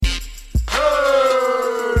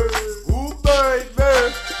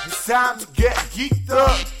time to get geeked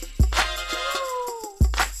up.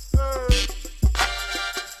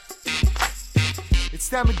 It's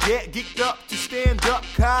time to get geeked up, to stand up.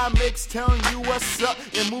 Comics telling you what's up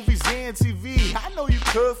in movies and TV. I know you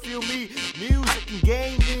could feel me. Music and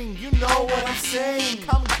gaming, you know what I'm saying.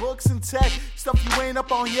 Comic books and tech, stuff you ain't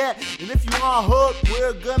up on yet. And if you on hook,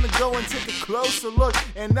 we're gonna go and take a closer look.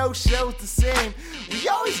 And no show's the same. We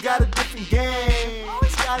always got a different game.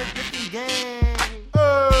 Always got a different game.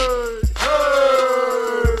 Hey, hey,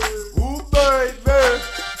 ooh baby,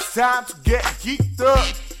 it's time to get geeked up.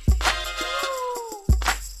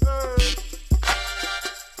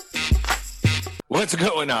 What's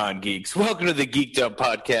going on, geeks? Welcome to the Geeked Up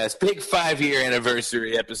Podcast, big 5-year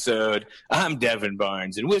anniversary episode. I'm Devin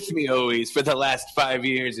Barnes, and with me always for the last 5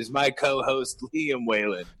 years is my co-host, Liam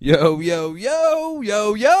Whalen. Yo, yo, yo,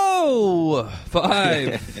 yo, yo!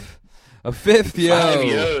 Five. A fifth, yo. 5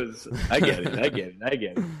 years. I get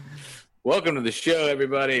it. Welcome to the show,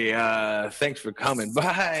 everybody. Thanks for coming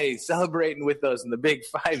by, celebrating with us in the big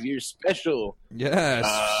 5-year special.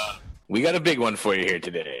 Yes. We got a big one for you here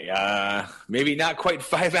today. Maybe not quite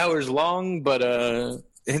 5 hours long, but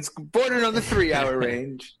it's bordering on the 3-hour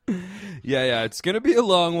range. Yeah, it's going to be a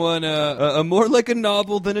long one. More like a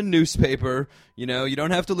novel than a newspaper. You know, you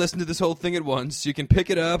don't have to listen to this whole thing at once. You can pick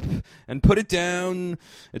it up and put it down.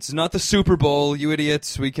 It's not the Super Bowl, you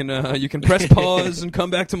idiots. You can press pause and come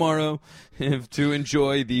back tomorrow to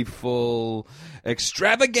enjoy the full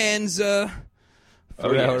extravaganza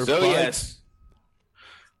for our yes.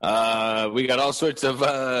 We got all sorts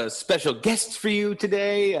of special guests for you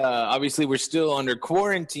today. Obviously, we're still under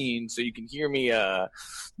quarantine, so you can hear me.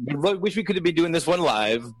 Wish we could have been doing this one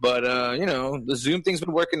live, but the Zoom thing's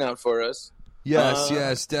been working out for us.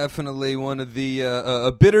 Yes, definitely one of the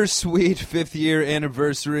a bittersweet 5th-year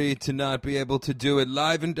anniversary to not be able to do it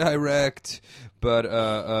live and direct,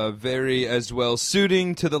 but very as well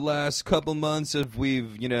suiting to the last couple months of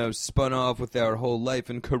we've spun off with our whole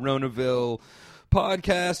life in Coronaville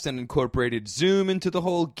podcast and incorporated Zoom into the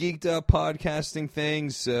whole Geeked Up podcasting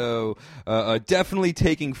thing, so definitely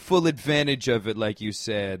taking full advantage of it, like you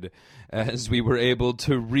said, as we were able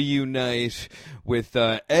to reunite with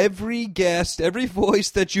every guest, every voice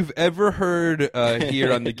that you've ever heard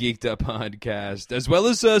here on the Geeked Up podcast, as well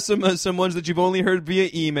as some ones that you've only heard via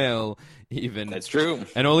email. Even. That's true.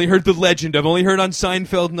 And only heard the legend. I've only heard on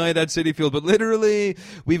Seinfeld Night at Citi Field. But literally,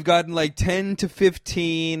 we've gotten like 10 to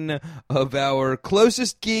 15 of our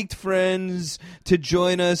closest geeked friends to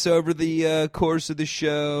join us over the course of the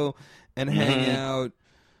show and hang out.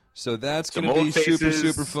 So that's going to be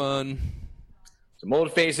super fun. Some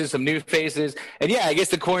old faces, some new faces. And yeah, I guess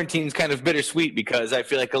the quarantine's kind of bittersweet because I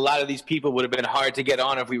feel like a lot of these people would have been hard to get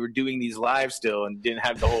on if we were doing these live still and didn't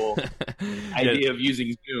have the whole idea of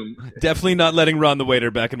using Zoom. Definitely not letting Ron the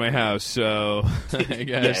waiter back in my house, so I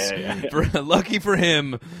guess lucky for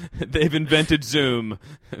him, they've invented Zoom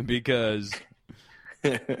because...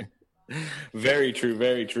 Very true,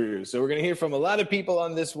 very true. So we're going to hear from a lot of people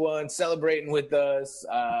on this one, celebrating with us.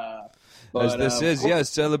 As this is,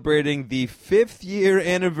 celebrating the 5th-year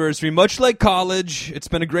anniversary, much like college. It's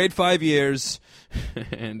been a great 5 years.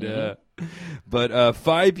 And but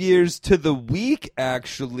 5 years to the week,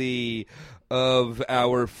 actually, of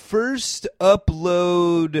our first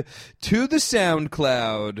upload to the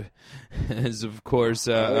SoundCloud. As, of course,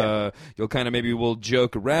 you'll kind of maybe we'll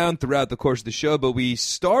joke around throughout the course of the show, but we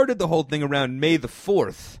started the whole thing around May the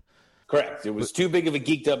 4th. Correct. It was too big of a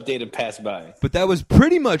geeked up day to pass by. But that was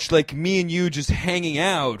pretty much like me and you just hanging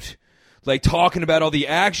out, like talking about all the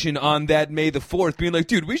action on that May the 4th, being like,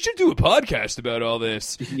 dude, we should do a podcast about all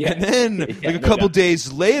this. Yeah. And then a couple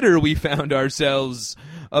days later, we found ourselves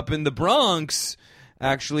up in the Bronx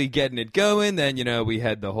actually getting it going. Then, we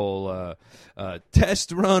had the whole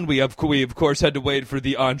test run. We of course, had to wait for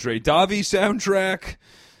the Andre Davi soundtrack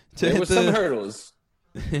to hit some hurdles.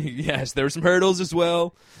 Yes, there were some hurdles as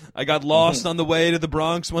well. I got lost on the way to the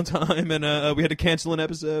Bronx one time, and we had to cancel an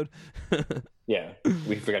episode. Yeah,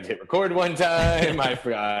 we forgot to hit record one time.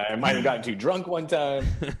 I might have gotten too drunk one time.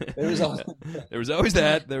 There was always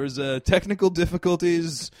that. There was technical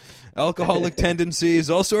difficulties, alcoholic tendencies,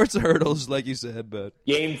 all sorts of hurdles, like you said. But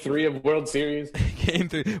Game 3 of World Series. Game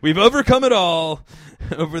 3. We've overcome it all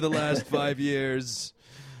over the last 5 years.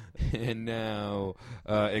 And now,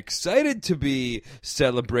 excited to be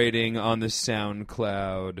celebrating on the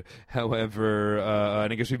SoundCloud. However,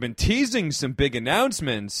 and I guess we've been teasing some big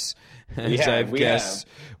announcements.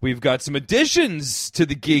 We've got some additions to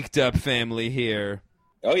the Geeked Up family here.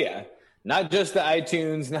 Oh, yeah. Not just the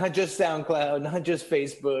iTunes, not just SoundCloud, not just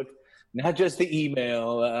Facebook, not just the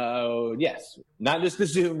email. Yes, not just the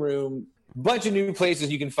Zoom room. bunch of new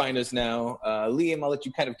places you can find us now. Liam, I'll let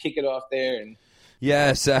you kind of kick it off there. And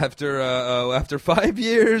Yes, after 5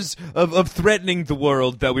 years of threatening the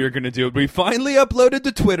world that we were going to do it, we finally uploaded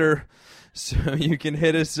to Twitter. So you can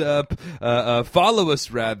hit us up, follow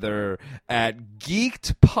us rather, at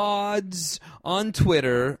Geeked Pods on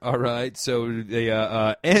Twitter. All right, so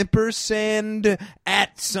the ampersand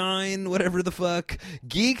 @ whatever the fuck,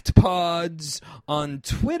 Geeked Pods on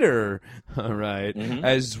Twitter. All right,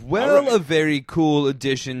 as well, a very cool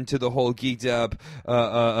addition to the whole Geeked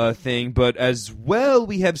Up thing. But as well,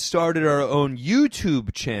 we have started our own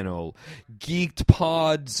YouTube channel, Geeked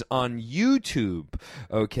Pods on YouTube.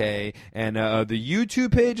 Okay. And the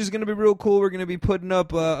YouTube page is going to be real cool. We're going to be putting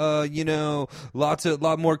up, lot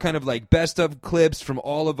more kind of like best of clips from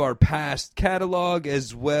all of our past catalog,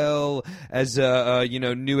 as well as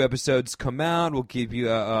new episodes come out. We'll give you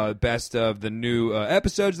best of the new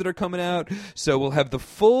episodes that are coming out. So we'll have the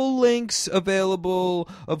full links available,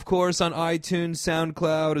 of course, on iTunes,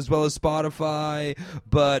 SoundCloud, as well as Spotify.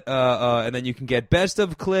 But and then you can get best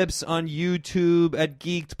of clips on YouTube at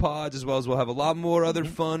Geeked Pods, as well as we'll have a lot more other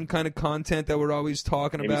fun kind of content that we're always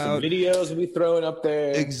talking about. Some videos we'll be throwing up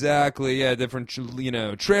there. Exactly, yeah, different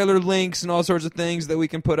trailer links and all sorts of things that we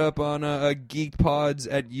can put up on Geek Pods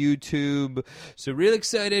at YouTube. So real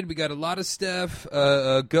excited. We got a lot of stuff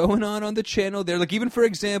going on the channel there. Like even for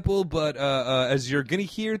example, but as you're gonna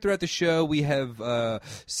hear throughout the show, we have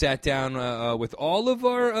sat down with all of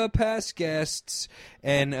our past guests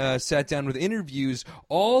and sat down with interviews.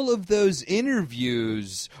 All of those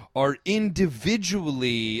interviews are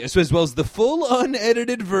individually, as well as the full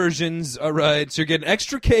unedited versions. All right, so you're getting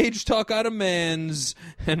extra cage talk out of Mans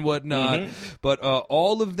and whatnot, but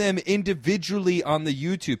all of them individually on the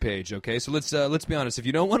YouTube page. Okay, so let's be honest. If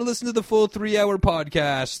you don't want to listen to the full 3-hour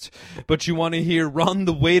podcast, but you want to hear Ron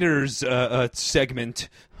the Waiter's segment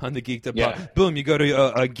on the Geeked Up Pod. Boom, you go to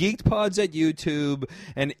Geeked Pods at YouTube,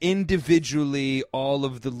 and individually all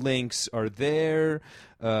of the links are there.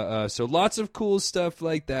 So lots of cool stuff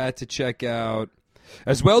like that to check out.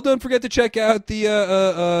 As well, don't forget to check out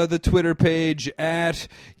the Twitter page at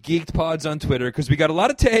Geeked Pods on Twitter, because we got a lot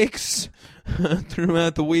of takes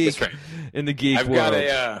throughout the week in the geek world.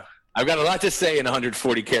 I've got a lot to say in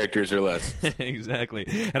 140 characters or less. Exactly.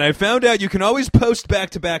 And I found out you can always post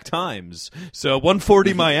back-to-back times. So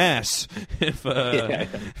 140 my ass. If I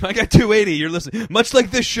got 280, you're listening. Much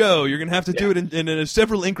like this show, you're going to have to do it in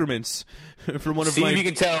several increments. For one of See if you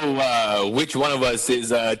can tell which one of us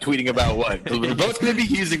is tweeting about what. We're both going to be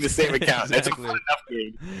using the same account. Exactly. That's a fun enough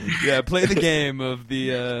game. Yeah, play the game of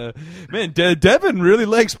the... man, Devin really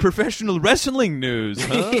likes professional wrestling news,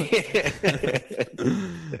 huh?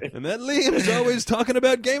 And that Liam's always talking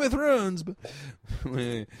about Game of Thrones.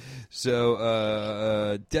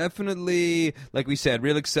 So, definitely, like we said,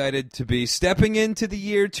 real excited to be stepping into the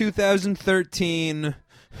year 2013...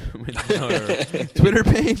 with our Twitter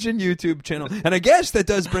page and YouTube channel. And I guess that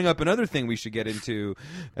does bring up another thing we should get into,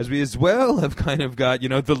 as we as well have kind of got,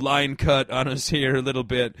 the line cut on us here a little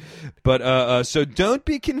bit. But so don't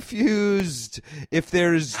be confused if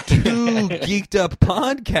there's two Geeked Up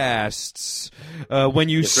podcasts when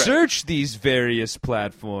you search these various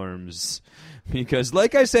platforms. Because,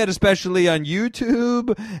 like I said, especially on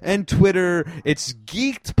YouTube and Twitter, it's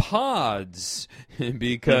Geeked Pods.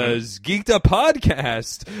 Because Geeked Up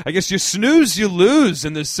Podcast, I guess you snooze, you lose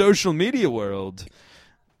in the social media world.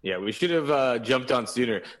 Yeah, we should have jumped on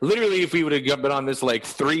sooner. Literally, if we would have been on this like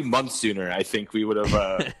 3 months sooner, I think we would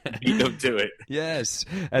have beat them to it. Yes,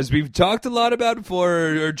 as we've talked a lot about before,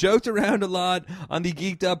 or joked around a lot on the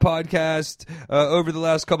Geeked Up podcast over the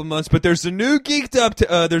last couple months. But there's a new Geeked Up,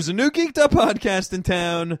 podcast in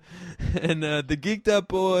town, and the Geeked Up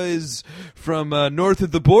boys from north of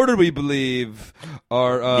the border, we believe,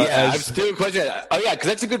 are. I'm still questioning. Oh yeah, because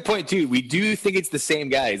that's a good point too. We do think it's the same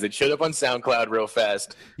guys that showed up on SoundCloud real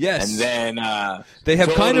fast. Yes, and then they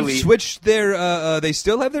have kind of switched their. They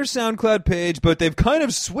still have their SoundCloud page, but they've kind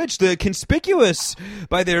of switched the conspicuous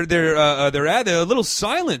by their ad. They're a little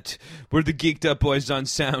silent. We're the Geeked Up boys on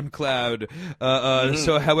SoundCloud.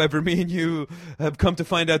 So, however, me and you have come to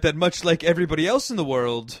find out that much like everybody else in the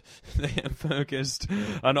world, they have focused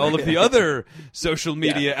on all of the other social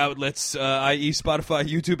media outlets, i.e. Spotify,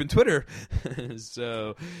 YouTube, and Twitter.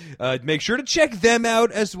 So, make sure to check them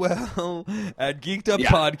out as well at Geeked Up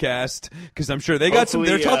Podcast, because I'm sure they got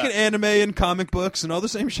they're talking anime and comic books and all the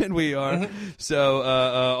same shit we are. So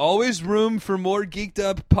always room for more Geeked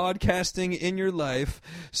Up podcasting in your life.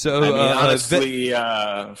 So honestly,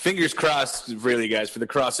 fingers crossed, really, guys, for the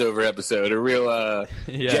crossover episode. A real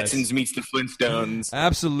Jetsons meets the Flintstones.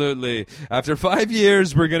 Absolutely. absolutely. After 5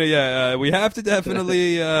 years, we're gonna we have to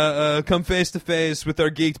definitely come face to face with our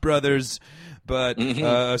geeked brothers. But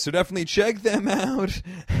so definitely check them out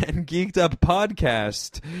and Geeked Up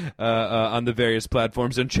Podcast on the various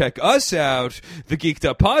platforms, and check us out, the Geeked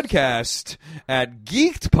Up Podcast, at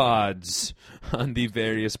Geeked Pods on the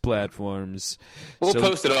various platforms. We'll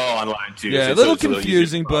post it all online too. Yeah, so a little it's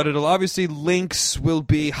confusing, but it'll obviously hyperlinks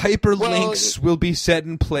will be set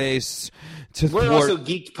in place. We're also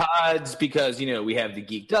Geeked Pods because, we have the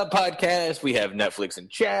Geeked Up Podcast. We have Netflix and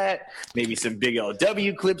chat. Maybe some big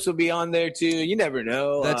LW clips will be on there, too. You never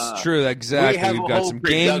know. That's true. Exactly. We've got some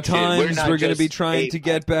game times we're going to be trying to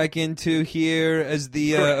get back into here as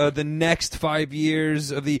the next 5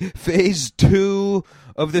 years of the phase 2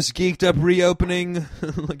 of this Geeked Up reopening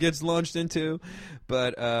gets launched into.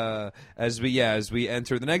 But as we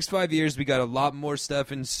enter the next 5 years, we got a lot more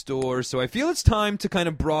stuff in store. So I feel it's time to kind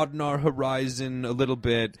of broaden our horizon a little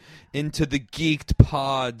bit into the Geeked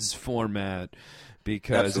Pods format.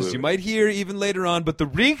 Because, as you might hear even later on, but the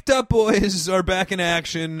Reeked Up boys are back in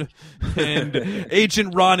action, and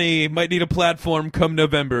Agent Ronnie might need a platform come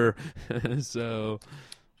November. So...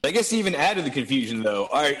 I guess to even add to the confusion, though,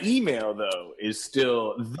 our email, though, is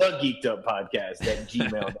still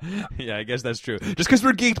thegeekeduppodcast@gmail.com. Yeah, I guess that's true. Just because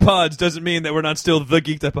we're Geeked Pods doesn't mean that we're not still the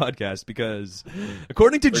Geeked Up Podcast, because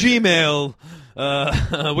according to Gmail,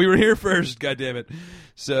 we were here first, goddammit.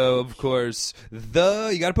 So, of course,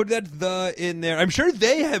 you got to put that "the" in there. I'm sure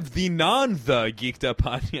they have the non-the Geeked Up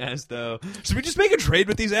Podcast, though. Should we just make a trade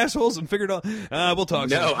with these assholes and figure it out? We'll talk.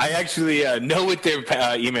 No, I actually know what their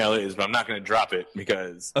email is, but I'm not going to drop it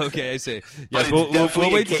because... Okay, I see. Yes,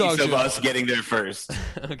 we'll wait to talk to us getting there first.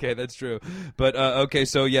 Okay, that's true. But, okay,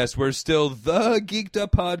 so, yes, we're still the Geeked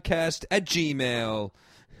Up Podcast at Gmail,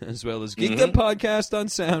 as well as Geeked Up Podcast on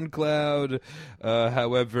SoundCloud.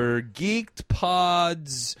 However, Geeked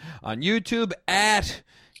Pods on YouTube, at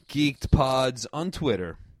Geeked Pods on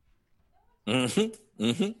Twitter.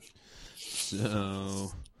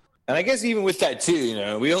 So... And I guess even with that,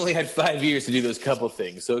 too, we only had 5 years to do those couple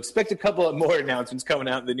things. So expect a couple of more announcements coming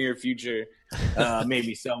out in the near future.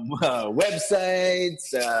 Maybe some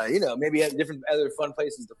websites, maybe different other fun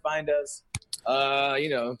places to find us.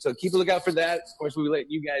 So keep a lookout for that. Of course, we let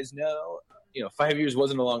you guys know. 5 years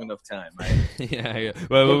wasn't a long enough time, right? Yeah.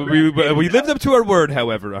 Well, we lived up to our word,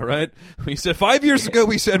 however, all right? We said 5 years ago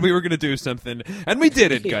we said we were going to do something, and we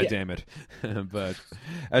did it, goddammit. But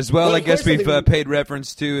as well, I guess we've paid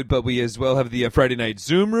reference to it, but we as well have the Friday Night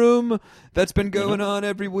Zoom Room that's been going on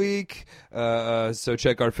every week. So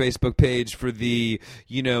check our Facebook page for the,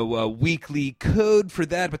 weekly code for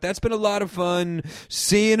that. But that's been a lot of fun,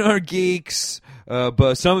 seeing our geeks.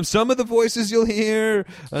 But some of the voices you'll hear,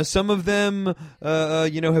 some of them,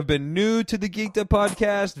 have been new to the Geeked Up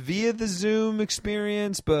Podcast via the Zoom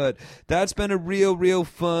experience. But that's been a real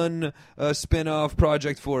fun spin-off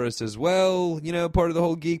project for us as well. Part of the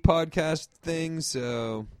whole Geek Podcast thing.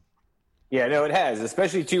 So. Yeah, no, it has,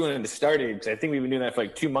 especially too when it started. 'Cause I think we've been doing that for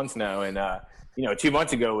like 2 months now, and 2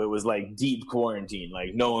 months ago it was like deep quarantine,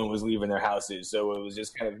 like no one was leaving their houses, so it was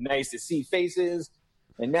just kind of nice to see faces.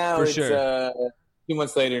 And now it's 2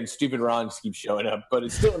 months later, and stupid Ron just keeps showing up, but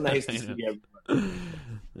it's still nice to see everyone.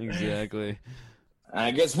 Exactly.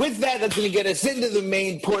 I guess with that, that's going to get us into the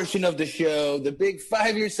main portion of the show, the big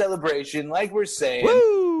 5-year celebration. Like we're saying,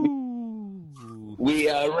 we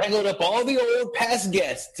wrangled up all the old past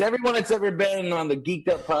guests, everyone that's ever been on the Geeked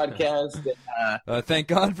Up Podcast. Thank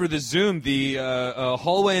God for the Zoom. The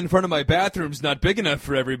hallway in front of my bathroom's not big enough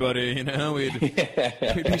for everybody. We'd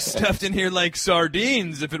be stuffed in here like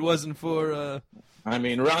sardines if it wasn't for. Ron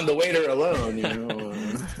the waiter alone,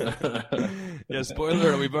 Yeah,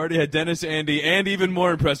 spoiler, we've already had Dennis, Andy, and even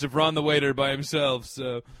more impressive, Ron the waiter by himself,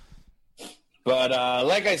 so... But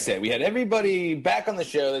like I said, we had everybody back on the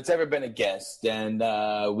show that's ever been a guest, and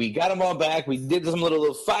we got them all back. We did some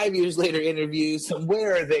little 5 years later interviews, some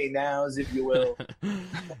where are they nows, if you will.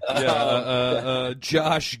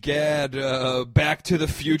 Josh Gad, Back to the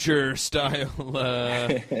Future style.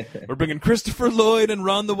 We're bringing Christopher Lloyd and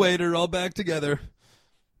Ron the waiter all back together.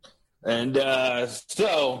 And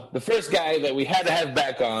so the first guy that we had to have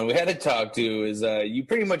back on, we had to talk to, is you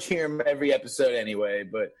pretty much hear him every episode anyway,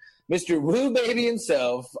 but Mr. Woo Baby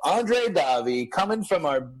himself, Andre Davi, coming from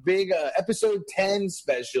our big episode 10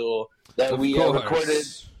 special that we recorded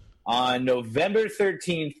on November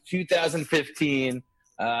 13th, 2015.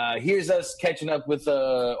 Here's us catching up with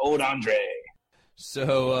old Andre.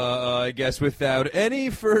 So I guess without any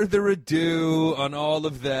further ado on all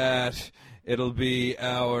of that, it'll be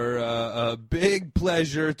our big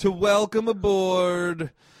pleasure to welcome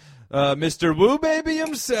aboard Mr. Woo Baby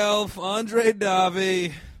himself, Andre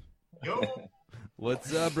Davi. Yo,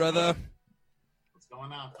 What's up, brother? what's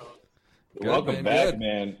going on, folks? Welcome back,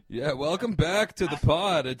 man. Yeah, welcome back to the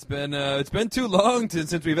pod. It's been too long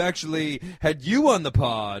since we've actually had you on the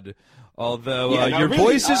pod. Although your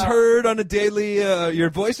voice is heard on a daily, your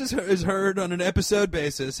voice is heard on an episode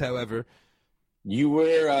basis. However, You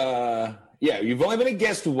were, you've only been a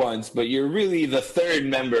guest once, but you're really the third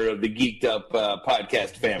member of the Geeked Up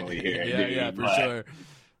podcast family here. yeah, for sure.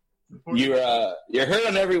 You're heard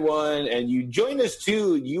on everyone, and you joined us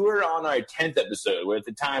too. You were on our 10th episode, where at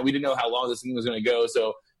the time we didn't know how long this thing was going to go.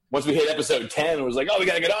 So once we hit episode 10, it was like, oh, we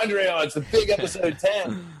got to get Andre on. It's the big episode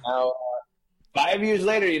 10. Now, 5 years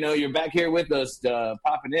later, you're back here with us,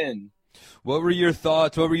 popping in. What were your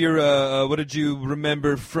thoughts? What did you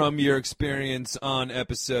remember from your experience on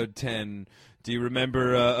episode 10? Do you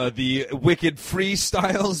remember the wicked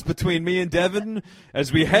freestyles between me and Devin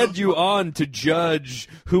as we had you on to judge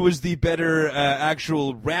who was the better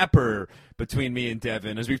actual rapper between me and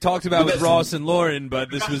Devin? As we've talked about with Ross and Lauren,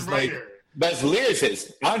 but this was like... Best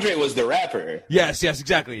lyricist. Andre was the rapper. Yes,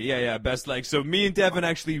 exactly. Yeah, best so me and Devin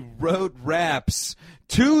actually wrote raps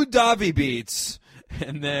to Davi beats,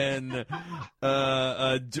 and then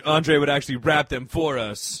Andre would actually rap them for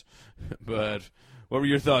us. But... what were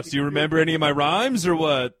your thoughts? Do you remember any of my rhymes or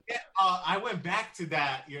what? Yeah, I went back to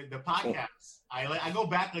the podcast. I go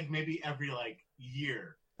back like maybe every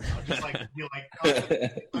year. I'll just be like,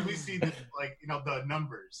 let me see the the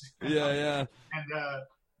numbers. Yeah. And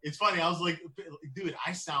it's funny. I was like, dude,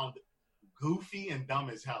 I sound goofy and dumb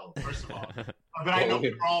as hell. First of all, but I know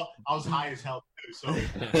I was high as hell too. So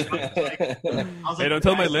hey, don't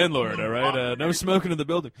tell my landlord. All right, no smoking in the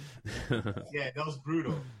building. Yeah, that was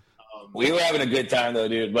brutal. We were having a good time, though,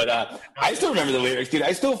 dude. But I still remember the lyrics, dude.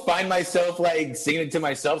 I still find myself, singing it to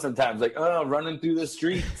myself sometimes. Running through the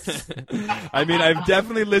streets. I mean, I've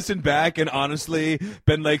definitely listened back and honestly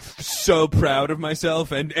been, so proud of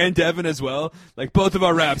myself and Devin as well. Both of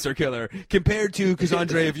our raps are killer. Compared to, because,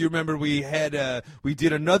 Andre, if you remember, we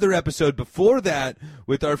did another episode before that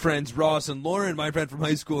with our friends Ross and Lauren, my friend from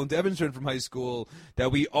high school, and Devin's friend from high school,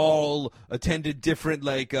 that we all attended different,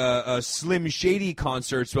 Slim Shady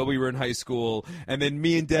concerts while we were in high school, and then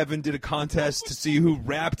me and Devin did a contest to see who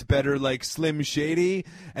rapped better like Slim Shady,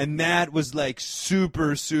 and that was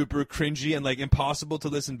super cringy and impossible to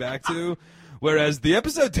listen back to, whereas the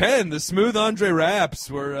episode 10, the smooth Andre raps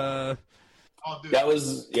were that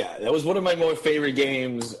was one of my more favorite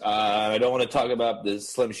games. I don't want to talk about the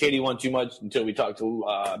Slim Shady one too much until we talk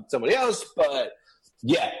to somebody else, but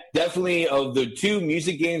yeah, definitely of the two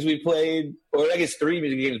music games we played, or I guess three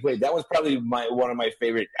music games we played, that was probably one of my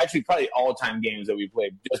favorite, actually probably all-time games that we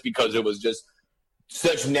played, just because it was just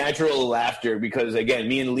such natural laughter, because, again,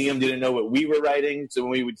 me and Liam didn't know what we were writing, so when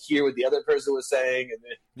we would hear what the other person was saying, and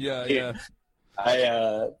then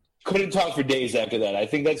I couldn't talk for days after that. I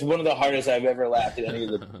think that's one of the hardest I've ever laughed at any of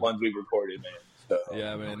the ones we've recorded, man.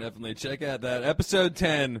 Yeah, man, definitely check out that episode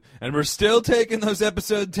 10, and we're still taking those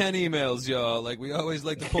episode 10 emails, y'all, like we always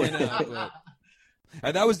like to point out. But...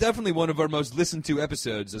 and that was definitely one of our most listened to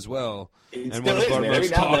episodes as well, and one of our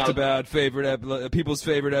most talked about people's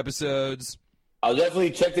favorite episodes. I'll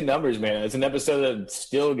definitely check the numbers, man. It's an episode that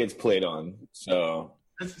still gets played on. So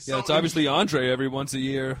yeah, it's obviously Andre every once a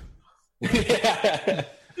year.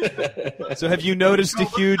 So have you noticed a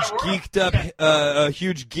huge geeked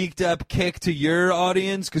up kick to your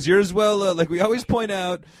audience? Because you're as well, like we always point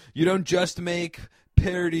out, you don't just make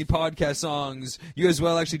parody podcast songs. You as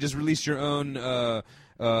well actually just released your own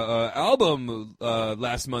album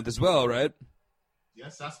last month as well, right?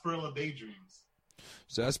 Yes, Sarsaparilla Daydreams.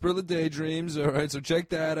 Sarsaparilla Daydreams. All right, so check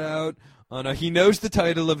that out. He knows the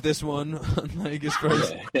title of this one, like as far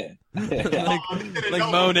as like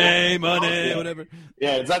Monet, whatever.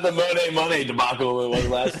 Yeah, it's not the Monet debacle it was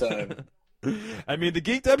last time. I mean, the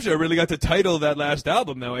Geeked Up Show really got to title that last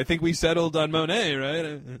album, though. I think we settled on Monet,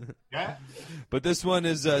 right? Yeah. But this one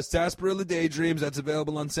is Sarsaparilla Daydreams. That's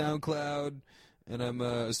available on SoundCloud, and I'm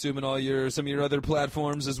assuming some of your other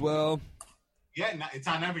platforms as well. Yeah, it's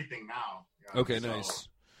on everything now. Okay, so nice.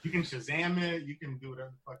 You can Shazam it. You can do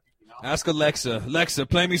whatever the fuck you know. Ask Alexa. Alexa,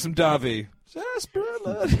 play me some Davi.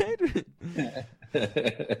 Sarsaparilla Daydreams.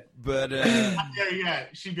 But yeah,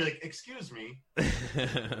 she'd be like, "Excuse me."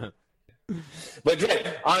 But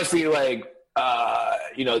Dre, honestly, you've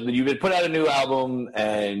been put out a new album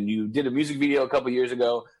and you did a music video a couple years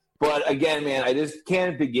ago. But again, man, I just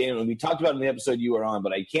can't begin. And we talked about it in the episode you were on,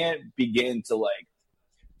 but I can't begin to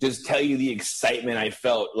just tell you the excitement I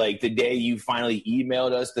felt the day you finally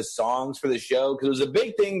emailed us the songs for the show, because it was a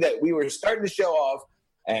big thing that we were starting to show off,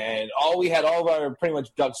 and we had all of our pretty much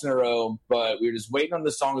ducks in a row, but we were just waiting on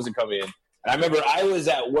the songs to come in. And I remember I was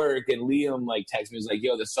at work and Liam like texted me, was like,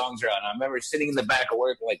 yo, the songs are out. And I remember sitting in the back of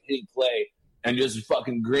work, like hitting play and just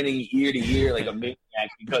fucking grinning ear to ear like a maniac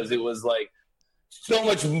because it was like so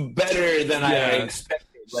much better than I expected.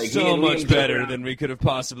 Like, so much better than we could have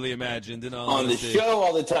possibly imagined. In all on honesty. The show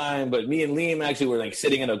all the time, but me and Liam actually were like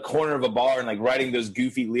sitting in a corner of a bar and like writing those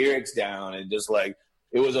goofy lyrics down, and just like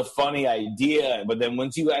it was a funny idea. But then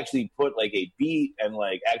once you actually put like a beat and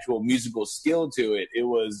like actual musical skill to it, it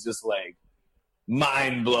was just like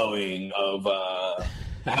mind blowing of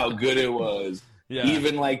how good it was. Yeah.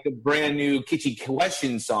 Even like the brand new Kitschy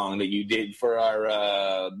Question song that you did for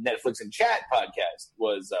our Netflix and Chat podcast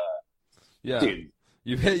was dude.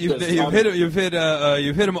 You've hit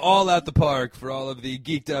them all out the park for all of the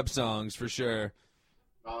Geeked Up songs for sure.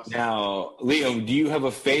 Awesome. Now, Liam, do you have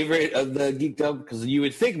a favorite of the Geeked Up? Because you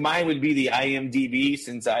would think mine would be the IMDb,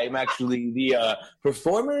 since I'm actually the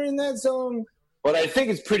performer in that song. But I think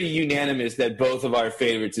it's pretty unanimous that both of our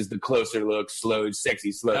favorites is the Closer Look, slow,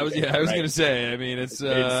 sexy, slow. I was going to say. I mean, it's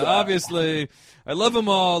obviously I love them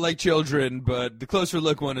all like children, but the Closer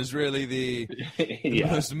Look one is really the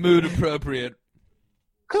most mood appropriate.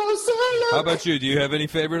 Closer Look. How about you? Do you have any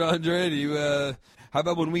favorite, Andre? Do you? How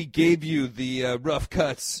about when we gave you the rough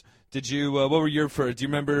cuts? Did you? What were your first? Do you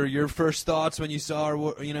remember your first thoughts when you saw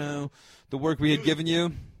the work we had given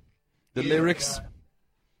you, the lyrics?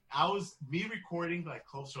 Me recording like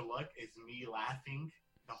Closer Look is me laughing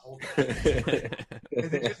the whole time.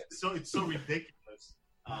 It's so ridiculous.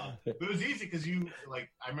 But it was easy because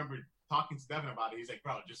I remember talking to Devin about it. He's like,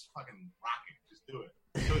 bro, just fucking rock it, just do it.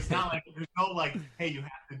 So it's not like there's no like, hey, you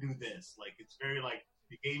have to do this. Like it's very like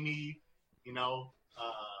you gave me,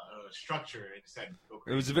 structure and said go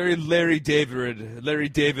crazy. It was a very Larry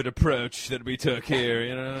David approach that we took here.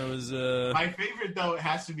 It was. My favorite though, it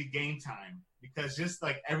has to be Game Time. Because just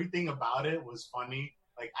like everything about it was funny.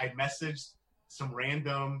 Like I messaged some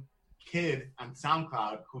random kid on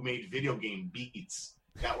SoundCloud who made video game beats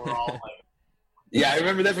that were all like. Yeah, I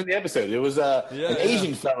remember that from the episode. It was an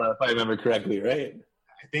Asian fella, if I remember correctly, right?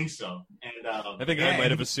 I think so. And I think I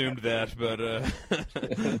might have assumed that, but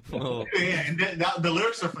well. Yeah, and the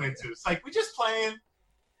lyrics are funny too. It's like we're just playing.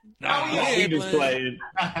 We just playing.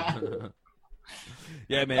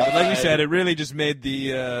 Yeah, man. But like we said, it really just made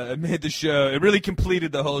the show. It really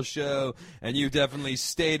completed the whole show, and you've definitely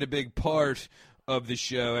stayed a big part of the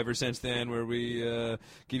show ever since then. Where we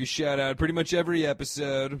give you a shout out pretty much every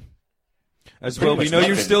episode. As well, we know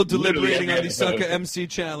you're still deliberating on the Sucka MC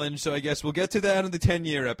challenge, so I guess we'll get to that in the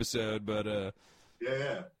 10-year episode. But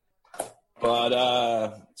yeah.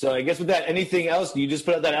 But so I guess with that, anything else? You just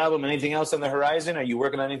put out that album. Anything else on the horizon? Are you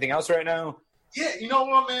working on anything else right now? Yeah, you know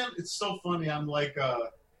what, man? It's so funny. I'm like,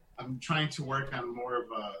 I'm trying to work on more of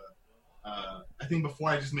I think before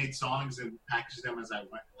I just made songs and packaged them as I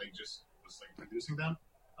went, like just was like producing them.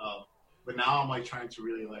 But now I'm like trying to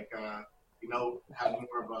really like, have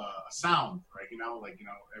more of a sound, right?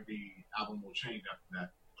 Every album will change after that.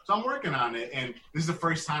 So I'm working on it, and this is the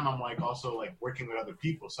first time I'm like also like working with other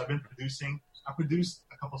people. So I've been producing. I produced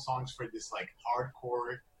a couple songs for this like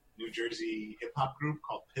hardcore New Jersey hip hop group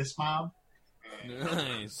called Piss Mob.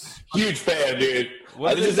 Nice. Huge fan, dude.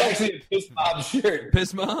 This is actually a Piss Mob shirt.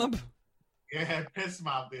 Piss Mob? Yeah, Piss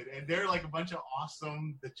Mob, dude. And they're like a bunch of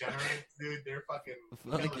awesome degenerates, dude. They're fucking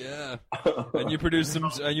fuck yeah. And you produced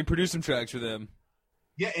some tracks for them.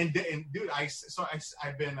 Yeah, and dude, I've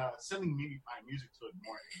been sending my music to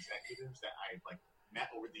more executives that I've like met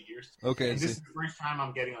over the years. Okay. And this is the first time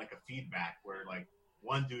I'm getting like a feedback where like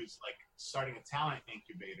one dude's like starting a talent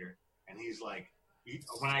incubator, and he's like,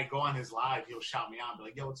 when I go on his live, he'll shout me out and be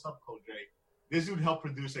like, yo, what's up, Cole Dre? This dude helped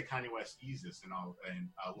produce like Kanye West Yeezus and all, and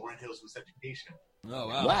Lauryn Hill's With Education. Oh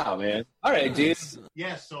wow! Wow, man! All right, dude.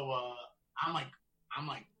 Yeah, so I'm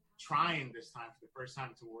like trying this time for the first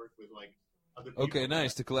time to work with like other people. Okay,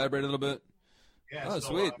 nice to collaborate a little bit. Yeah. Oh,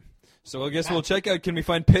 sweet. So I guess we'll check out. Can we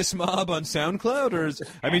find Piss Mob on SoundCloud, or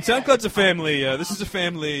SoundCloud's a family. This is a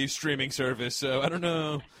family streaming service, so I don't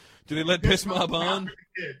know. Do they let Piss Mob on? For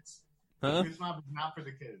the kids. Huh? Piss Mob is not for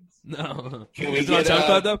the kids. No. Is it on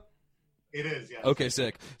SoundCloud though? It is, yeah. Okay,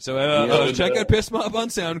 sick. So check out Piss Mob on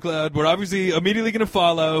SoundCloud. We're obviously immediately going to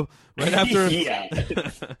follow right after. Yeah.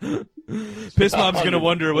 Piss Mob's going to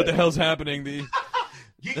wonder what the hell's happening. The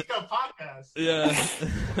Geeked Up Podcast. Yeah.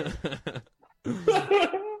 You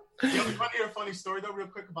want to hear a funny story though, real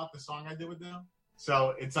quick about the song I did with them?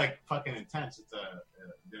 So it's like fucking intense. It's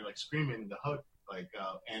they're like screaming the hook, like,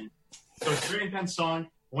 and so it's a very intense song.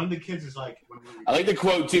 One of the kids is like, I like the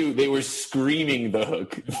quote too. They were screaming the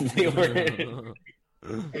hook. They were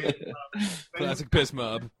classic Piss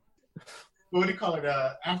Mob. What do you call it?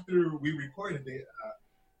 After we recorded it,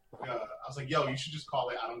 yo, you should just call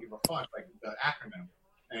it I don't give a fuck, like the acronym.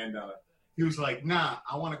 And he was like, nah,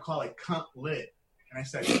 I want to call it cunt lit. And I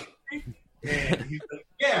said, and he's like,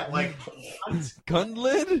 yeah, like cunt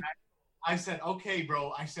lit? I said, okay,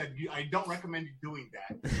 bro. I said, I don't recommend you doing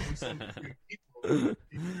that.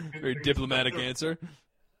 Very diplomatic answer.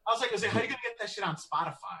 I was like, how are you going to get that shit on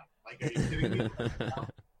Spotify? Like, are you kidding me?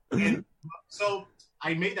 And so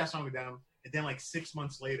I made that song with them. And then, like, 6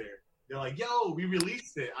 months later, they're like, yo, we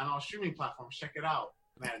released it on our streaming platforms. Check it out.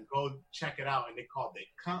 Man, go check it out. And they called it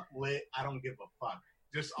Cunt Lit, I Don't Give a Fuck.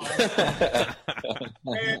 Just all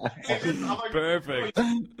like, perfect.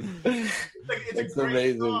 It's a great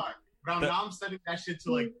amazing song. But now I'm sending that shit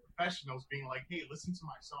to, like, professionals being like, hey, listen to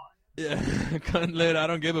my song. Yeah, cunt lit, I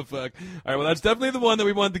don't give a fuck. All right, well, that's definitely the one that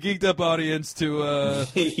we want the Geeked Up audience to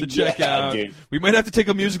check out. Dude. We might have to take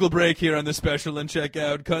a musical break here on this special and check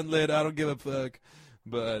out cunt lit, I don't give a fuck.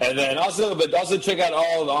 And then also check out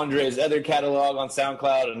all of Andre's other catalog on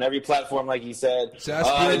SoundCloud and every platform, like he said.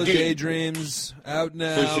 Sarsaparilla Daydreams out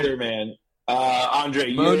now. For sure, man.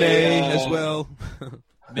 Andre, Monet as well.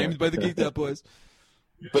 Named by the Geeked Up boys.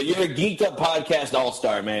 But you're a Geeked Up Podcast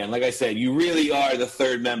all-star, man. Like I said, you really are the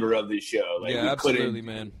third member of this show. Like, yeah, absolutely,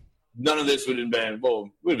 man. None of this would have been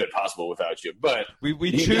possible without you. But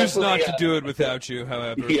we choose not to do it without you,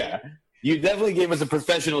 however. Yeah. You definitely gave us a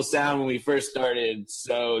professional sound when we first started.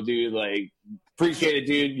 So, dude, like, appreciate it,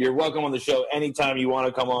 dude. You're welcome on the show anytime you want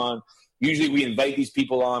to come on. Usually we invite these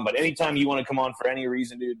people on, but anytime you want to come on for any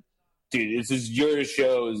reason, dude, this is your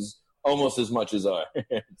shows almost as much as ours.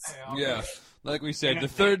 Yeah. Like we said, the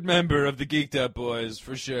third member of the Geeked Up boys,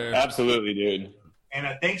 for sure. Absolutely, dude.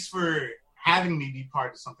 And thanks for having me be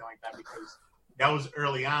part of something like that, because that was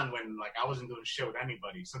early on when, like, I wasn't doing a show with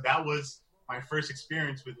anybody. So that was my first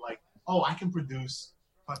experience with, like, oh, I can produce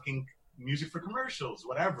fucking music for commercials,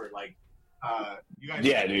 whatever. Like, you guys.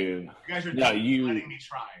 Yeah, dude. You guys are letting me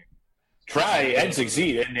try. Try and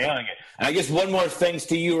succeed and nailing it. And I guess one more thanks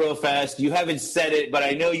to you real fast. You haven't said it, but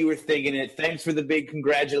I know you were thinking it. Thanks for the big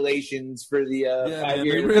congratulations for the 5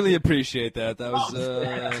 years. We really appreciate that. That was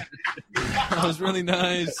that was really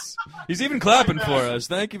nice. He's even clapping for us.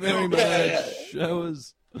 Thank you very much. That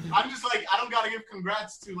was. I'm just like, I don't got to give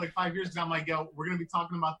congrats to, like, 5 years, because I'm like, yo, we're going to be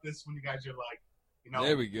talking about this when you guys are, like, you know.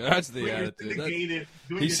 There we go. That's the attitude.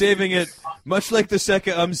 He's saving saving it, much like the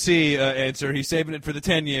second answer. He's saving it for the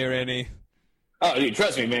 10-year, Annie. Oh, dude,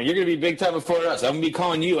 trust me, man. You're going to be big time before us. I'm going to be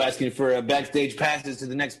calling you asking for backstage passes to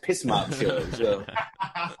the next Piss Mob show. So,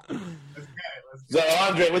 so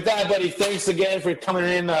Andre, with that, buddy, thanks again for coming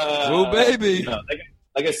in. Woo, baby. You know,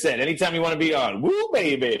 like I said, anytime you want to be on. Woo,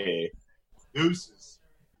 baby. Deuces.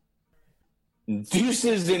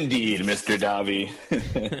 Deuces indeed, Mr. Davi.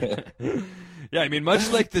 Yeah, I mean, much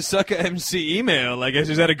like the Sucka MC email, I guess,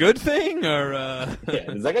 is that a good thing, or? Yeah,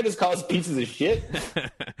 does that guy just call us pieces of shit?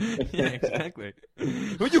 Yeah, exactly.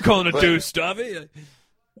 Who are you calling a deuce, Davi?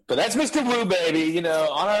 But that's Mr. Woo, baby, you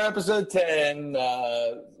know, on our episode 10,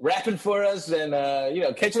 rapping for us and, you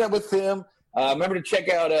know, catching up with him. Remember to check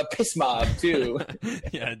out Piss Mob, too.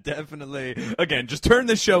 Yeah, definitely. Again, just turn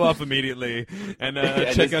this show off immediately and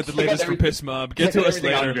check out the latest from Piss Mob. Get to us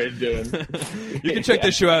later. You can check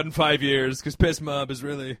this show out in 5 years, because Piss Mob is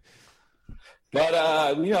really...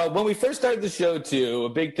 But, you know, when we first started the show, too, a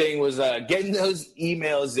big thing was getting those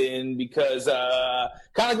emails in, because kind of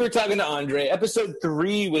like we were talking to Andre, episode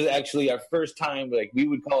 3 was actually our first time, like, we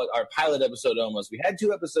would call it our pilot episode almost. We had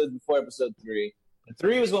 2 episodes before episode 3.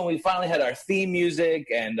 3 was when we finally had our theme music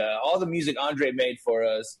and all the music Andre made for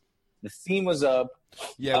us. The theme was up.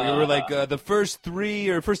 Yeah, we were like the first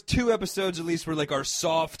 2 episodes at least were like our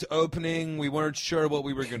soft opening. We weren't sure what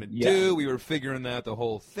we were going to do. We were figuring out the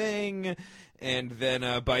whole thing. And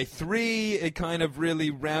then by 3, it kind of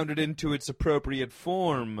really rounded into its appropriate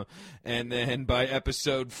form. And then by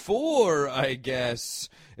episode 4, I guess,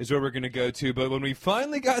 is where we're going to go to. But when we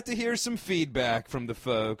finally got to hear some feedback from the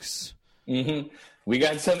folks... Mm-hmm. We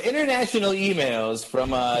got some international emails from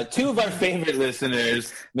 2 of our favorite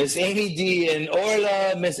listeners, Miss Amy D. and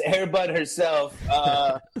Orla, Miss Airbud herself.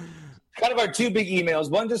 Kind of our 2 big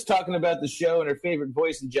emails. One just talking about the show and her favorite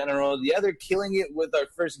voice in general. The other killing it with our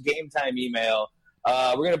first Game Time email.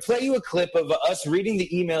 We're going to play you a clip of us reading the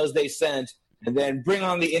emails they sent, and then bring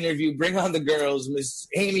on the interview, bring on the girls, Miss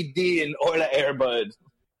Amy D. and Orla Airbud.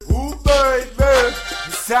 Ooh, baby,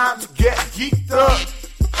 it's time to get geeked up.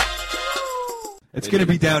 It's going to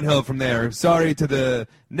be downhill from there. Sorry to the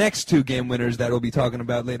next 2 game winners that we'll be talking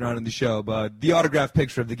about later on in the show, but the autographed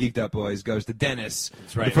picture of the Geeked Up boys goes to Dennis.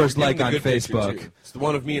 That's right. The first like on Facebook. It's the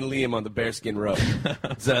one of me and Liam on the bearskin rug.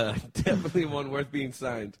 It's definitely one worth being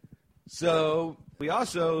signed. So we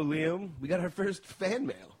also, Liam, we got our first fan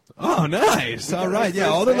mail. Oh, nice. All right. Yeah,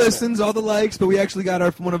 all the listens, all the likes, but we actually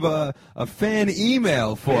got one of a fan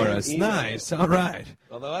email for us. Nice. All right.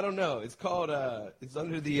 Although I don't know. It's called, it's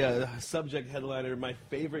under the subject headliner, My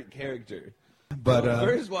Favorite Character. But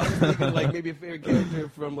first of all, I was thinking like maybe a favorite character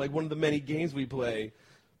from like one of the many games we play.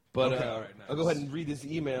 But Okay, all right, nice. I'll go ahead and read this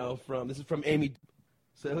email this is from Amy.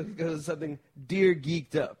 So it goes something, Dear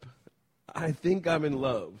Geeked Up, I think I'm in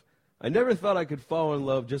love. I never thought I could fall in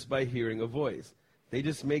love just by hearing a voice. They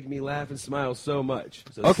just make me laugh and smile so much.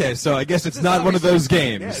 So okay, so I guess it's not one of those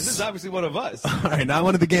games. Yeah, this is obviously one of us. All right, not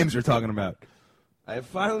one of the games you're talking about. I have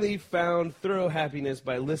finally found thorough happiness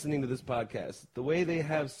by listening to this podcast. The way they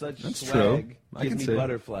have such That's swag true. gives me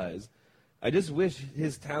butterflies. I just wish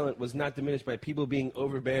his talent was not diminished by people being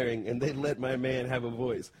overbearing and they let my man have a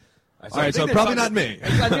voice. All right, so probably not me.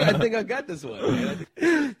 I think I got this one.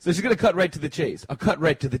 Man. So she's going to cut right to the chase. I'll cut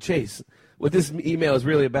right to the chase. What this email is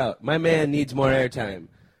really about. My man needs more airtime.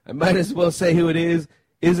 I might as well say who it is.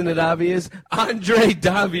 Isn't it obvious? Andre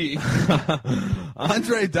Davi.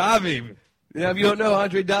 Andre Davi. Yeah, if you don't know,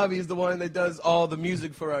 Andre Davi is the one that does all the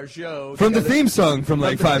music for our show. From the theme song from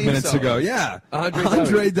like 5 minutes ago. Yeah.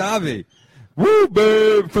 Andre Davi. Woo,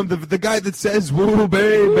 babe. From the guy that says, woo,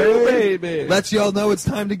 babe, babe. Lets y'all know it's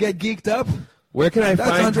time to get geeked up. Where can I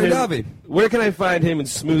find Andre him? Davi. Where can I find him in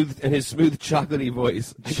his smooth, chocolatey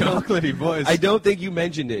voice? Chocolatey voice. I don't think you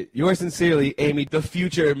mentioned it. Yours sincerely, Amy, the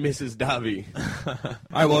future Mrs. Davi. All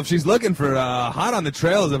right, well, if she's looking for hot on the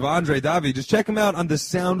trails of Andre Davi, just check him out on the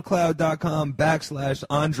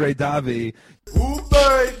SoundCloud.com/Andre Davi. Ooh,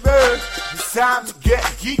 baby, it's time to get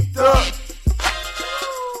geeked up.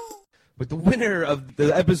 But the winner of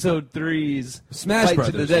the episode 3's Smash Fight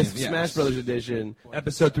Brothers to the Death game, yes. Smash Brothers edition.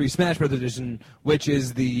 Episode 3 Smash Brothers Edition, which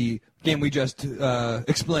is the game we just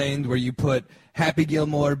explained, where you put Happy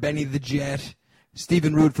Gilmore, Benny the Jet,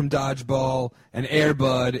 Stephen Root from Dodgeball, and Air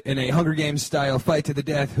Bud in a Hunger Games style fight to the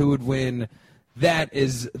death. Who would win? That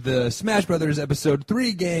is the Smash Brothers Episode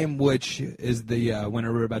 3 game, which is the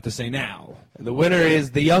winner we're about to say now. And the winner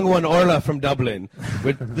is the young one Orla from Dublin,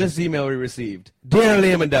 with this email we received. Dear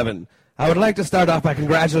Liam and Devin, I would like to start off by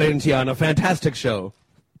congratulating you on a fantastic show.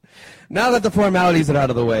 Now that the formalities are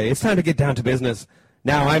out of the way, it's time to get down to business.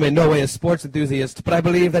 Now, I'm in no way a sports enthusiast, but I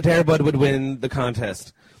believe that Air Bud would win the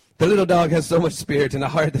contest. The little dog has so much spirit and a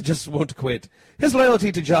heart that just won't quit. His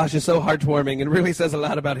loyalty to Josh is so heartwarming and really says a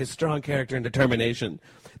lot about his strong character and determination.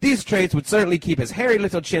 These traits would certainly keep his hairy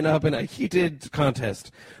little chin up in a heated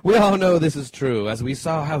contest. We all know this is true, as we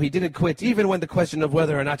saw how he didn't quit even when the question of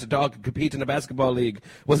whether or not a dog could compete in a basketball league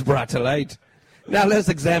was brought to light. Now let's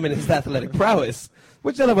examine his athletic prowess,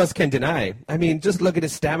 which none of us can deny. I mean, just look at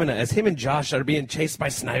his stamina as him and Josh are being chased by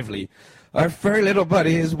Snively. Our furry little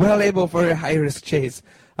buddy is well able for a high-risk chase.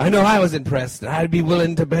 I know I was impressed, and I'd be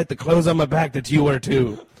willing to bet the clothes on my back that you were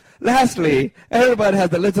too. Lastly, Airbud has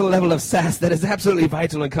the little level of sass that is absolutely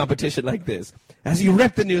vital in competition like this. As you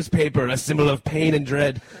rip the newspaper, a symbol of pain and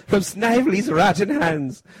dread, from Snively's rotten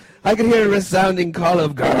hands, I could hear a resounding call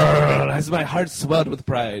of "girl" as my heart swelled with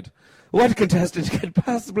pride. What contestant could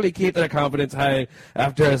possibly keep their confidence high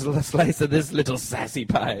after a slice of this little sassy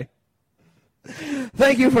pie?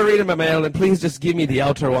 Thank you for reading my mail, and please just give me the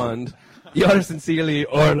outer wand. Yours sincerely,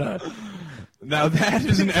 Orla. Now that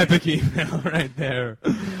is an epic email right there.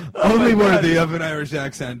 Only worthy of an Irish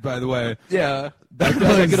accent, by the way. Yeah. I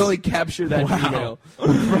could only capture that email.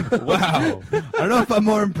 Wow. I don't know if I'm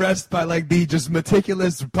more impressed by like the just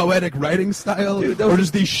meticulous poetic writing style, dude, or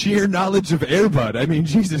just the sheer knowledge of Air Bud. I mean,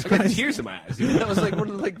 Jesus I got Christ. tears in my eyes. Dude. That was like one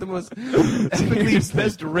of the most epically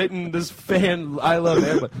best written, this fan, I love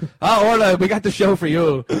Airbud. Oh, Orla, we got the show for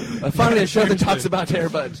you. Finally a show that talks about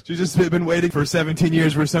Airbud. She's just been waiting for 17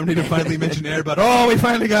 years for somebody to finally mention Air Bud. Oh, we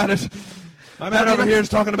finally got it. My man over here is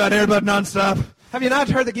talking about Air Bud nonstop. Have you not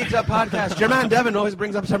heard the Geeked Up podcast? Your man Devin always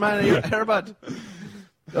brings up Airbud.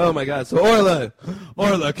 Oh my God! So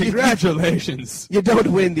Orla, congratulations! You don't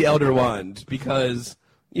win the Elder Wand because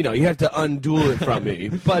you have to unduel it from me.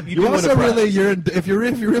 But you also really if you're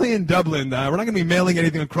really in Dublin, we're not going to be mailing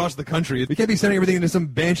anything across the country. We can't be sending everything into some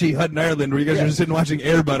banshee hut in Ireland where you guys are just sitting watching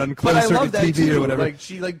Air Bud on closed circuit TV too. or whatever. Like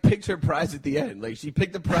she picked her prize at the end. Like she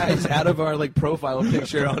picked the prize out of our profile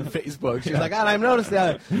picture on Facebook. She's like, I've noticed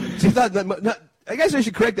that. She thought that. I guess I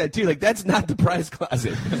should correct that too. Like that's not the prize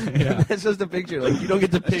closet. Yeah. That's just a picture. Like you don't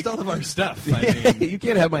get to pick all of our stuff. I mean. You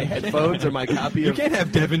can't have my headphones or my copy. You can't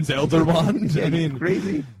have Devin's Elder Wand. I mean,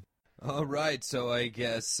 crazy. All right, so I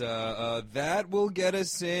guess that will get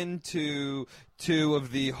us into two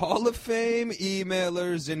of the Hall of Fame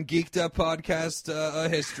emailers in Geeked Up Podcast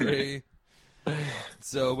history.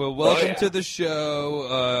 So welcome to the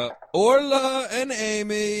show, Orla and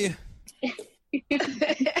Amy.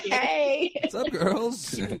 Hey. What's up,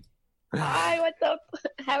 girls? Hi, what's up?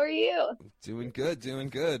 How are you? Doing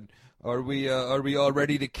good. Are we all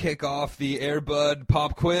ready to kick off the Airbud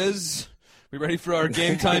pop quiz? We ready for our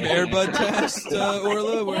game time Airbud test, Orla? I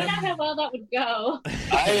don't know how well that would go.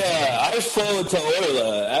 I followed to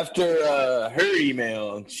Orla after her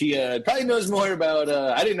email. She probably knows more about.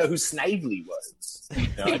 I didn't know who Snively was.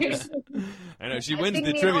 I know she wins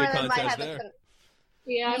the trivia contest there.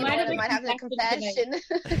 Yeah, I might have a confession.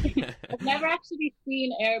 I've never actually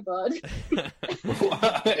seen Airbud.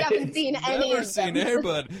 You haven't seen any Never of seen them.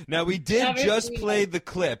 Airbud. Now, we did Never just seen play it. the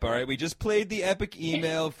clip, all right? We just played the epic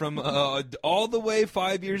email from all the way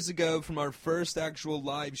 5 years ago from our first actual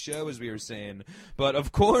live show, as we were saying. But,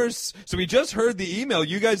 of course, so we just heard the email.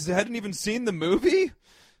 You guys hadn't even seen the movie?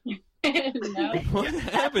 No. What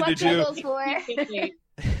happened? What Did you? Google's for?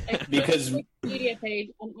 Because- Wikipedia page,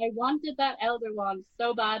 and I wanted that Elder Wand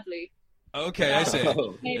so badly. Okay, I see.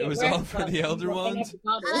 Oh. It was all for the Elder Wands?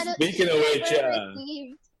 Speaking of which,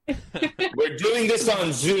 we're doing this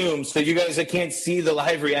on Zoom, so you guys can't see the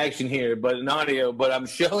live reaction here, but in audio. But I'm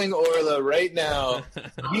showing Orla right now.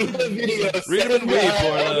 Via video. Read it and weep,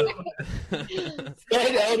 Orla.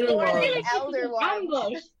 Said Elder Wand. Elder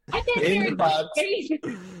Wand. I can't In hear the box.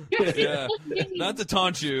 Yeah, not to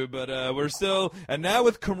taunt you, but we're still. And now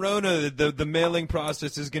with Corona, the mailing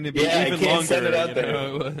process is going to be Yeah, even I can't longer. send it out you there.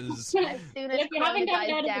 know, it was- As soon as If you haven't gotten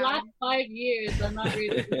Corona out of dies the last down. 5 years, I'm not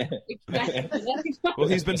really expecting it. Well,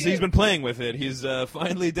 he's been playing with it. He's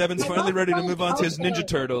Devin's finally ready to move on to his Ninja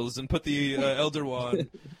Turtles and put the Elder Wand.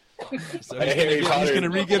 So he's going to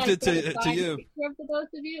re-gift it to you. Picture of the both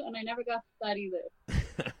of you, and I never got that either.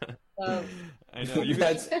 So I know you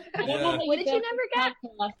guys. I don't know Yeah. how What did you built never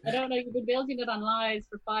this podcast. I don't know. You've been building it on lies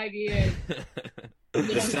for 5 years.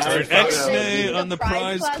 Sorry, X-nay on the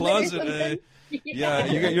prize Prize closet. closet or something? Yeah,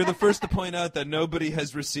 you're the first to point out that nobody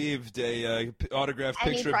has received a autographed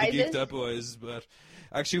Any picture of prizes? the Geeked Up Boys, but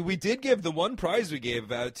actually we did give the one prize we gave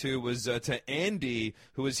out to was to Andy,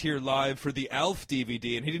 who was here live for the Alf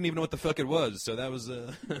DVD, and he didn't even know what the fuck it was, so that was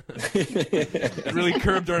it really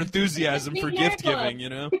curbed our enthusiasm for gift giving, you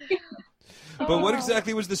know. But what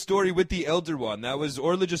exactly was the story with the Elder One? That was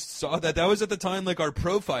Orla just saw that. That was at the time like our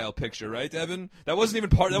profile picture, right, Devin? That wasn't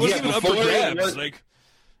even part. That wasn't even up for before it grabs. was- Like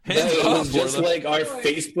No, hands it off, was just Orla. like our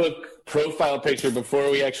Facebook profile picture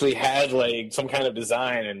before we actually had like some kind of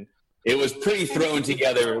design, and it was pretty thrown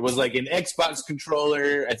together. It was like an Xbox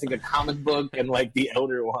controller, I think a comic book, and like the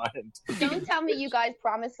Elder Wand. Don't tell me you guys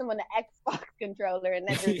promised someone an Xbox controller and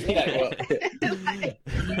never did. Yeah, well,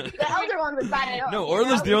 The Elder One was bad enough. No, you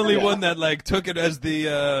Orla's know? the only one that like took it as the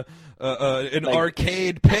an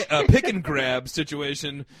arcade pick and grab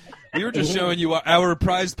situation. We were just showing you our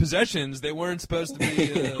prized possessions. They weren't supposed to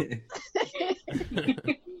be.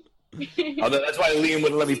 although that's why Liam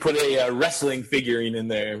wouldn't let me put a wrestling figurine in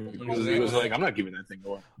there because he was like, "I'm not giving that thing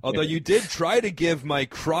away." Although you did try to give my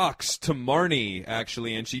Crocs to Marni,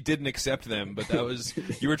 actually, and she didn't accept them. But that was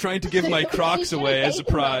you were trying to give my Crocs away as a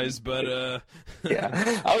prize, but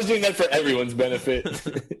Yeah, I was doing that for everyone's benefit.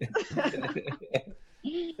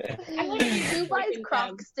 Who buys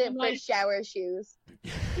Crocs for shower shoes?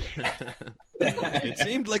 it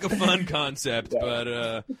seemed like a fun concept. But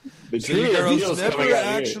The so you true girls reveal's never coming out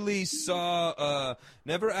here. actually saw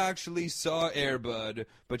Airbud,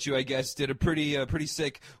 but you I guess did a pretty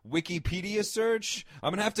sick Wikipedia search.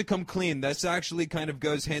 I'm gonna have to come clean. This actually kind of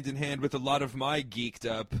goes hand in hand with a lot of my geeked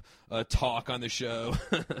up talk on the show.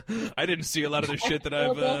 I didn't see a lot of the shit that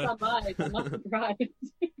I've. I'm not surprised.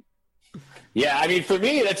 Yeah, I mean, for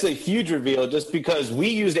me, that's a huge reveal just because we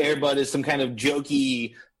used Airbud as some kind of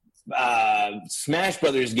jokey Smash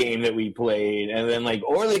Brothers game that we played, and then like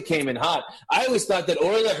Orla came in hot. I always thought that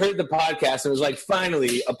Orla heard the podcast and was like,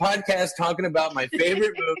 finally, a podcast talking about my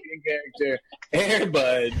favorite movie and character,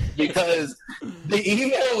 Airbud, because the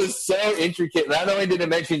email was so intricate. Not only did it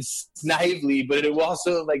mention Snively, but it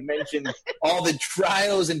also like mentioned all the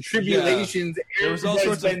trials and tribulations. There was all Airbud's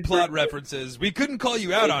sorts of been plot through. references. We couldn't call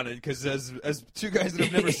you out on it because as two guys that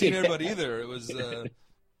have never seen Airbud either, it was.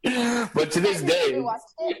 But to this Have you day, ever watched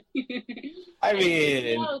it? I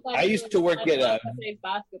mean, I used to work at a. plays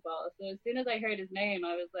basketball, so as soon as I heard his name,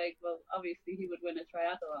 I was like, well, obviously he would win a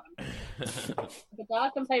triathlon. But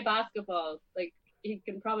Doc can play basketball. Like, he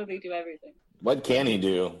can probably do everything. What can he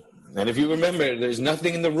do? And if you remember, there's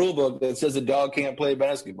nothing in the rule book that says a dog can't play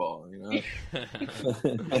basketball. You know.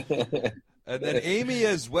 And then Amy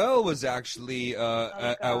as well was actually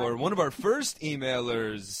one of our first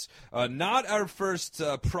emailers, not our first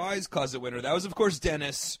prize closet winner. That was, of course,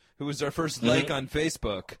 Dennis, who was our first like on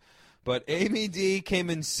Facebook. But Amy D came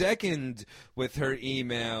in second with her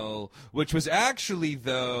email, which was actually,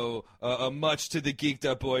 though, much to the Geeked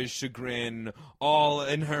Up Boys' chagrin, all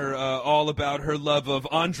about her love of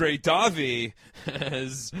Andre Davi,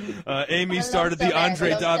 as Amy started the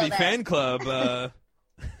Andre Davi fan club.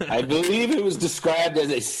 I believe it was described as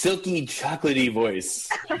a silky, chocolatey voice.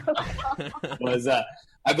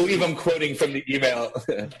 I believe I'm quoting from the email.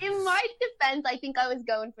 In my defense, I think I was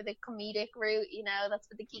going for the comedic route. That's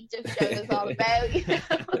what the Geeked Up show is all about.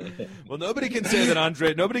 Well, nobody can say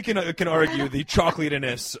that nobody can argue the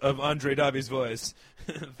chocolatiness of Andre Davi's voice.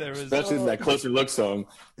 Especially in that Closer Look song.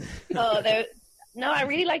 No, I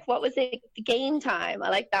really like, what was it? The Game Time. I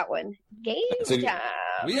like that one. Game Time.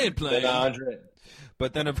 We ain't playing. Andre.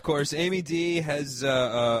 But then, of course, Amy D has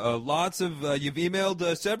lots of... you've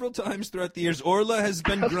emailed several times throughout the years. Orla has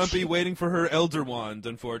been grumpy waiting for her Elder Wand,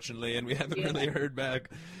 unfortunately, and we haven't really heard back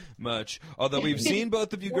much. Although we've seen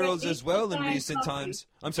both of you girls as well in recent times.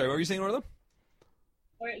 I'm sorry, what were you saying, Orla?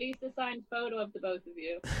 Or at least a signed photo of the both of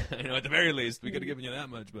you. I know, at the very least. We could have given you that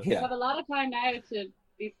much. But You have a lot of time now to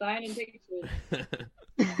be signing pictures.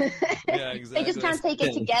 Yeah, exactly. They just can't take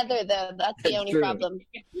it together, though. That's the only problem.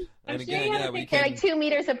 And again, we They're can... like 2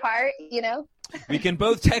 meters apart, We can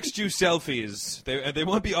both text you selfies. They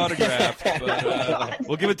won't be autographed, but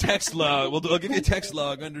we'll give a text log. I'll give you a text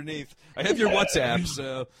log underneath. I have your WhatsApp,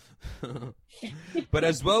 so. But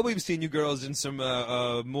as well, we've seen you girls in some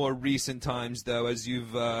more recent times, though, as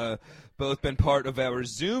you've both been part of our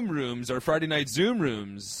Zoom rooms, our Friday night Zoom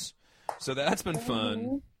rooms. So that's been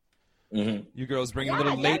fun. Mm-hmm. You girls bringing a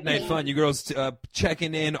little late night fun. You girls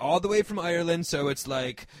checking in all the way from Ireland, so it's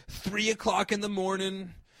like 3 o'clock in the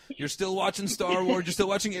morning. You're still watching Star Wars. You're still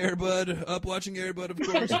watching Air Bud. Watching Air Bud, of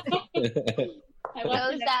course. Those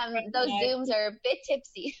Zooms are a bit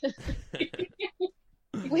tipsy.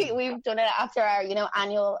 We've done it after our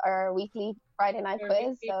annual or weekly Friday night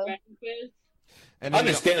quiz. So. And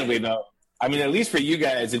understandably, though. I mean, at least for you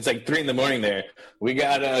guys, it's like 3 in the morning there. We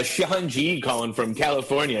got Sean G calling from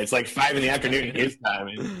California. It's like 5 in the afternoon his time.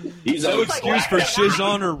 And he's no excuse for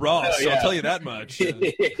Shizon or Ross. Oh, yeah. I'll tell you that much.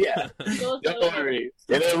 Yeah. Don't worry.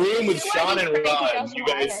 In a room with Sean and Ron, you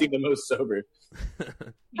guys seem the most sober.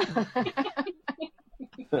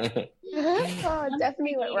 Oh,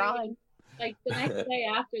 definitely went wrong. Like the next day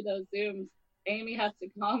after those Zooms, Amy has to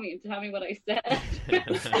call me and tell me what I said. She's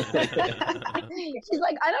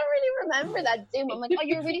like, I don't really remember that Zoom. I'm like, oh,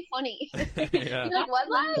 you're really funny. Yeah. She's like, what?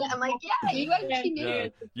 I'm like, yeah, you actually knew. Yeah.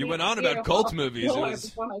 You went on about cult movies.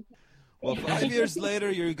 Well, 5 years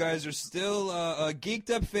later, you guys are still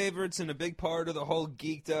geeked up favorites and a big part of the whole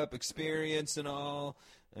geeked up experience and all.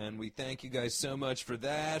 And we thank you guys so much for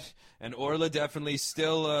that. And Orla definitely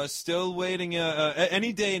still waiting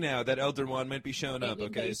any day now that Elder Wand might be showing up.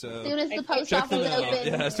 Okay, so as soon as the post check them office out. opens.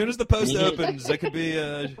 Yeah, as soon as the post opens, that could be.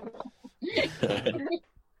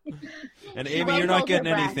 And Amy, you're not getting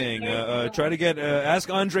anything. Try to get ask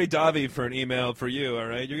Andre Davi for an email for you. All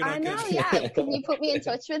right, you're gonna. I know. Yeah, can you put me in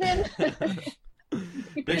touch with him?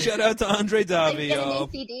 Big shout out to Andre Davi, Get a new y'all.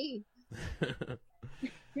 CD.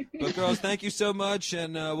 But girls, thank you so much,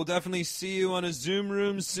 and we'll definitely see you on a Zoom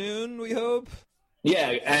room soon, we hope.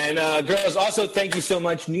 Yeah, and girls, also thank you so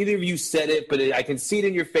much. Neither of you said it, but I can see it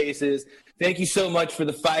in your faces. Thank you so much for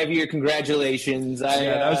the 5-year congratulations.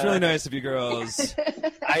 Yeah, that was really nice of you girls.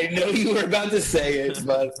 I know you were about to say it,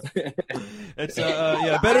 but it's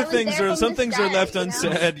better things are some things are left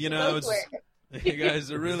unsaid. You guys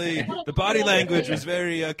are really the body language was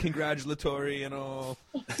very congratulatory and all.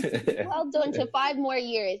 Well done to 5 more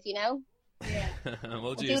years. Yeah.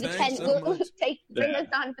 Well, geez, thanks so much. Bring us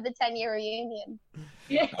on for the 10-year reunion.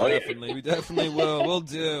 Yeah. Oh, yeah. We definitely will. We'll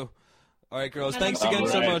do. All right, girls. Thanks again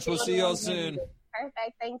so much. We'll see y'all soon.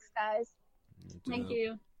 Perfect. Thanks, guys. Thank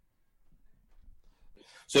you.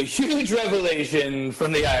 So huge revelation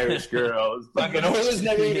from the Irish girls. Fucking Orla's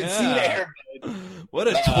never even seen Air Bud. What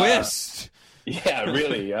a twist! Yeah,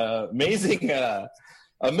 really amazing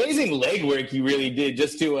legwork you really did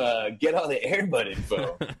just to get all the Air Bud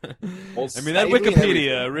info. I mean, that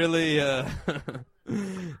Wikipedia really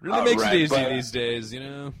makes it easy these days,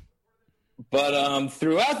 But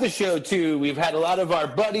throughout the show, too, we've had a lot of our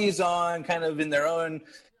buddies on kind of in their own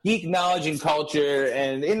geek knowledge and culture.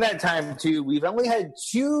 And in that time, too, we've only had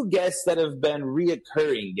 2 guests that have been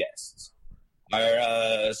reoccurring guests.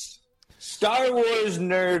 Our Star Wars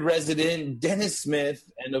nerd resident, Dennis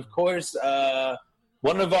Smith, and, of course,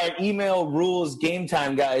 one of our email rules game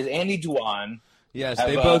time guys, Andy Dwan. Yes,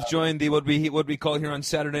 they both joined the what we call here on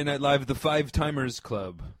Saturday Night Live the 5 Timers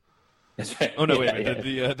Club. That's right. Oh no, wait a minute,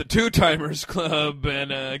 the 2 Timers Club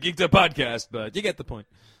and Geeked Up Podcast, but you get the point.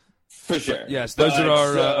 For sure. Yes, those are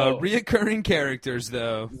our So- reoccurring characters,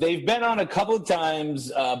 though. They've been on a couple of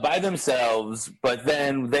times by themselves, but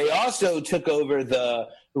then they also took over the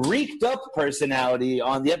reeked up personality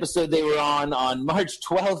on the episode they were on March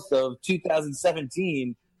 12th of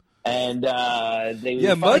 2017. And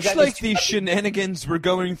they much got like this- the shenanigans we're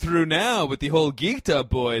going through now with the whole Geeked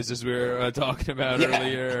Up boys, as we were talking about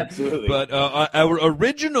earlier. Absolutely. But our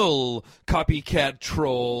original copycat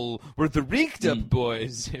troll were the Reeked Up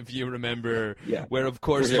boys, if you remember. Yeah. Where, of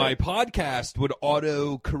course, For sure. my podcast would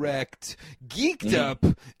auto-correct Geeked Up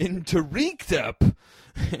into Reeked Up.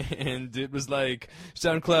 And it was like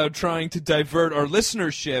SoundCloud trying to divert our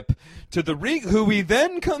listenership to the who we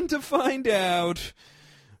then come to find out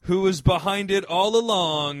who was behind it all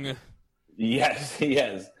along. Yes.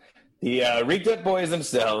 The Reeked Up boys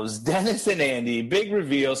themselves, Dennis and Andy, big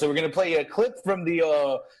reveal. So we're going to play a clip from the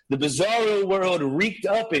Bizarro World Reeked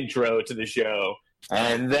Up intro to the show.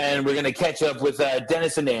 And then we're going to catch up with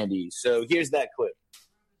Dennis and Andy. So here's that clip.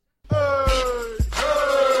 Hey,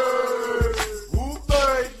 woo,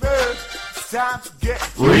 baby. It's time to get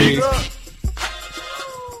Reeked. up.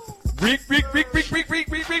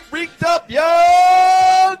 Reeked up,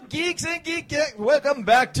 yo! Geeks and geek. Welcome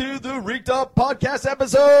back to the Reeked Up Podcast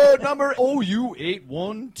episode number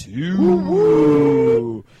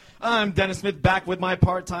OU812. I'm Dennis Smith, back with my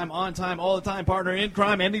part-time, on-time, all-the-time partner in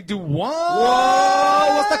crime, Andy Duwan.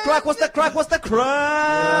 Whoa! What's the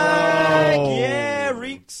crack? Oh. Yeah,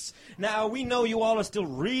 Reeks. Now, we know you all are still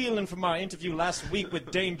reeling from our interview last week with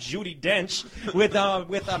Dame Judi Dench with our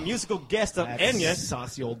musical guest of Enya.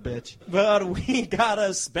 Saucy old bitch. But we got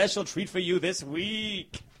a special treat for you this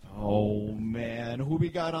week. Oh, man. Who we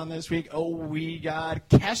got on this week? Oh, we got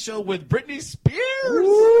Kesha with Britney Spears.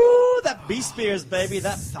 Ooh, that B Spears, baby.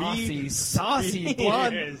 That Saucy, B saucy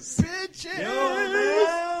blood Spears. bitches.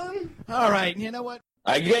 Yo, man. All right. You know what?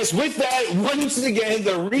 I guess with that, once again,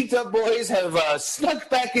 the Reeked Up boys have snuck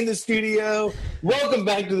back in the studio. Welcome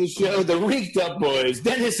back to the show, the Reeked Up boys,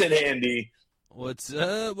 Dennis and Andy. What's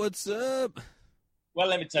up? Well,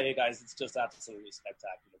 let me tell you guys, it's just absolutely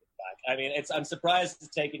spectacular to be back. I mean, I'm surprised it's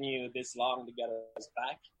taken you this long to get us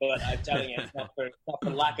back, but I'm telling you, it's not for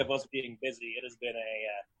lack of us being busy. It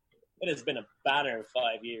has been a banner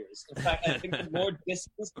 5 years. In fact, I think the more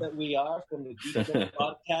distance that we are from the Geeked Up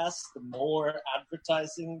podcast, the more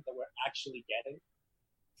advertising that we're actually getting.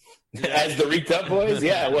 As the Reeked Up boys?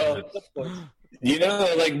 Yeah, well, you know,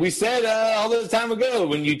 like we said all the time ago,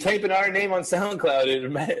 when you type in our name on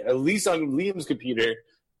SoundCloud, at least on Liam's computer,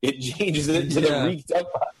 it changes it to the Reeked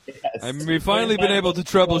Up podcast. I mean, we've finally been able to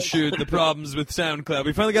troubleshoot the problems with SoundCloud.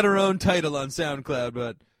 We finally got our own title on SoundCloud,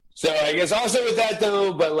 but... So I guess also with that,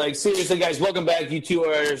 though, but like seriously, guys, welcome back. You two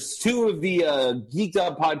are two of the Geeked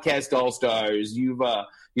Up Podcast All-Stars. You're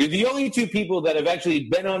the only two people that have actually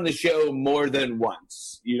been on the show more than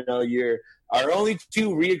once. You know, you're our only two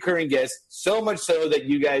reoccurring guests, so much so that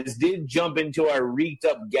you guys did jump into our Reeked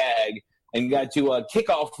Up gag and got to kick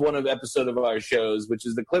off one of episode of our shows, which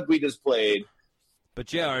is the clip we just played.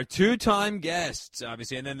 But yeah, our two-time guests,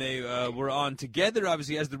 obviously, and then they were on together,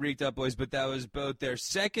 obviously, as the Reeked Up Boys, but that was both their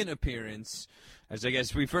second appearance. As I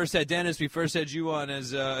guess we first had Dennis, we first had you on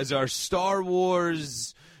as our Star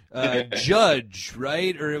Wars judge,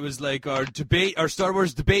 right? Or it was like our Star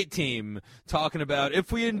Wars debate team talking about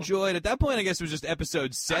if we enjoyed. At that point, I guess it was just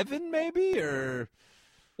episode 7, maybe, or.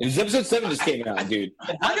 It was episode 7 just came out, dude.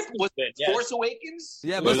 Was it Force Awakens?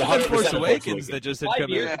 Yeah, It must was have been 100% Force Force Awakens Awakens. that just had 5 come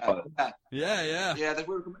years. out. Yeah. Yeah.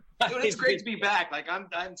 Dude, it's great to be back. Like I'm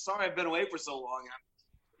sorry I've been away for so long.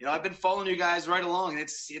 I've been following you guys right along.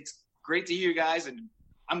 It's great to hear you guys, and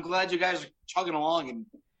I'm glad you guys are chugging along. And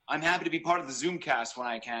I'm happy to be part of the Zoomcast when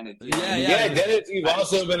I can. Yeah, Dennis, you've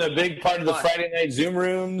also been a big part of the Friday night Zoom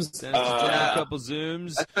rooms. Dennis has done a couple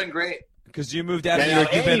Zooms. That's been great. Because you moved out of New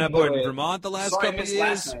York. You've been up in Vermont the last Sorry, I couple missed years.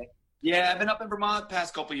 last night. Yeah, I've been up in Vermont the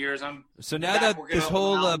past couple years. So now that this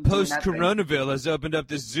whole post-Coronaville has opened up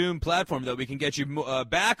this Zoom platform, that we can get you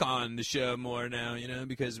back on the show more now,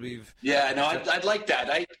 because we've... Yeah, no, I'd like that.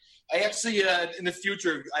 I actually, in the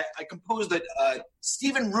future, I composed a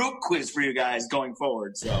Stephen Root quiz for you guys going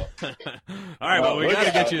forward. So, all right, well, we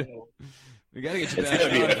gotta get you. We gotta get you back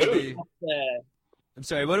on. I'm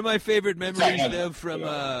sorry. One of my favorite memories, though, from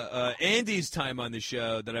Andy's time on the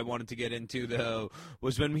show that I wanted to get into, though,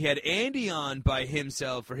 was when we had Andy on by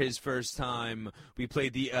himself for his first time. We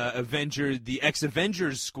played the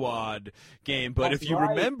ex-Avengers Squad game. But if you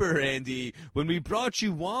remember, Andy, when we brought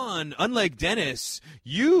you on, unlike Dennis,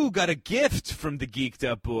 you got a gift from the Geeked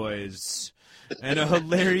Up Boys. And a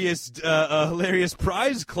hilarious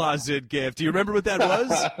prize closet gift. Do you remember what that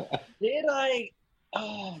was? Did I?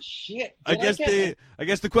 Oh shit! I guess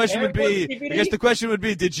the question would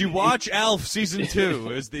be, did you watch Alf season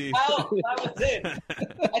 2? Is the Alf, that was it.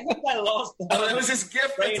 I think I lost. That was his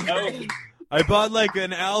gift. I bought like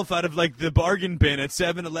an Alf out of like the bargain bin at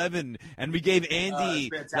 7-Eleven, and we gave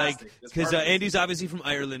Andy because Andy's obviously from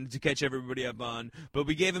Ireland to catch everybody up on, but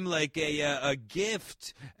we gave him like a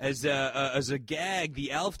gift as a gag,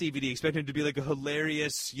 the Alf DVD, expecting it to be like a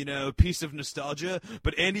hilarious piece of nostalgia.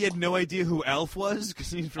 But Andy had no idea who Alf was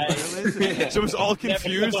because he's from Ireland, so it was all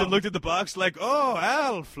confused and looked at the box like, "Oh,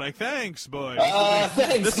 Alf! Like thanks, boy.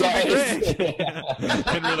 Thanks, this will be great."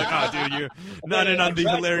 And we're like, "Oh, dude, you're not in on the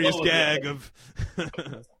hilarious gag of."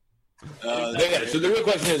 So the real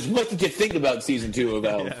question is, what did you think about season 2 of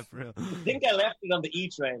Elf? Yeah, for real. I think I left it on the E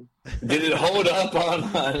train. Did it hold up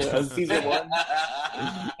on season 1?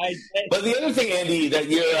 But the other thing, Andy, that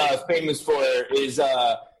you're famous for is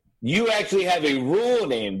you actually have a rule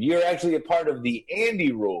named. You're actually a part of the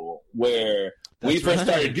Andy rule, where we first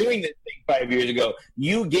started doing this thing 5 years ago.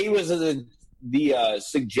 You gave us the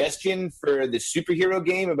suggestion for the superhero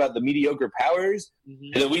game about the mediocre powers,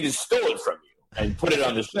 and then we just stole it from you and put it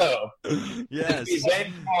on the show. Yes. We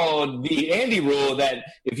then called the Andy rule that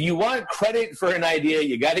if you want credit for an idea,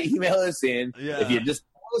 you got to email us in. Yeah. If you just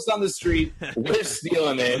call us on the street, we're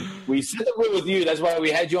stealing it. We set the rule with you. That's why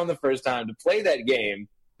we had you on the first time to play that game.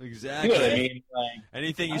 Exactly. You know what I mean?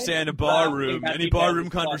 Anything you say in a bar room, any barroom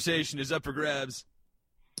conversation is up for grabs.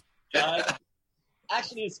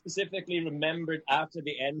 Actually, specifically remembered after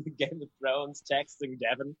the end of Game of Thrones, texting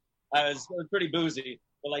Devin. I was pretty boozy,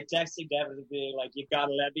 but like texting Devin and being like, "You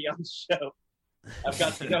gotta let me on the show. I've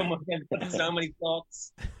got so many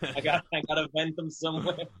thoughts. I gotta vent them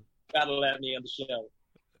somewhere. Gotta let me on the show."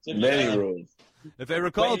 So, many rules. If I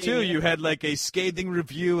recall, too, you had like a scathing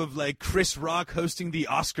review of like Chris Rock hosting the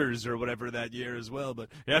Oscars or whatever that year as well. But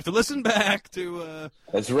you have to listen back to.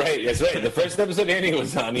 That's right. The first episode Andy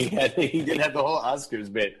was on, he did have the whole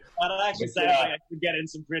Oscars bit. I'd actually say I could get in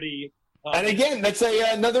some pretty. And again, that's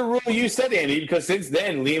another rule you said, Andy, because since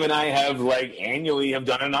then, Liam and I have annually have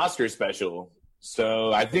done an Oscar special.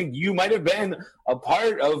 So I think you might have been a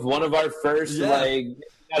part of one of our first, not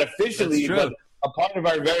officially, but a part of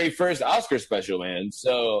our very first Oscar special, man.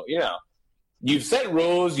 So, you've set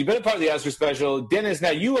rules. You've been a part of the Oscar special. Dennis, now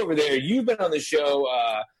you over there, you've been on the show.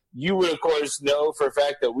 You would, of course, know for a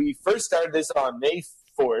fact that we first started this on May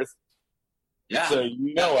 4th. Yeah. So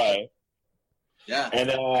you know why. Yeah. And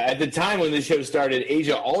at the time when the show started, Age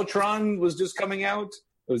of Ultron was just coming out.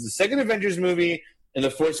 It was the second Avengers movie, and The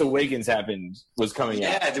Force Awakens was coming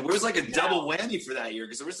out. Yeah, there was like a double whammy for that year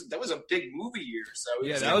because that was a big movie year. So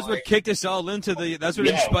that was what kicked us all into that's what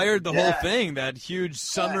inspired the whole thing, that huge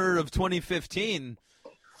summer of 2015.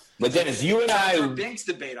 But Dennis, you and Jar Jar Binks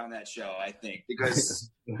debate on that show, I think, because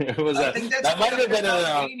I think that might have been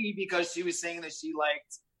Amy because she was saying that she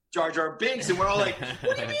liked Jar Jar Binks, and we're all like,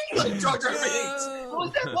 "What do you mean you like Jar Jar Binks? How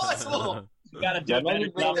is that possible?" That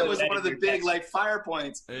was one of the big fire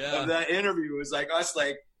points of that interview. It was like us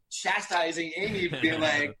chastising Amy, being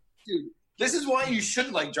like, "Dude, this is why you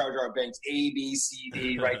shouldn't like Jar Jar Binks. A, B, C,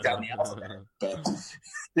 D, right down the alphabet."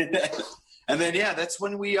 And then that's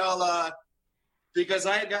when we all because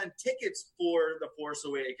I had gotten tickets for The Force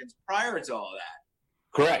Awakens prior to all that.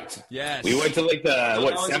 Correct. Yes. We went to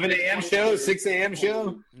the 7 a.m. show, 6 a.m.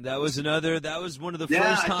 show. That was one of the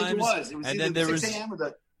first times. I think it was. It was and then there 6 a.m. or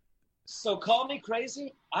the. So call me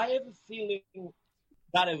crazy. I have a feeling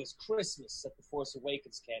that it was Christmas that The Force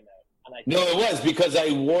Awakens came out. And it was because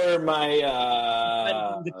I wore my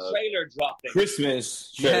the trailer dropping.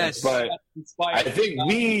 Christmas shirt, but I think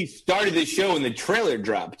we started the show when the trailer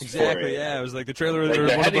dropped. Exactly, it was like the trailer,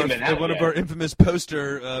 one of our infamous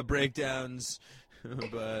poster breakdowns.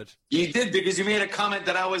 But you did, because you made a comment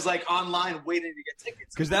that I was online waiting to get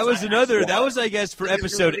tickets. Because that was that was, I guess, for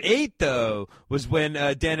episode 8 though, was when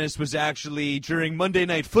Dennis was actually during Monday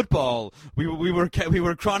Night Football. We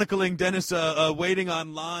were chronicling Dennis waiting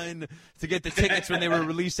online to get the tickets when they were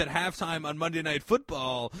released at halftime on Monday Night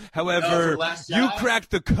Football. However, you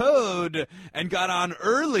cracked the code and got on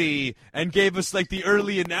early and gave us the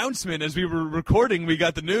early announcement as we were recording. We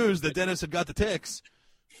got the news that Dennis had got the tickets.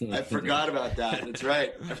 I forgot about that. That's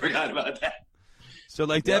right. I forgot about that. So,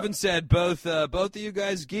 like Devin said, both of you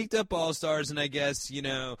guys, Geeked Up All-Stars, and I guess,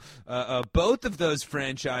 both of those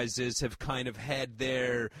franchises have kind of had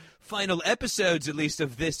their final episodes, at least,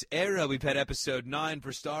 of this era. We've had episode 9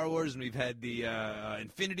 for Star Wars, and we've had the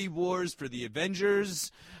Infinity Wars for the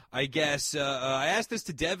Avengers. I guess I asked this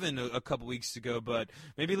to Devin a couple weeks ago, but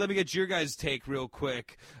maybe let me get your guys' take real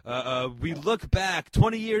quick. We look back,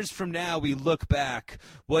 20 years from now, we look back.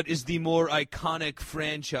 What is the more iconic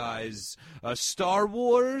franchise, Star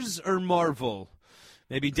Wars or Marvel?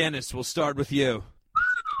 Maybe Dennis, we'll start with you.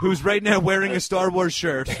 Who's right now wearing a Star Wars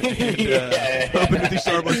shirt and hoping with the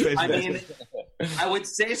Star Wars face. I mean, I would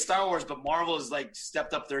say Star Wars, but Marvel has like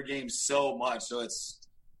stepped up their game so much, so it's.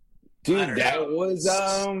 Dude, that was,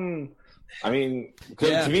 I mean,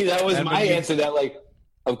 to me, that was my answer. That, like,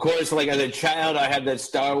 of course, like, as a child, I had that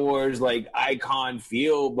Star Wars, like, icon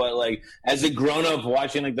feel. But, like, as a grown-up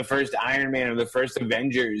watching, like, the first Iron Man or the first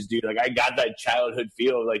Avengers, dude, like, I got that childhood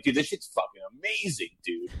feel. Like, dude, this shit's fucking amazing,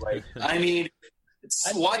 dude. Like, I mean,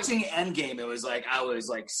 watching Endgame, it was like I was,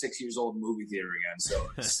 like, 6 years old in movie theater again. So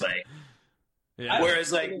it's like... Yeah.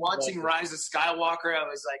 Whereas, like, watching Rise of Skywalker, I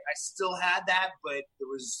was like, I still had that, but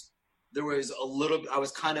there was a little, I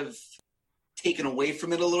was kind of taken away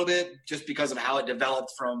from it a little bit just because of how it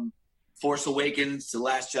developed from Force Awakens to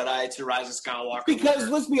Last Jedi to Rise of Skywalker. Because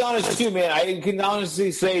let's be honest too, man, I can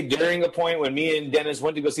honestly say during a point when me and Dennis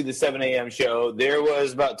went to go see the 7 a.m. show, there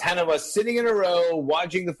was about 10 of us sitting in a row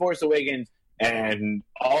watching The Force Awakens, and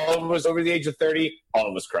all of us over the age of 30, all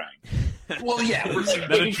of us crying. Well, yeah.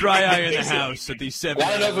 Not a dry eye in the house at these 7 a.m.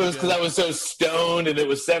 I don't know if it was because I was so stoned and it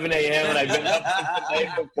was 7 a.m. and I'd been up since the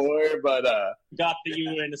night before, but... Got that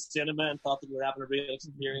you were in the cinema and thought that you were having a real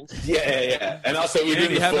experience. Yeah. And also, we were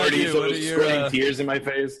in the 40s, so it was squirting tears in my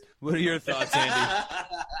face. What are your thoughts, Andy?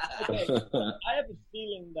 Okay. I have a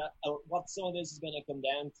feeling that what some of this is going to come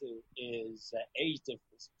down to is age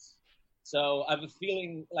differences. So I have a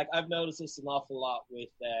feeling, like, I've noticed this an awful lot with...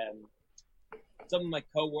 some of my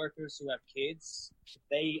coworkers who have kids,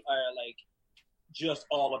 they are like just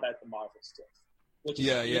all about the Marvel stuff. Which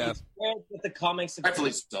is with the comics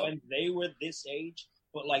when they were this age,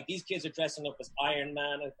 but like these kids are dressing up as Iron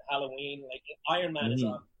Man at Halloween. Like Iron Man is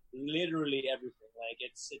on literally everything. Like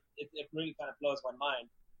it really kind of blows my mind.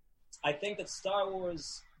 I think that Star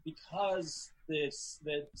Wars, because the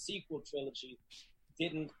sequel trilogy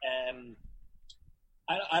didn't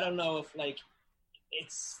I don't know if like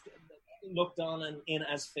it's looked on in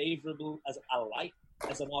as favorable as a light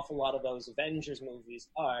as an awful lot of those Avengers movies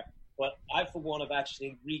are, but I for one have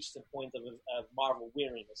actually reached the point of Marvel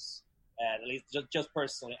weariness, at least just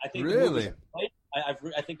personally. I think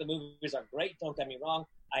I think the movies are great, don't get me wrong.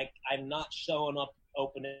 I'm not showing up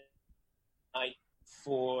open night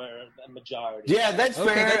for the majority. Yeah, that's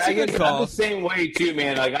fair. I guess I'm the same way too,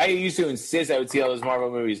 man. Like I used to insist I would see all those Marvel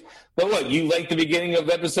movies. But what, you like the beginning of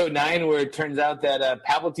episode 9 where it turns out that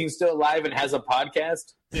Palpatine's still alive and has a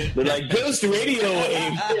podcast? They're like Ghost Radio.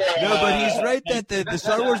 No, but he's right that the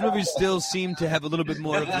Star Wars movies still seem to have a little bit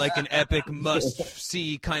more of like an epic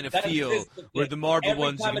must-see kind of feel, where the Marvel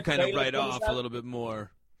ones you can kind of write off a little bit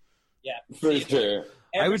more. Yeah, for sure.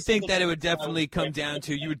 I would think that it would definitely come down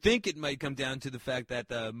to, you would think it might come down to the fact that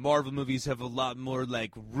the Marvel movies have a lot more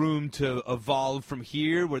like room to evolve from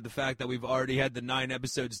here, where the fact that we've already had the 9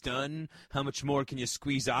 episodes done, how much more can you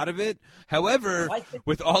squeeze out of it? However,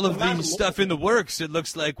 with all of the stuff in the works, it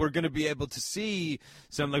looks like we're going to be able to see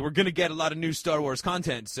we're going to get a lot of new Star Wars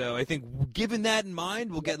content. So I think given that in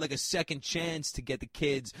mind, we'll get like a second chance to get the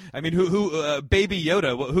kids. I mean, who Baby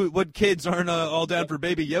Yoda, what kids aren't all down for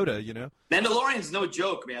Baby Yoda, you know? Mandalorian's no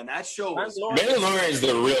joke, man. That show was... Mandalorian's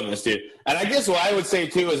the realness, dude. And I guess what I would say,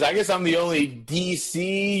 too, is I guess I'm the only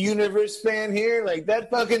DC Universe fan here. Like, that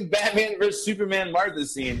fucking Batman vs. Superman Martha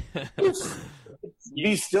scene.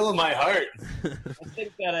 Be still in my heart. I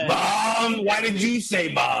think that, Mom? Why did you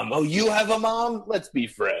say mom? Oh, you have a mom? Let's be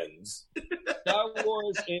friends. Star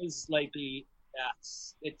Wars is like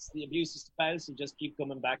it's the abusive spouse you just keep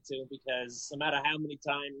coming back to, because no matter how many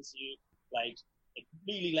times you, like, it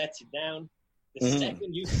really lets you down. The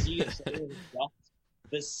second you see a trailer is dropped,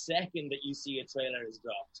 the second that you see a trailer is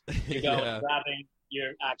dropped, you go grabbing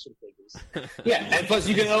your action figures. Yeah, and plus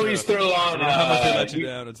you can always throw on... how much they let you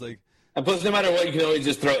down, it's like... And plus, no matter what, you can always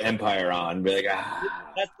just throw Empire on. Be like,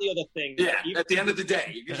 That's the other thing. Yeah, at the end of the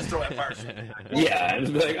day, you can just throw Empire. Yeah,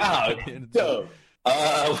 and be like, dope.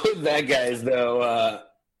 With that, guys, though,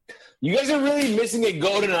 You guys are really missing a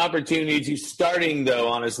golden opportunity to starting, though,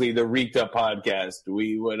 honestly, the Reeked Up podcast.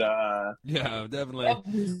 We would, Yeah, definitely.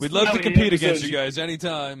 We'd love to compete against you guys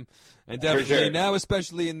anytime. And definitely now,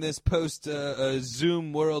 especially in this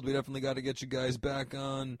post-Zoom world, we definitely got to get you guys back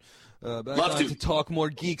on. To talk more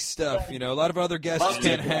geek stuff. You know, a lot of other guests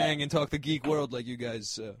can't hang and talk the geek world like you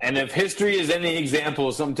guys. And if history is any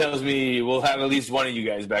example, something tells me we'll have at least one of you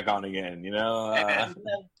guys back on again. You know,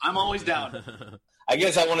 I'm always down. I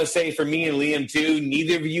guess I want to say for me and Liam too.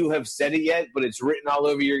 Neither of you have said it yet, but it's written all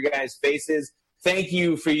over your guys' faces. Thank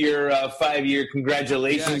you for your 5-year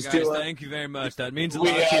congratulations guys, to us. Thank you very much. That means a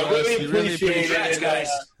lot to us. We really appreciate it, guys.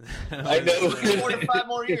 I know. 4 to 5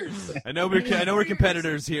 more years. I know we're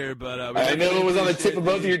competitors here, but I know it was on the tip of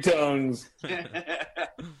both of your tongues.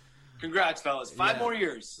 Congrats, fellas. 5 more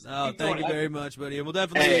years. Oh, thank you very much, buddy. And we'll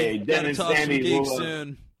definitely Dennis, talk some Sandy, geeks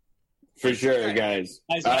soon. For sure, guys.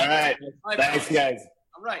 All right. Thanks, guys.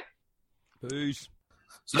 All right. Peace.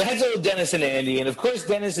 So that's old Dennis and Andy. And, of course,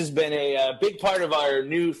 Dennis has been a big part of our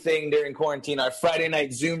new thing during quarantine, our Friday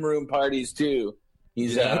night Zoom room parties, too.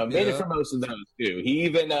 He's made it for most of those, too. He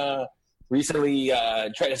even recently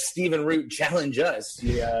tried to Stephen Root challenge us.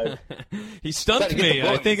 He stumped me.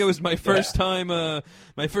 I think it was my first time,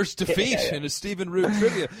 my first defeat in a Stephen Root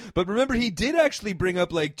trivia. But remember, he did actually bring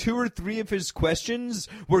up like 2 or 3 of his questions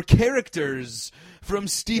were characters from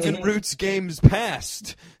Stephen Root's games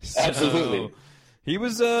past. So, absolutely. He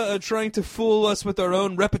was trying to fool us with our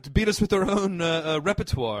own beat us with our own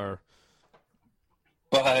repertoire.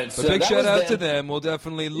 But a big shout out to them. We'll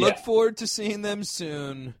definitely look forward to seeing them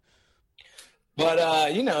soon.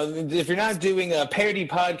 But, you know, if you're not doing a parody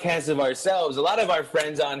podcast of ourselves, a lot of our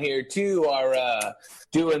friends on here, too, are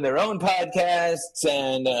doing their own podcasts.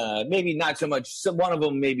 And maybe not so much. One of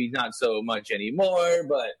them maybe not so much anymore,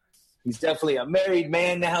 but he's definitely a married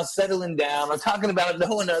man now, settling down. I'm talking about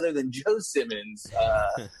no one other than Joe Simmons.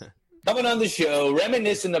 Coming on the show,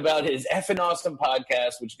 reminiscing about his effing awesome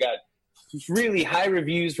podcast, which got really high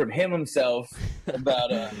reviews from him himself.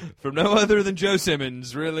 About from no other than Joe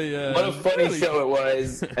Simmons. Really, what a funny show it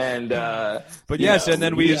was. And but yes, and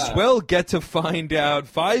then we as well get to find out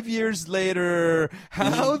 5 years later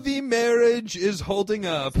how the marriage is holding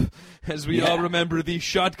up. As we all remember the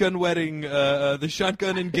shotgun wedding, the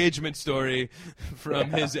shotgun engagement story from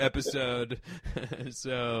his episode.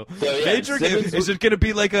 So major Simmons is it going to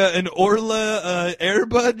be like an Orla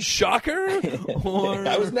Airbud shocker? Or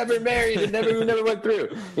I was never married. It never went through.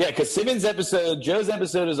 Yeah, because Joe's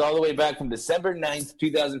episode is all the way back from December 9th,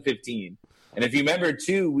 2015. And if you remember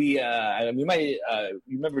too, we had to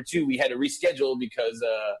reschedule because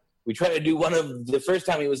we tried to do one of the first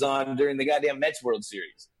time he was on during the goddamn Mets World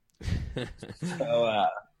Series. So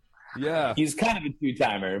he's kind of a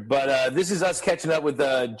two-timer, but this is us catching up with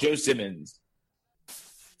Joe Simmons.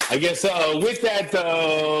 I guess with that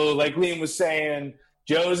though, like Liam was saying,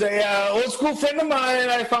 Joe's a old school friend of mine.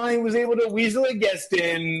 I finally was able to weasel a guest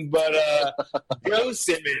in, but Joe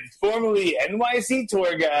Simmons, formerly NYC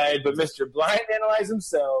tour guide, but Mr. Blind Analyze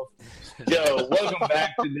himself. Joe, welcome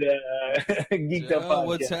back to the Geeked Up Podcast.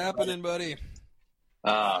 What's happening, buddy?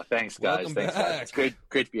 Thanks, guys. Welcome Thanks, back. guys. It's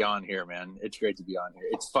great to be on here, man. It's great to be on here.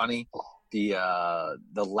 It's funny. The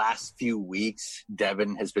last few weeks,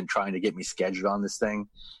 Devin has been trying to get me scheduled on this thing,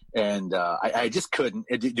 and I just couldn't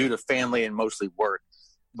due to family and mostly work.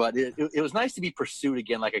 But it was nice to be pursued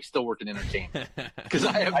again, like I still worked in entertainment. Because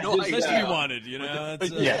I have no idea. Nice to be wanted, you know?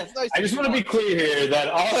 It's nice I just want to be clear here that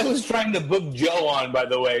all I was trying to book Joe on, by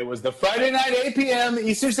the way, was the Friday night 8 p.m.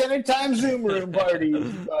 Eastern Standard Time Zoom room party.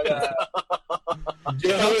 But,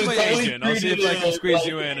 Joe is my totally agent. I'll see if I can squeeze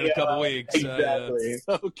you in a couple weeks. Exactly.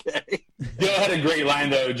 Okay. Joe had a great line,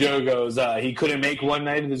 though. Joe goes, he couldn't make one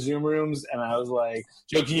night in the Zoom rooms. And I was like,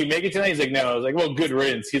 Joe, can you make it tonight? He's like, no. I was like, well, good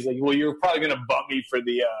riddance. He's like, well, you're probably going to bump me for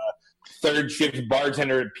the third shift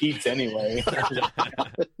bartender at Pete's anyway.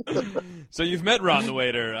 So you've met Ron the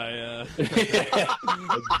waiter.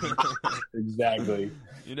 Exactly.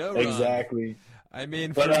 You know, Ron. Exactly. I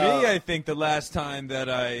mean, for me, I think the last time that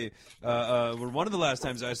one of the last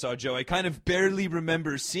times I saw Joe, I kind of barely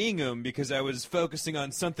remember seeing him because I was focusing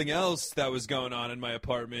on something else that was going on in my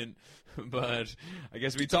apartment. But I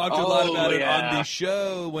guess we talked a lot about it on the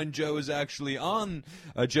show when Joe was actually on.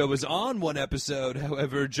 Joe was on one episode.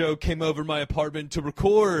 However, Joe came over my apartment to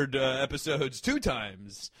record episodes 2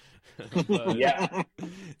 times. But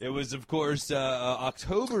it was, of course,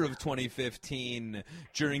 October of 2015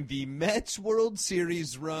 during the Mets World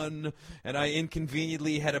Series run, and I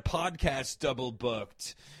inconveniently had a podcast double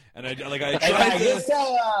booked. And I tried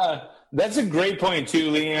to... That's a great point,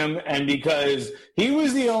 too, Liam, and because he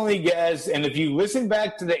was the only guest, and if you listen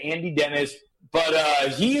back to the Andy Dennis but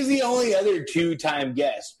he is the only other two-time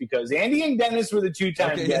guest because Andy and Dennis were the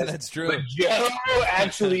two-time guests. Yeah, that's true. But Joe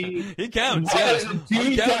actually he counts. was a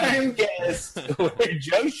two-time guest where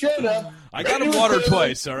Joe showed up. I got him water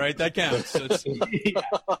twice, all right? That counts.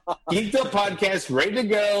 Geeked Up Podcast, ready to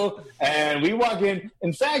go. And we walk in.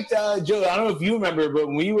 In fact, Joe, I don't know if you remember, but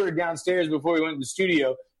when we were downstairs before we went to the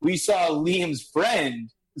studio, we saw Liam's friend,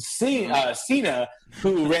 Cena,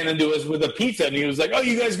 who ran into us with a pizza, and he was like, "Oh,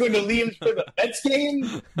 you guys going to Liam's for the Mets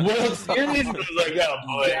game? World Series?" I was like, "Oh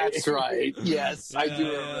boy, that's right." Yes, I do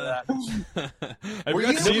remember that. I Were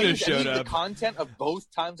forgot you Cena looking at showed any of up. the content of both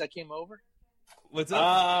times I came over? What's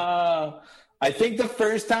up? I think the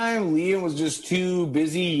first time Liam was just too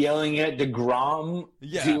busy yelling at DeGrom.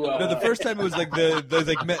 Yeah, to, the first time it was like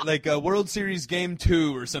the World Series Game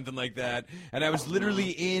 2 or something like that, and I was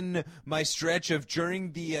literally in my stretch of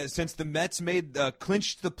during the since the Mets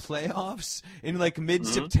clinched the playoffs in like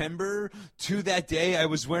mid-September to that day. I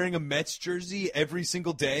was wearing a Mets jersey every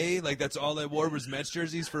single day. Like that's all I wore was Mets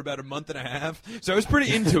jerseys for about a month and a half. So I was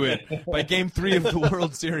pretty into it by Game 3 of the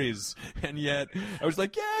World Series, and yet I was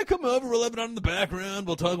like, "Yeah, come over, we'll have it on in the background.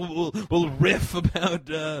 We'll talk. We'll riff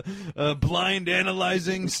about blind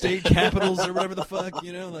analyzing state capitals or whatever the fuck,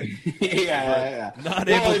 you know. Like, yeah. Not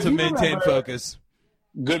able to maintain focus.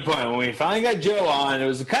 Good point. When we finally got Joe on, it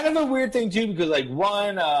was kind of a weird thing too because, like,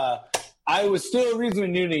 one, I was still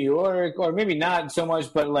reasonably new to New York, or maybe not so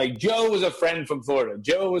much, but like Joe was a friend from Florida.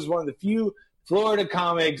 Joe was one of the few Florida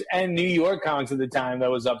comics and New York comics at the time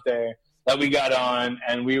that was up there that we got on,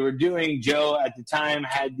 and we were doing. Joe at the time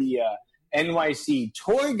had the NYC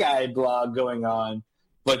tour guide blog going on,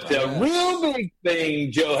 but the real big thing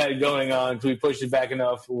Joe had going on, because we pushed it back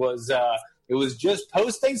enough, was it was just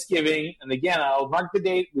post-Thanksgiving. And again, I'll mark the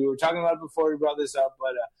date. We were talking about it before we brought this up,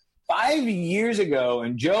 but 5 years ago,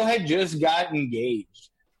 and Joe had just got engaged.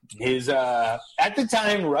 His, at the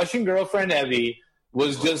time, Russian girlfriend, Evie,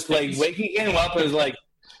 was just like waking him up and was like,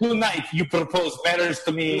 "Tonight you propose marriage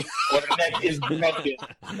to me, or the neck is broken."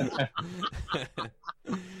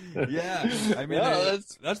 Yeah, I mean,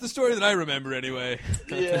 that's the story that I remember anyway.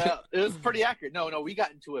 Yeah, it was pretty accurate. No, we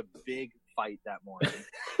got into a big fight that morning.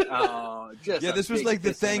 This was like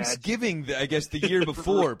the Thanksgiving, I guess, the year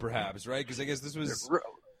before, perhaps, right? Because I guess this was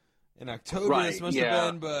in October. Right, this must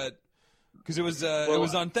have been, but because it was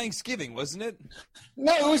on Thanksgiving, wasn't it?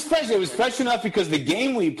 No, it was fresh. It was fresh enough because the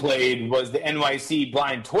game we played was the NYC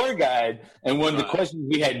blind tour guide, and one of the questions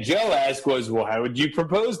we had Joe ask was, "Well, how would you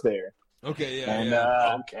propose there?" Okay, And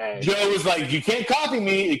Joe was like, "You can't copy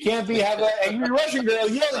me. It can't be have an angry Russian girl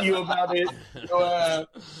yell at you about it. So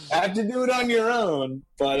have to do it on your own."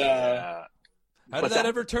 But how did that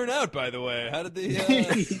ever turn out? By the way, how did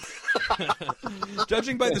the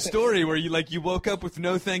judging by the story where you woke up with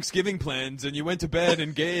no Thanksgiving plans and you went to bed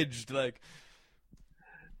engaged, like.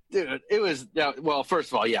 Dude, it was well.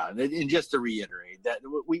 First of all, and just to reiterate that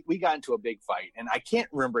we got into a big fight, and I can't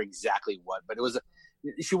remember exactly what, but it was.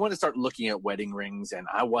 She wanted to start looking at wedding rings, and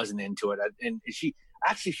I wasn't into it. And she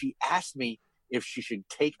asked me if she should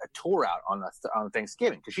take a tour out on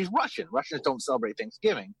Thanksgiving because she's Russian. Russians don't celebrate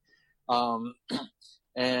Thanksgiving. And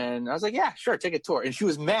I was like, "Yeah, sure, take a tour." And she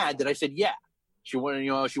was mad that I said, "Yeah." She wanted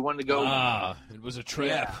to go. It was a trap.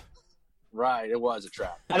 Yeah. Right, it was a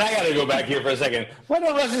trap. And I got to go back here for a second. What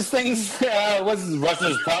are Russia's things? What's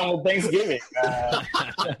Russia's problem with Thanksgiving?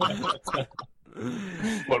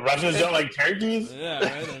 What, Russians don't like turkeys? Yeah,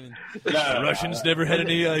 right. I mean, Russians never had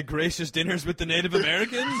any gracious dinners with the Native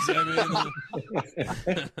Americans. I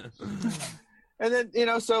mean, and then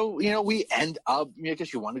we end up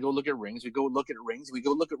because you want to go look at rings. We go look at rings. We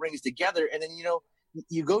go look at rings together, and then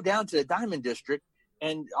you go down to the Diamond District,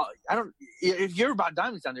 and if you're about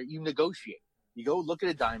diamonds down there, you negotiate. You go look at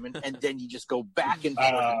a diamond, and then you just go back and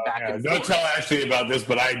forth and back and forth. Don't tell Ashley about this,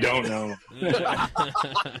 but I don't know.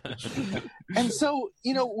 And so,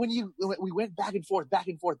 when we went back and forth, and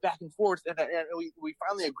we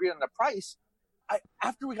finally agreed on the price.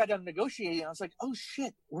 After we got done negotiating, I was like, "Oh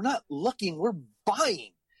shit, we're not looking, we're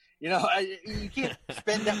buying." You can't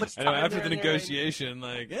spend that much time. I know, after the negotiation,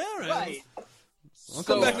 right. I'll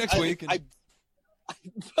come back next week. I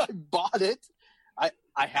bought it.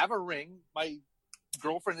 I have a ring. My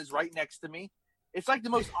girlfriend is right next to me. It's like the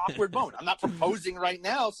most awkward moment. I'm not proposing right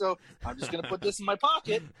now, so I'm just going to put this in my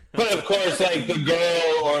pocket. But of course, like the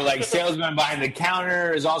girl or like salesman behind the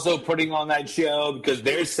counter is also putting on that show because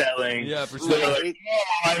they're selling. Yeah, for So sure. they're like,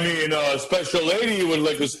 I mean, a special lady would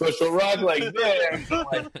like a special rock like this.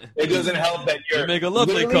 Like, it doesn't help that You you're make a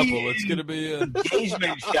lovely literally couple. It's gonna be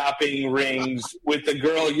engagement shopping rings with the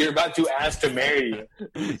girl you're about to ask to marry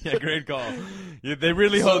you. yeah, great call. Yeah, they're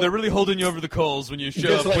really holding you over the coals when you show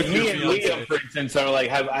Just up like with your me and fiance. Liam, for instance, are like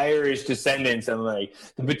have Irish descendants and like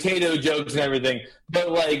the potato jokes and everything.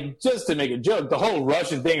 But like just to make a joke, the whole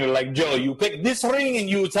Russian thing are like, Joe, you pick this ring and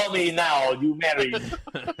you tell me now you marry me.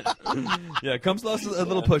 Yeah, it comes off a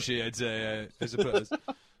little pushy, I'd say. I suppose.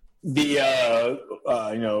 The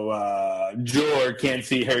Jor can't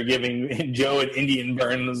see her giving Joe an Indian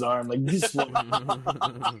burn in his arm like this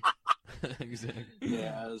one. Exactly.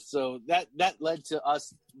 Yeah, so that led to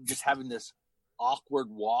us just having this awkward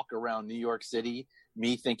walk around New York City,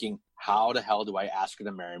 me thinking, how the hell do I ask her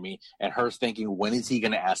to marry me? And her thinking, when is he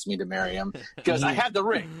going to ask me to marry him? Because I had the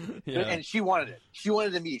ring, Yeah. and she wanted it. She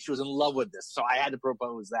wanted to meet. She was in love with this, so I had to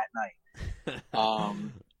propose that night.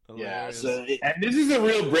 Yeah, so and this is a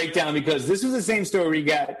real breakdown because this was the same story we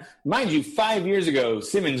got, mind you, 5 years ago.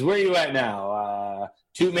 Simmons, where are you at now?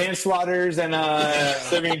 2 manslaughters and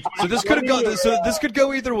serving. So this could have gone. So this could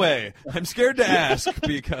go either way. I'm scared to ask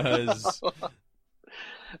because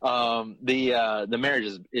the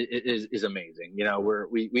marriage is amazing. You know,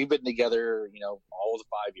 we've been together, you know, all the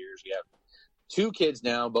 5 years. We have 2 kids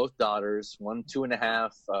now, both daughters, 1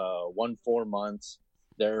 2.5, 1 4 months.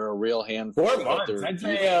 They're a real handful. 4 months. I'd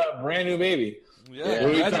say a brand new baby. yeah,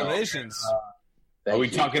 congratulations. Are we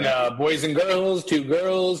talking boys and girls? 2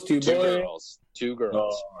 girls, 2 boys? 2 girls.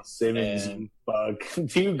 Oh, Simmons, fuck.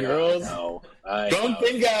 2 girls. No, Don't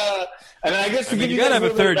think. And I guess to give You you gotta guys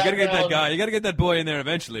have a third. You little gotta get that background, guy. You gotta get that boy in there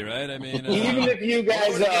eventually, right? I mean, even if you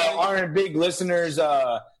guys aren't big listeners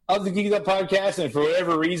of the Geeked Up Podcast, and for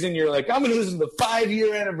whatever reason you're like, I'm going to listen to the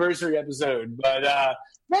 5-year anniversary episode, but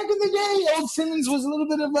back in the day, old Simmons was a little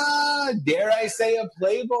bit of dare I say, a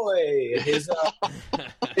playboy. His,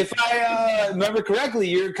 if I remember correctly,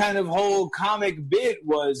 your kind of whole comic bit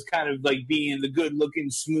was kind of like being the good-looking,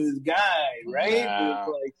 smooth guy, right? Yeah. It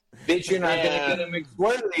was like, bitch, you're not going to get him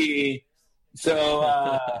McSwirly.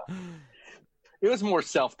 So, it was more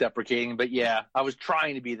self-deprecating, but yeah, I was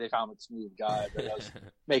trying to be the comic smooth guy, but I was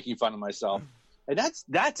making fun of myself. And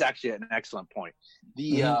that's actually an excellent point.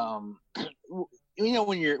 The you know,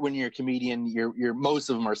 when you're a comedian, you're most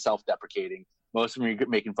of them are self-deprecating. Most of them you're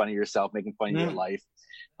making fun of yourself, making fun of your life.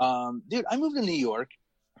 Dude, I moved to New York.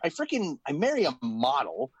 I marry a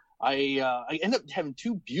model. I end up having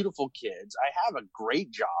 2 beautiful kids. I have a great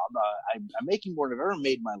job. I'm making more than I've ever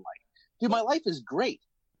made in my life. Dude, my life is great.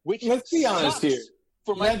 Which let's be honest here.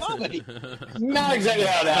 For my comedy. Not exactly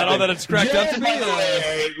how that happened. Not all that it's cracked up to be. By the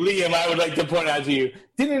way, Liam, I would like to point out to you,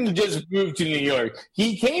 didn't just move to New York.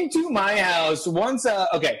 He came to my house once.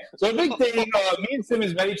 Okay, so a big thing, me and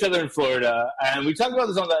Simmons met each other in Florida, and we talked about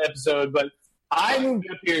this on that episode, but I moved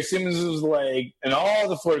up here. Simmons was like, and all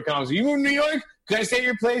the Florida comics, you moved to New York? Can I stay at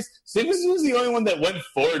your place? Simmons was the only one that went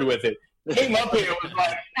forward with it. Came up here and was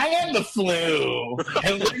like, I had the flu.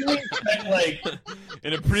 And literally spent like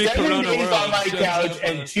in a 7 pre-corona days world, on my couch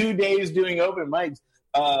and 2 days doing open mics.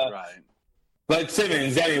 Right. But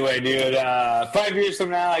Simmons, anyway, dude, 5 years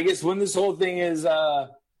from now, I guess when this whole thing is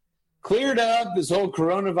cleared up, this whole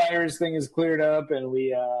coronavirus thing is cleared up, and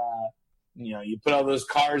we, you put all those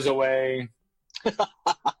cars away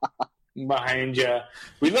behind you.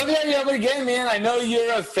 We love to have you up again, man. I know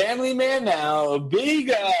you're a family man now. A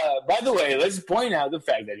big, by the way, let's point out the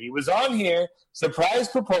fact that he was on here. Surprise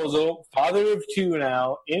proposal, father of 2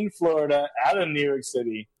 now, in Florida, out of New York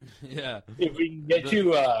City. Yeah. If we can get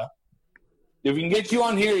you,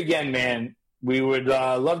 on here again, man, we would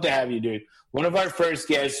love to have you, dude. One of our first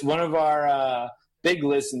guests, one of our big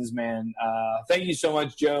listens, man. Thank you so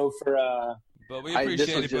much, Joe, for. But we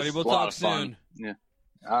appreciate it, buddy. We'll talk soon. Yeah.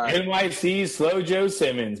 All right. NYC Slow Joe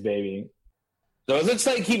Simmons, baby. So it looks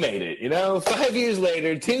like he made it. 5 years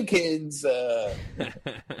later, 2 kids.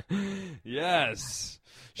 Yes.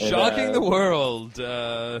 Shocking the world.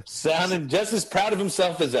 Sounding just as proud of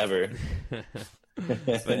himself as ever.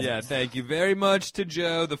 But yeah, thank you very much to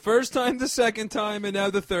Joe. The first time, the second time, and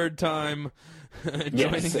now the third time.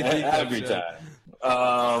 Yes, every time.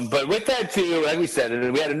 But with that, too, like we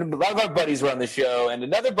said, we had a lot of our buddies were on the show, and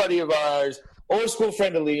another buddy of ours, old school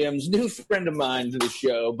friend of Liam's, new friend of mine to the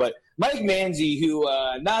show, but Mike Manzi, who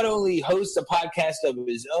not only hosts a podcast of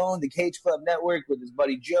his own, the Cage Club Network, with his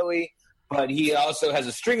buddy Joey, but he also has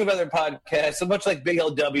a string of other podcasts, so much like Big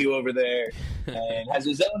LW over there, and has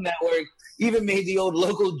his own network. even made the old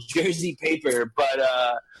local Jersey paper. But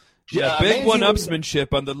yeah, big Manzi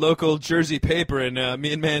one-upsmanship on the local Jersey paper in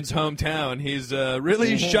me and Man's hometown. He's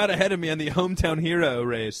really shot ahead of me on the hometown hero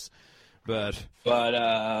race. But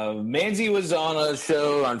Manzi was on a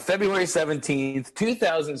show on February 17th,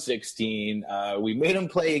 2016. We made him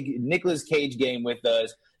play a Nicolas Cage game with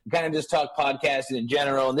us. Kind of just talk podcasting in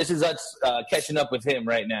general, and this is us catching up with him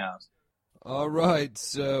right now. All right,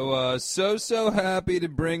 so happy to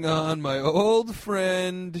bring on my old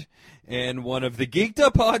friend and one of the Geeked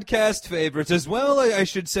Up Podcast favorites, as well, I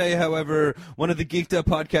should say, however, one of the Geeked Up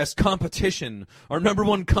Podcast competition, our number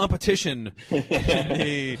one competition in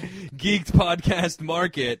the Geeked Podcast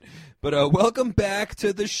market. But welcome back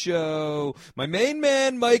to the show, my main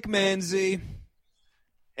man, Mike Manzi.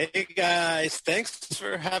 Hey guys, thanks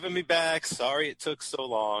for having me back. Sorry it took so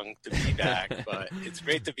long to be back, but it's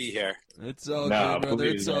great to be here. It's all good, brother.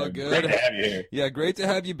 It's all good. Great to have you here. Yeah, great to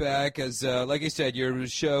have you back. As like I said, your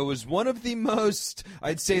show was one of the most,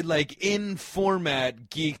 I'd say, like in format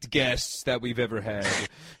geeked guests that we've ever had.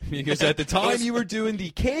 Because at the time you were doing the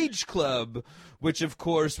Cage Club, which of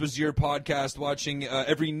course was your podcast watching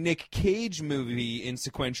every Nick Cage movie in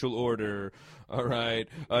sequential order. All right.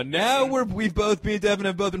 Now we've both, me and Devin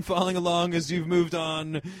have both been following along as you've moved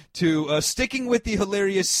on to sticking with the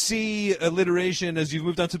hilarious C alliteration as you've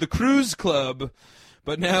moved on to the Cruise Club,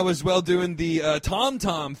 but now as well doing the Tom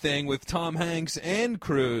Tom thing with Tom Hanks and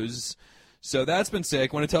Cruise. So that's been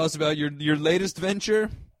sick. Want to tell us about your latest venture?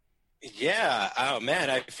 Yeah. Oh, man,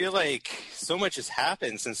 I feel like so much has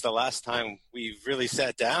happened since the last time we've really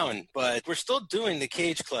sat down, but we're still doing the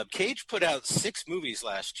Cage Club. Cage put out 6 movies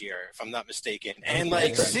last year, if I'm not mistaken, and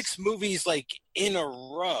like 6 movies like in a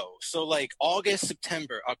row. So like August,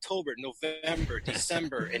 September, October, November,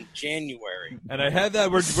 December, and January. And I had that.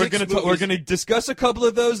 We're gonna discuss a couple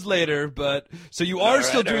of those later. But so you are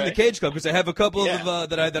still doing the Cage Club, because I have a couple of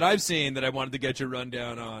that I've seen that I wanted to get your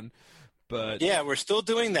rundown on. But yeah, we're still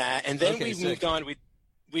doing that, and then we moved on.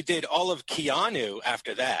 We did all of Keanu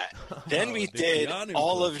after that. Then we did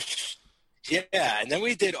all of and then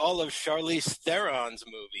we did all of Charlize Theron's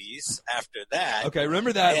movies after that. Okay,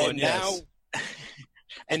 remember that and one? Yes.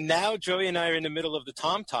 And now Joey and I are in the middle of the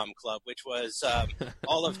Tom Tom Club, which was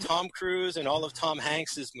all of Tom Cruise and all of Tom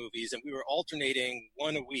Hanks's movies, and we were alternating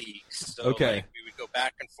one a week. So we would go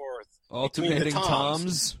back and forth. Alternating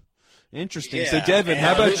Toms. Interesting. Yeah. So, Devin,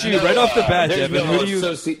 how about you? Right off the bat, Devin, who do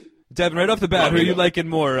you? Devin, right off the bat, who are you liking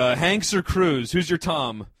more, Hanks or Cruise? Who's your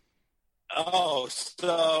Tom? Oh,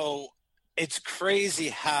 so it's crazy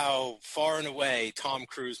how far and away Tom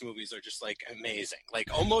Cruise movies are just like amazing.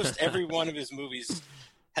 Like almost every one of his movies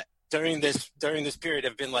during this period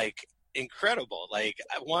have been like incredible. Like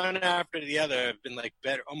one after the other have been like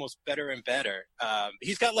almost better and better.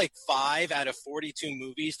 He's got like 5 out of 42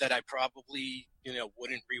 movies that I probably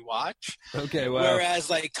wouldn't rewatch. Okay, wow. Whereas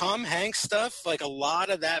like Tom Hanks stuff, like a lot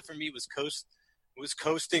of that for me was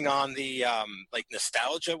coasting on the like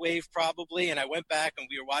nostalgia wave probably, and I went back and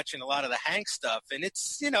we were watching a lot of the Hanks stuff, and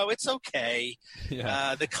it's it's okay.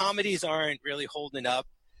 Yeah. The comedies aren't really holding up.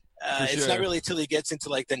 It's not really till he gets into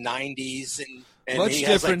like the 90s and much he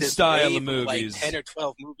different has, like, this style wave of movies. Like 10 or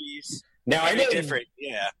 12 movies. Now I know different.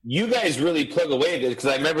 Yeah. You guys really plug away at this, because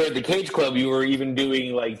I remember at the Cage Club you were even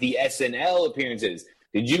doing like the SNL appearances.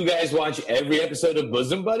 Did you guys watch every episode of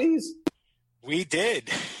Bosom Buddies? We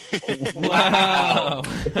did. Wow.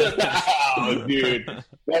 Wow, dude.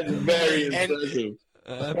 That's very impressive.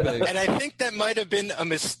 And I think that might have been a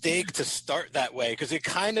mistake to start that way, because it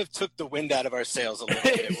kind of took the wind out of our sails a little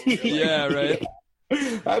bit. Yeah, right.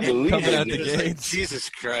 I believe coming out the gates. Like, Jesus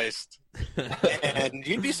Christ. And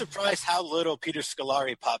you'd be surprised how little Peter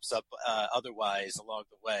Scolari pops up otherwise along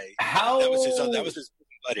the way. That was his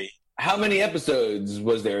buddy. How many episodes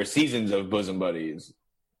was there, seasons of Bosom Buddies?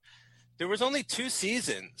 There was only 2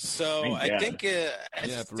 seasons, so I think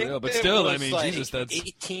for real. But still, I mean, like Jesus, that's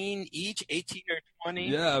 18 each, 18 or 20.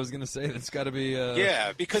 Yeah, I was gonna say that's got to be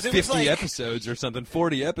because it 50 was like episodes or something,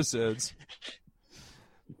 40 episodes.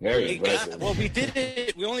 Very impressive. Well, we did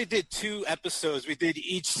it. We only did 2 episodes. We did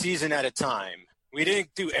each season at a time. We didn't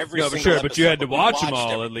do every. No, for single sure, episode, but you had to watch them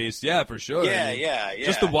all every. at least. Yeah, for sure. Yeah, I mean, yeah.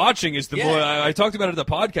 Just the watching is the more. I talked about it at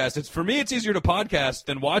the podcast. For me, it's easier to podcast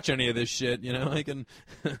than watch any of this shit. I can.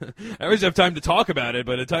 I always have time to talk about it,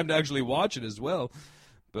 but a time to actually watch it as well.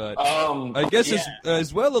 But I guess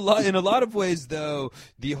as well, in a lot of ways, though,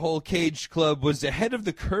 the whole Cage Club was ahead of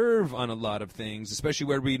the curve on a lot of things, especially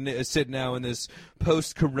where we sit now in this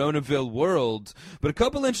post-Coronaville world. But a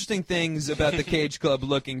couple interesting things about the Cage Club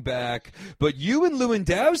looking back. But you and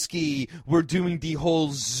Lewandowski were doing the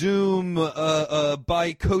whole Zoom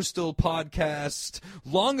bi-coastal podcast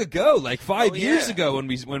long ago, like 5 years ago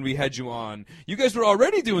when we had you on. You guys were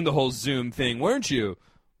already doing the whole Zoom thing, weren't you?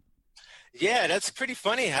 Yeah, that's pretty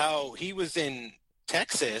funny how he was in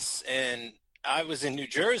Texas and I was in New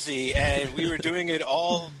Jersey, and we were doing it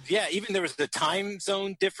all. Yeah, even there was the time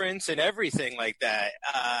zone difference and everything like that.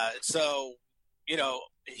 So,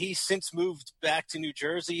 he's since moved back to New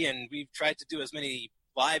Jersey, and we've tried to do as many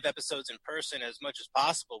live episodes in person as much as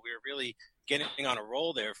possible. We were really getting on a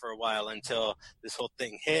roll there for a while until this whole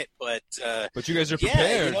thing hit. But you guys are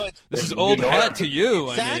prepared. This is old hat to you.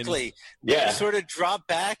 Exactly. We sort of dropped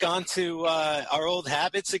back onto our old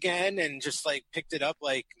habits again and just like picked it up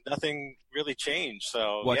like nothing really changed.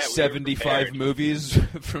 So 75 movies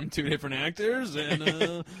from two different actors? And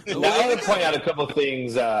I want to point out a couple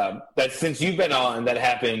things that since you've been on that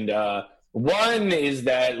happened. One is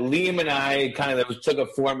that Liam and I kind of took a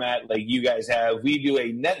format like you guys have. We do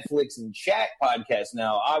a Netflix and chat podcast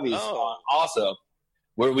now, obviously, also,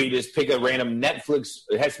 where we just pick a random Netflix.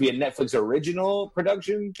 It has to be a Netflix original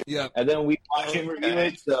production. Yeah. And then we watch and review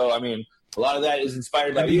it. So, I mean, a lot of that is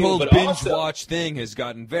inspired by the you. whole but binge watch thing has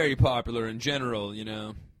gotten very popular in general,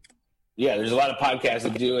 Yeah, there's a lot of podcasts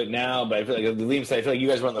that do it now, but I feel like Liam said, I feel like you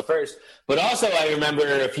guys were one of the first. But also, I remember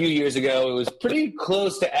a few years ago, it was pretty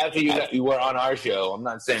close to after you were on our show. I'm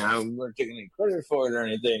not saying I weren't taking any credit for it or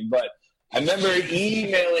anything, but I remember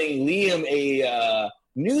emailing Liam a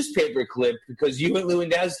newspaper clip because you and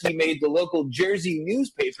Lewandowski made the local Jersey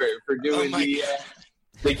newspaper for doing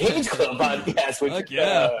the Cage Club podcast, which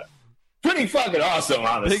pretty fucking awesome,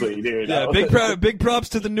 honestly, dude. Yeah, big props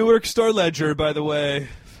to the Newark Star Ledger, by the way.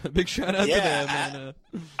 Big shout out to them.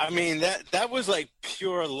 I mean, that was like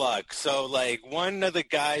pure luck. So like one of the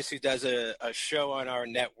guys who does a show on our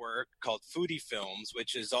network called Foodie Films,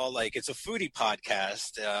 which is all like, it's a foodie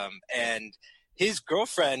podcast. And his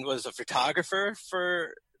girlfriend was a photographer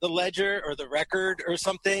for the Ledger or the Record or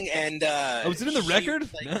something. And was it in the Record?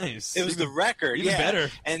 Nice. It was the Record. Even better.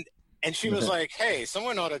 And she was like, hey,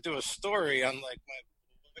 someone ought to do a story on like my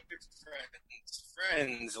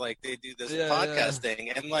friends, like they do this podcast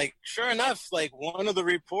thing, and like sure enough, like one of the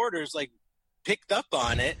reporters like picked up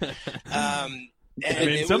on it.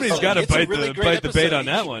 And somebody's got to bite the bait on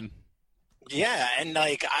that one. Yeah, and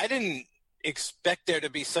like I didn't expect there to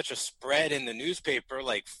be such a spread in the newspaper,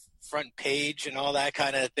 like front page and all that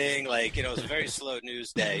kind of thing. Like, it was a very slow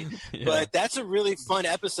news day. But that's a really fun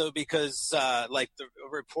episode because like the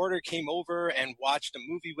reporter came over and watched a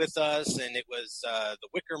movie with us, and it was The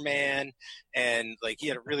Wicker Man, and like he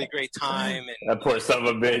had a really great time. And that poor son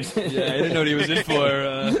of a bitch. Yeah, I didn't know what he was in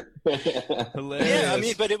for. Hilarious. Yeah, I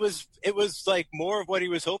mean, but it was like more of what he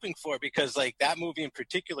was hoping for, because like that movie in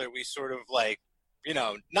particular, we sort of like,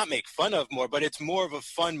 not make fun of more, but it's more of a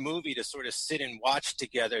fun movie to sort of sit and watch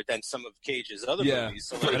together than some of Cage's other movies.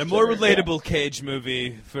 So like, and a more relatable Cage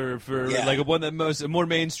movie for like a one that more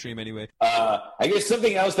mainstream anyway. I guess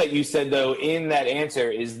something else that you said though in that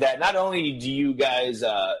answer is that not only do you guys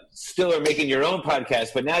still are making your own podcast,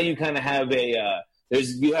 but now you kind of have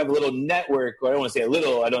you have a little network, or I don't want to say a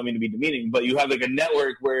little, I don't mean to be demeaning, but you have like a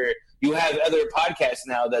network where you have other podcasts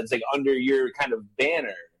now that's like under your kind of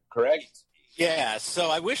banner, correct? Yeah,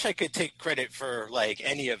 so I wish I could take credit for like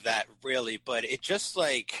any of that really, but it just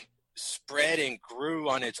like spread and grew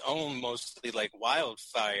on its own, mostly like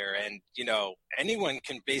wildfire. And anyone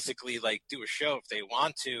can basically like do a show if they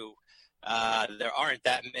want to. There aren't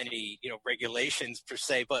that many regulations per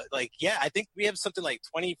se, but like I think we have something like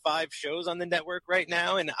 25 shows on the network right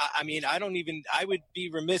now, and I mean I would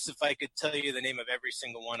be remiss if I could tell you the name of every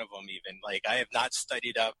single one of them. Even like I have not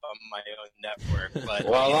studied up on my own network, but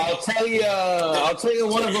well, I'll tell you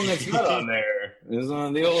one of them that's not on there is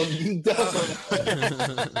on the old Geeked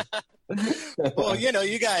Up. Well,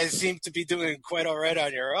 you guys seem to be doing quite all right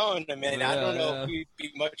on your own. I mean, I don't know if we'd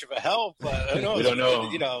be much of a help, but who knows? We don't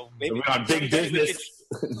know. Maybe we're on big business.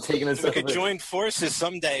 Taking us. We could join forces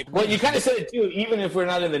someday. Well, you kind of said it too. Even if we're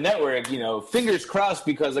not in the network, fingers crossed,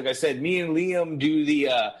 because like I said, me and Liam do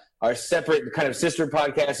our separate kind of sister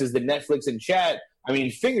podcast is the Netflix and Chat. I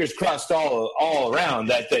mean, fingers crossed all around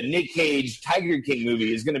that the Nick Cage Tiger King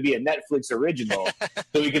movie is going to be a Netflix original,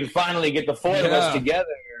 so we can finally get the four of us together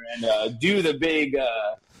and do the big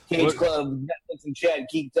Cage Club Netflix and Chat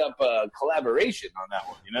Geeked Up collaboration on that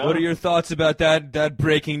one. What are your thoughts about that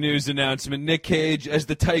breaking news announcement? Nick Cage as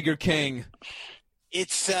the Tiger King.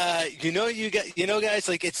 It's guys,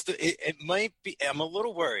 like it might be. I'm a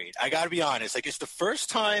little worried. I got to be honest. Like it's the first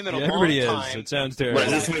time in a long everybody time. It sounds terrible.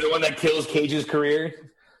 What, is this the one that kills Cage's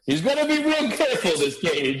career? He's gonna be real careful, this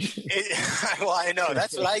Cage. Well, I know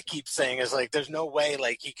that's what I keep saying. Is like there's no way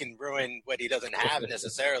like he can ruin what he doesn't have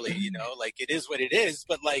necessarily. Like it is what it is.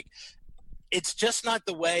 But like it's just not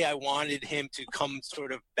the way I wanted him to come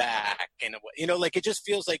sort of back. And like it just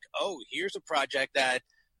feels like here's a project that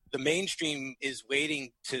the mainstream is waiting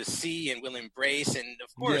to see and will embrace, and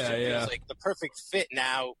of course it feels like the perfect fit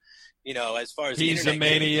now. As far as he's the a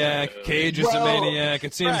maniac, Cage is a maniac.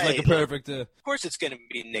 It seems like a perfect. Of course, it's going to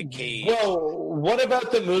be Nick Cage. Well, what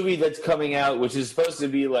about the movie that's coming out, which is supposed to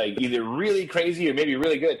be like either really crazy or maybe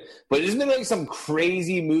really good? But isn't there like some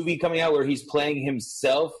crazy movie coming out where he's playing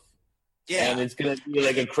himself? Yeah, and it's gonna be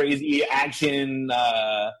like a crazy action.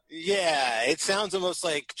 Yeah, it sounds almost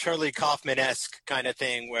like Charlie Kaufman-esque kind of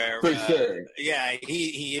thing, where for sure. Yeah,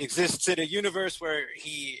 he exists in a universe where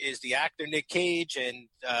he is the actor Nick Cage, and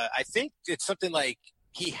I think it's something like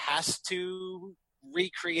he has to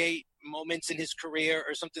recreate moments in his career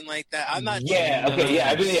or something like that. I'm not. Yeah. sure. Okay. Yeah.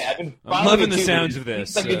 I've been I'm loving the sounds of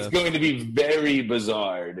this. Like it's going to be very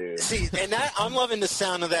bizarre, dude. See, and I'm loving the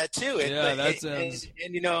sound of that too. That sounds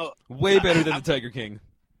and way better than the Tiger King.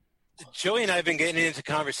 Joey and I have been getting into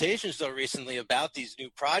conversations though recently about these new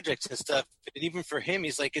projects and stuff, and even for him,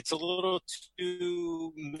 he's like, it's a little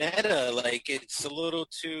too meta, like it's a little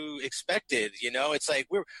too expected. It's like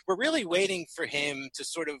we're really waiting for him to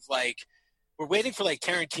sort of like. We're waiting for like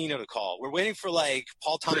Tarantino to call. We're waiting for like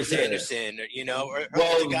Paul Thomas Anderson, or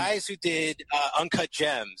the guys who did Uncut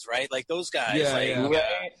Gems, right? Like those guys. Yeah.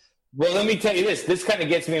 Well, let me tell you this. This kind of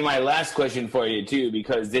gets me to my last question for you too,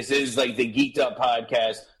 because this is like the Geeked Up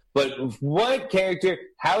podcast. But what character?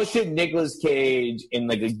 How should Nicolas Cage, in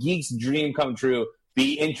like a geek's dream come true,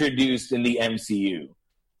 be introduced in the MCU?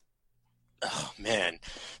 Oh man,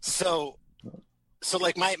 so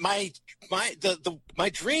like my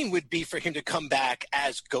dream would be for him to come back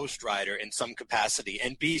as Ghost Rider in some capacity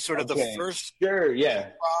and be sort of the first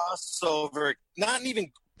crossover, not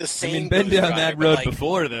even the same. Been Ghost down Rider, that road like,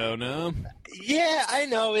 before though, no? Yeah, I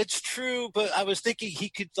know it's true, but I was thinking he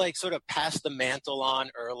could like sort of pass the mantle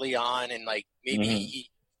on early on, and like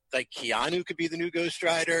maybe like Keanu could be the new Ghost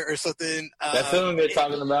Rider or something. That's something they're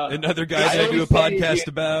talking about. Another guy that I do a podcast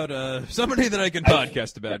about. Somebody that I can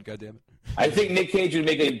podcast about. Goddamn it! I think Nick Cage would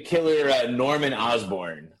make a killer Norman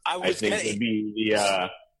Osborn. I think would be the.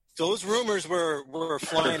 Those rumors were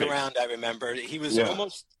flying around. I remember he was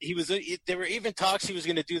almost. There were even talks he was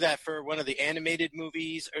going to do that for one of the animated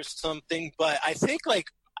movies or something. But I think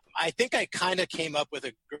I kind of came up with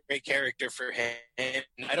a great character for him.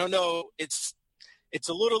 I don't know. It's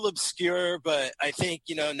a little obscure, but I think,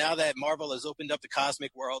 now that Marvel has opened up the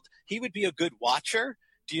cosmic world, he would be a good Watcher.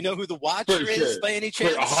 Do you know who the Watcher is by any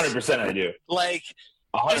chance? 100% I do. Like,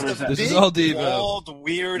 100%. This is all Devo. Bald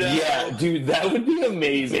weirdo. Yeah, dude, that would be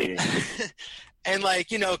amazing. And,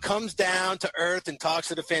 comes down to Earth and talks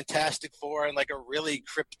to the Fantastic Four in, a really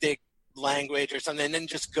cryptic language or something, and then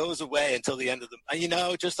just goes away until the end of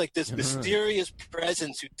the just like this mysterious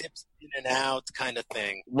presence who dips in and out kind of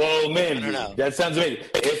thing. Well, man, that sounds amazing.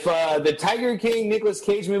 If the Tiger King Nicolas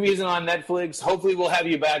Cage movie isn't on Netflix, hopefully we'll have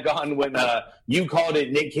you back on when you called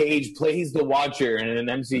it Nick Cage plays the Watcher in an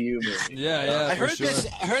MCU movie. Yeah, I heard this.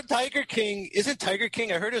 I heard Tiger King isn't Tiger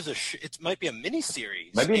King. I heard it might be a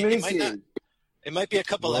miniseries. Might be a miniseries. It might be a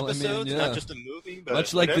couple episodes, not just a movie. But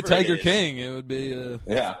much like the Tiger King, it would be.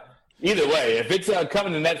 Yeah. Either way, if it's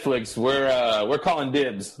coming to Netflix, we're calling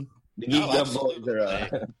dibs. The Geeked Up boys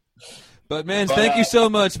are. But man, thank you so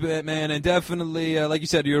much, man, and definitely, like you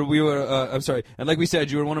said, and like we said,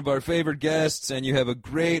 you were one of our favorite guests, and you have a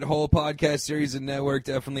great whole podcast series and network.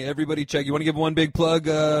 Definitely, everybody check. You want to give one big plug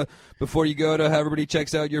before you go to how everybody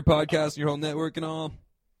checks out your podcast and your whole network and all?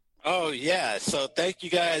 Oh, yeah. So thank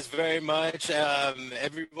you guys very much.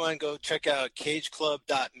 Everyone go check out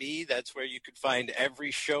cageclub.me. That's where you could find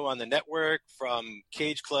every show on the network, from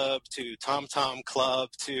Cage Club to Tom Tom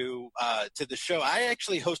Club to the show. I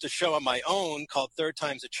actually host a show on my own called Third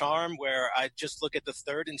Time's a Charm, where I just look at the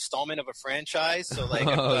third installment of a franchise. So I've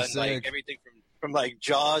done everything from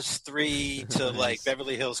Jaws 3 to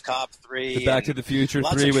Beverly Hills Cop 3. To Back to the Future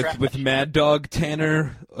 3 with Mad Dog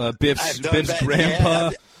Tanner, Biff's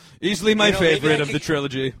grandpa. Yeah. Easily my favorite of the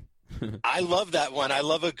trilogy. I love that one. I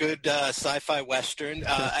love a good sci-fi western.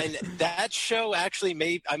 And that show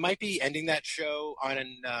actually I might be ending that show on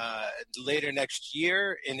later next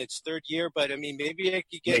year in its third year. But I mean, maybe I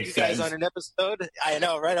could get you guys on an episode. I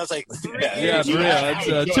know, right? I was like, 3 years. Yeah, for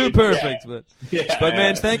real. It's too perfect. But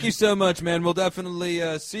man, thank you so much, man. We'll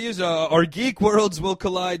definitely see you. Our geek worlds will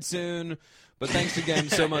collide soon. But thanks again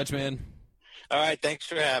so much, man. All right, thanks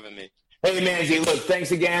for having me. Hey, Manzi, look,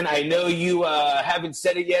 thanks again. I know you haven't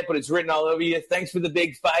said it yet, but it's written all over you. Thanks for the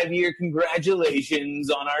big 5-year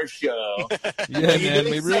congratulations on our show. Yeah, man,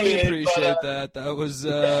 we really appreciate that. That was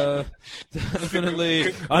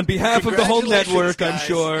definitely on behalf of the whole network, guys. I'm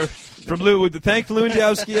sure. From Lou, thank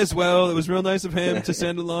Lewandowski as well. It was real nice of him to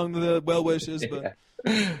send along the well wishes. But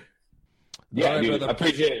yeah, right, dude, brother. I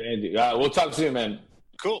appreciate it, Andy. We'll talk soon, man.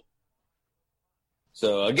 Cool.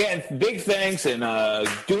 So, again, big thanks, and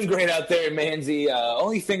doing great out there, Manzi.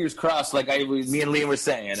 Only fingers crossed, like me and Liam were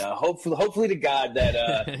saying. Hopefully to God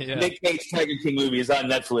that Nick Cage Tiger King movie is on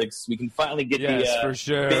Netflix. We can finally get for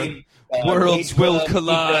sure. Big, worlds will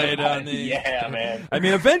collide on the... Yeah, man. I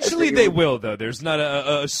mean, eventually they will, though. There's not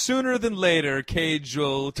a sooner than later Cage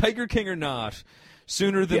will, Tiger King or not,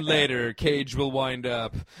 sooner than later, Cage will wind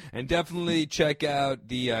up. And definitely check out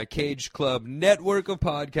the Cage Club network of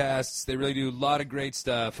podcasts. They really do a lot of great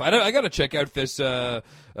stuff. I got to check out this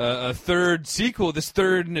third sequel, this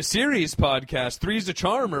third in a series podcast, Three's a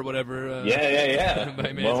Charm or whatever.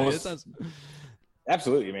 By Manzi.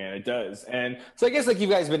 Absolutely, man, it does. And so I guess like you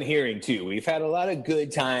guys have been hearing, too, we've had a lot of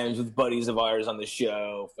good times with buddies of ours on the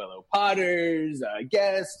show, fellow Potters,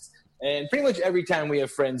 guests. And pretty much every time we have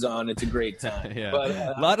friends on, it's a great time. But,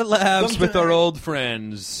 a lot of laughs with our old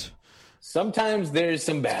friends. Sometimes there's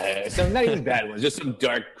some not even bad ones, just some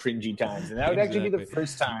dark, cringy times. And that would actually be the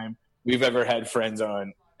first time we've ever had friends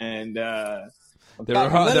on. And there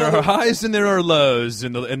are highs and there are lows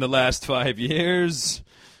in the last 5 years,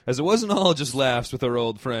 as it wasn't all just laughs with our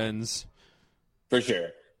old friends. For sure.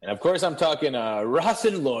 And, of course, I'm talking Ross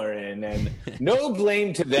and Lauren, and no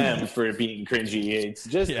blame to them for being cringy. It's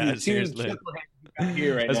just the two chuckleheads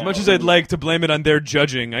here right now. As much as I'd like to blame it on their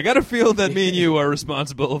judging, I got to feel that me and you are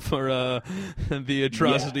responsible for the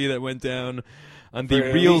atrocity that went down on the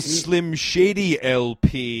Real Slim Shady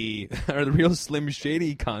LP, or the Real Slim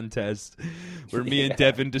Shady contest, where me and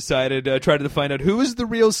Devin decided, tried to find out who is the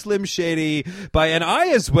real Slim Shady. And I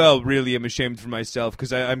as well really am ashamed for myself,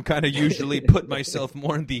 because I'm kind of usually put myself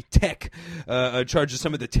more in the tech, charge of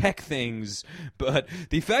some of the tech things. But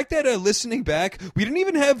the fact that listening back, we didn't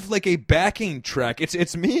even have like a backing track.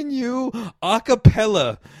 It's me and you a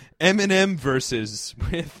cappella. Eminem verses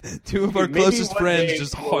with two of our closest friends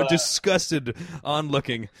just disgusted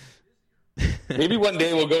onlooking. Maybe one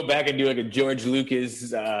day we'll go back and do like a George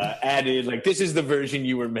Lucas added, like, this is the version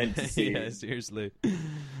you were meant to see. Yeah, seriously.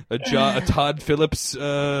 A Todd Phillips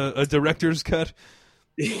a director's cut.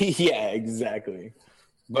 Yeah, exactly.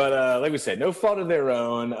 But like we said, no fault of their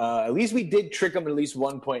own. At least we did trick them at least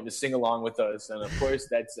one point to sing along with us. And, of course,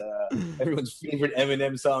 that's everyone's favorite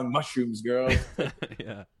Eminem song, Mushrooms, Girl.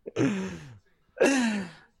 Yeah.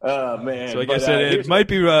 Oh, man. So like I said, it might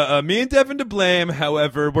be me and Devin to blame.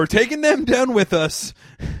 However, we're taking them down with us.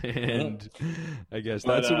 And I guess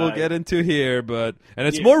that's what we'll get into here. And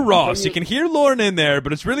it's more Ross. You can hear Lauren in there,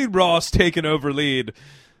 but it's really Ross taking over lead.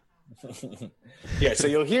 Yeah, so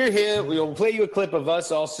you'll hear him. We'll play you a clip of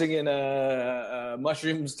us all singing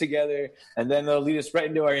Mushrooms together, and then they'll lead us right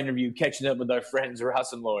into our interview, catching up with our friends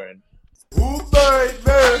Ross and Lauren. Ooh,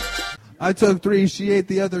 baby. I took 3, she ate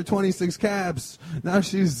the other 26 cabs. Now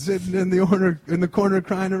she's sitting in the corner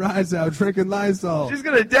crying her eyes out, drinking Lysol. She's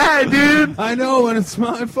gonna die, dude! I know, and it's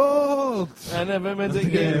my fault. I never meant to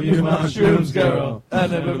give you mushrooms, girl. I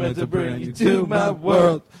never meant to bring you to my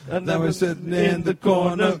world. I never sitting in the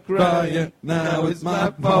corner crying. Now it's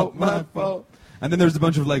my fault, my fault. And then there's a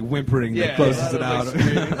bunch of like whimpering that closes it out.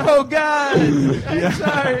 Oh God! I'm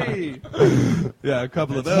sorry. Yeah, a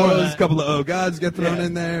couple of those, a couple of oh gods get thrown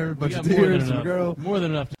in there, a bunch of tears from a girl. More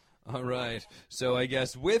than enough. All right. So I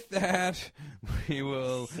guess with that, we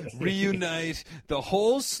will reunite the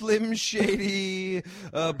whole Slim Shady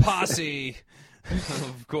posse.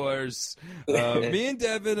 Of course, me and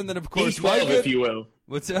Devin, and then of course D12, if you will.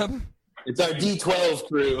 What's up? It's our D12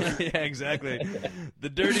 crew. Yeah, exactly. The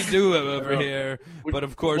dirty duo over here. But,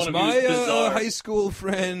 of course, my high school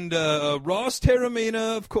friend, Ross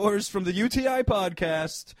Terramina, of course, from the UTI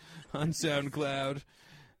podcast on SoundCloud.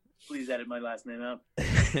 Please edit my last name out.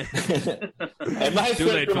 And my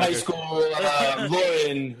friend from high school,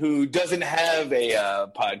 Lauren, who doesn't have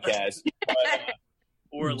a podcast.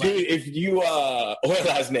 Or dude, if you or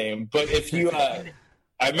last name, but if you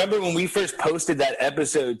I remember when we first posted that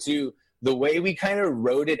episode too, the way we kind of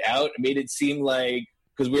wrote it out made it seem like,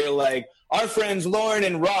 because we were like, our friends Lauren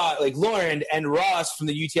and Ross from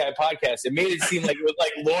the UTI podcast. It made it seem like it was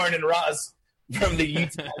like Lauren and Ross from the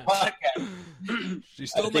UTI podcast.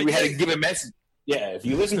 I think we had to give a message. Yeah, if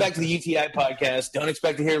you listen back to the UTI podcast, don't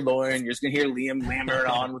expect to hear Lauren. You're just going to hear Liam lammering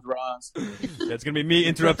on with Ross. That's going to be me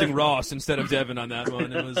interrupting Ross instead of Devin on that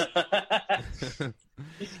one. It was...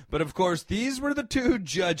 But, of course, these were the two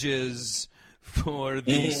judges for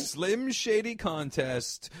the Slim Shady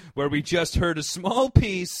contest, where we just heard a small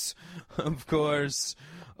piece, of course,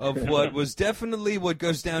 of what was definitely what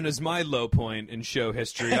goes down as my low point in show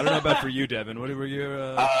history. I don't know about for you, Devin. What were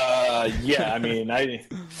your... Yeah, I mean,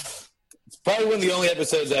 it's probably one of the only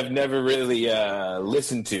episodes I've never really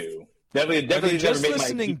listened to. Definitely just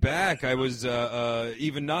listening back, I was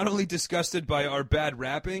even not only disgusted by our bad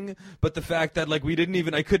rapping, but the fact that like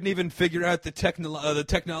I couldn't even figure out the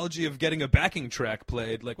technology of getting a backing track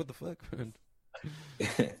played. Like, what the fuck?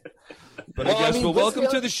 But I guess, welcome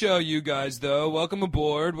to the show, you guys, though. Welcome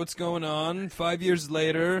aboard. What's going on? 5 years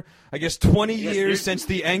later, I guess 20 years since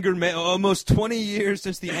the almost 20 years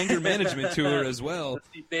since the anger management tour as well. That's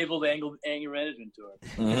the fabled anger management tour.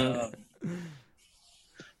 Mm-hmm.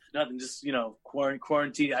 Nothing, just,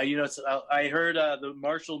 quarantine. I heard the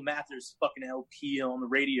Marshall Mathers fucking LP on the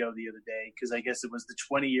radio the other day, because I guess it was the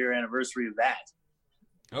 20-year anniversary of that.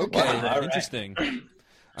 Okay, wow, interesting.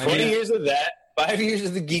 20 years of that. 5 years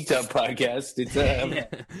of the Geeked Up Podcast. It's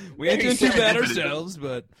we ain't doing too bad ourselves,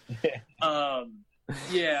 but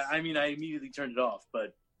yeah. I mean, I immediately turned it off,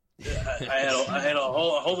 but I had a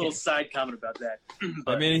whole little side comment about that.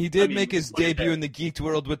 But, I mean, he did make his debut in the geeked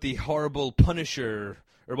world with the horrible Punisher,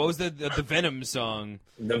 or what was the Venom song?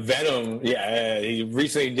 The Venom, yeah. He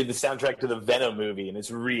recently did the soundtrack to the Venom movie, and it's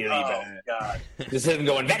really bad. God, just him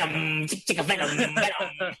going Venom, Venom,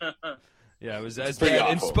 Venom. Yeah, it was as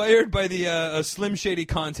bad. Inspired by the Slim Shady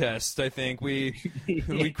contest, I think. We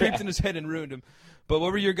creeped in his head and ruined him. But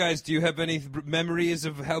what were your guys? Do you have any memories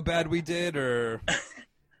of how bad we did, or?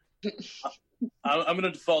 I'm going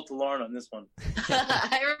to default to Lauren on this one.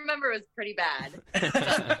 I remember it was pretty bad.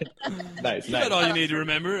 Nice. That's all you need to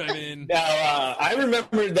remember. I mean, now I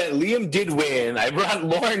remember that Liam did win. I brought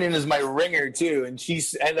Lauren in as my ringer too, and she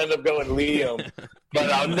ended up going Liam. But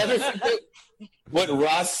I'll never forget what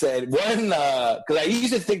Ross said. One, because I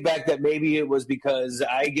used to think back that maybe it was because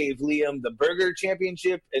I gave Liam the burger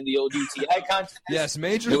championship in the old UTI contest. Yes,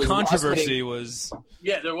 major controversy was.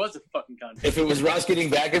 Yeah, there was a fucking contest. If it was Ross getting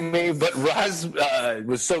back at me, but Ross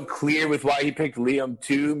was so clear with why he picked Liam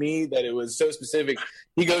to me that it was so specific.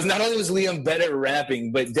 He goes, not only was Liam better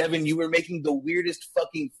rapping, but Devin, you were making the weirdest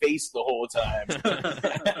fucking face the whole time.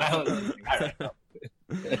 I don't know.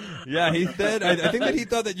 Yeah, he said, I think that he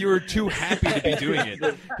thought that you were too happy to be doing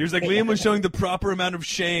it. He was like, Liam was showing the proper amount of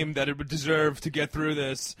shame that it would deserve to get through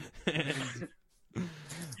this.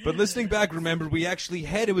 But listening back, remember, we actually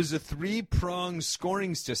had, it was a 3-prong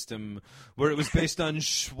scoring system where it was based on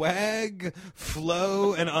swag,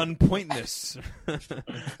 flow, and on pointness. Have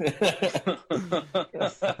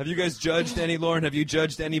you guys judged any, Lauren, have you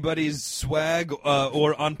judged anybody's swag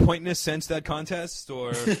or on pointness since that contest? Or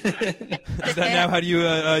is that now how do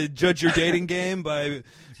you judge your dating game, by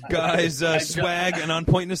guys' swag and on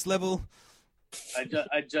pointness level? I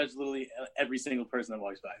judge literally every single person that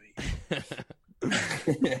walks by me.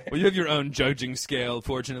 Well, you have your own judging scale,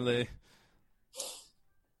 fortunately.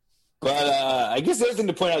 But I guess the other thing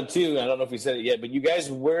to point out, too, I don't know if we said it yet, but you guys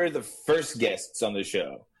were the first guests on the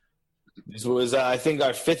show. This was, I think, our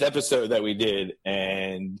 5th episode that we did,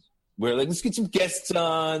 and we're like, let's get some guests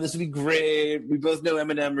on. This would be great. We both know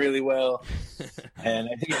Eminem really well. And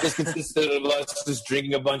I think it just consisted of us just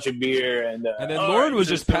drinking a bunch of beer. And then Lauren was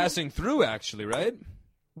just passing through, actually, right?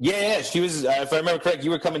 Yeah, she was, if I remember correct, you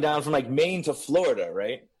were coming down from, like, Maine to Florida,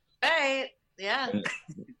 right? Right, yeah.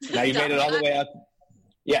 Now you made it all the way up.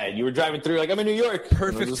 Yeah, you were driving through, like, I'm in New York.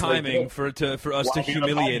 Perfect timing for us to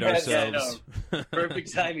humiliate ourselves. Yeah,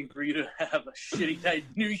 perfect timing for you to have a shitty night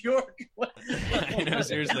in New York. I know,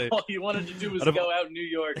 seriously. All you wanted to do was go out in New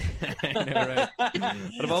York. I know, right?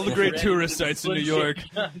 Out of all the great tourist sites in New York,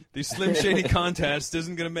 the Slim Shady contest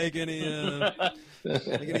isn't going to make any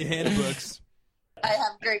handbooks. I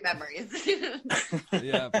have great memories.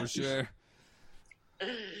 Yeah, for sure.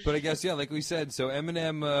 But I guess, yeah, like we said, so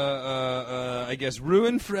Eminem, I guess,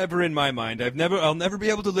 ruined forever in my mind. I'll never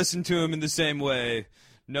be able to listen to him in the same way,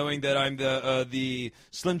 knowing that I'm the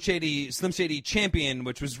Slim Shady champion,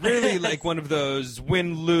 which was really like one of those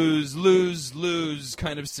win, lose, lose, lose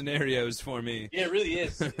kind of scenarios for me. Yeah, it really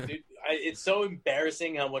is, dude. It's so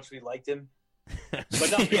embarrassing how much we liked him.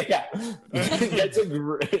 But no, Yeah, that's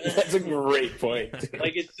a great point.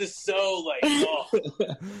 like it's just so like, oh,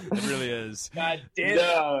 It really is. god damn it.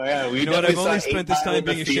 No, yeah, we You know what? definitely I've only saw spent 8 this Mile time in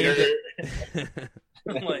the being ashamed theater.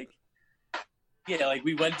 Like, yeah, like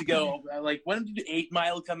we went to go. Like, when did 8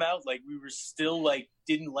 Mile come out? Like, we were still like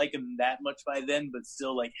didn't like him that much by then, but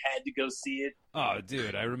still like had to go see it. Oh,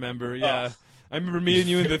 dude, I remember. Yeah, I remember me and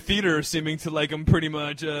you in the theater seeming to like him pretty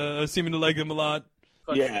much. Seeming to like him a lot.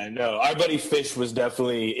 Yeah, no, our buddy Fish was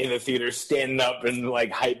definitely in the theater, standing up and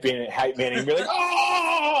like hype manning, and be like,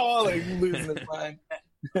 "Oh!" like losing his mind.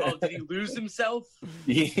 Oh, did he lose himself?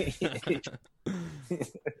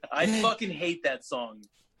 I fucking hate that song.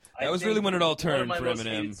 That was really when it all one turned of my for most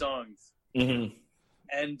Eminem. hated songs. Mm-hmm.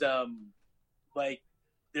 And like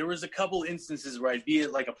there was a couple instances where I'd be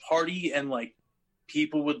at like a party and like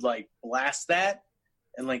people would like blast that,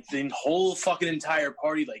 and like the whole fucking entire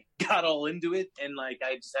party like got all into it, and like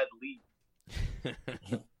I just had to leave.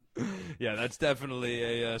 Yeah, that's definitely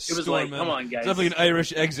a It was like, come on, guys. Definitely an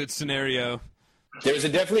Irish exit scenario. There was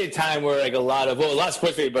definitely a time where like a lot of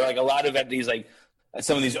sports figures, but like a lot of at these like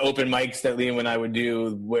some of these open mics that Liam and I would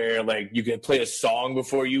do, where like you could play a song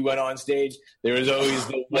before you went on stage. There was always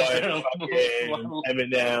the one fucking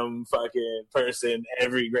Eminem fucking person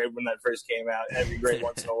every great when that first came out. Every great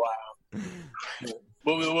once in a while.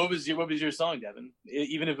 What was your song, Devin?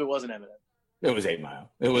 Even if it wasn't Eminem. It was 8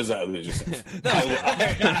 Mile. It was Lose Yourself.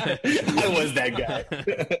 I was that guy.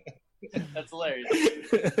 That's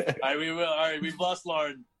hilarious. All right, we've lost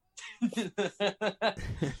Lauren.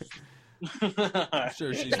 I'm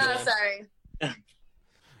sure she's Oh, sorry.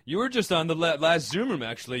 You were just on the last Zoom room,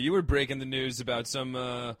 actually. You were breaking the news about some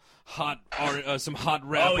hot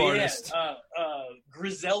rap artist.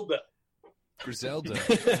 Griselda. Griselda.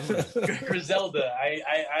 Griselda.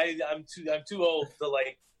 I'm too old to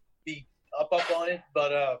like be up on it,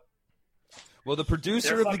 but well, the producer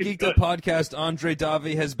they're of the fucking Geeked good. Up Podcast, Andre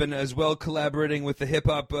Davi, has been as well collaborating with the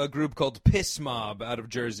hip-hop group called Piss Mob out of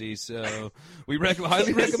Jersey. So we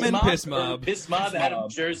highly recommend Piss Mob. Piss Mob out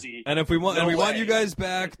of Jersey. And if we want, No we want way. you guys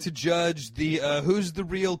back to judge the Who's the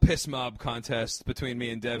Real Piss Mob contest between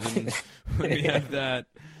me and Devin when we have that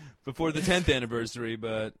before the 10th anniversary.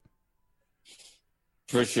 But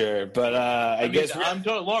For sure. But I guess I'm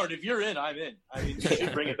Lauren. If you're in, I'm in. I mean, you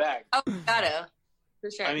should bring it back. Oh, gotta. For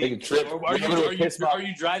sure. I mean, Take a trip. are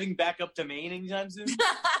you driving back up to Maine anytime soon?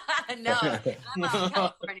 No, I'm out in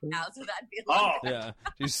California now, so that'd be a lot. yeah,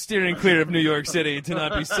 she's steering clear of New York City to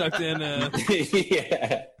not be sucked in.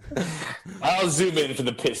 Yeah. I'll zoom in for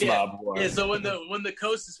the Piss Mob one. Yeah, so when the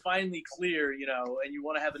coast is finally clear, you know, and you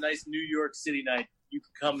want to have a nice New York City night, you can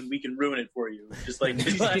come and we can ruin it for you, just like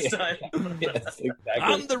this last time. Yes, exactly.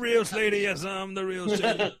 I'm the real Slady. Yes, I'm the real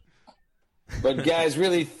Slady. But guys,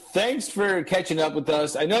 really, thanks for catching up with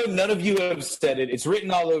us. I know none of you have said it. It's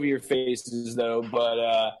written all over your faces, though. But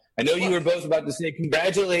I know you were both about to say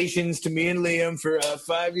congratulations to me and Liam for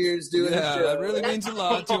 5 years doing the show. That really means a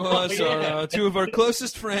lot to us. Our, two of our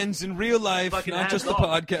closest friends in real life, Fucking not just the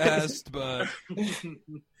hands podcast, but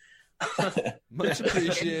much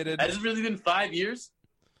appreciated. Has it really been 5 years?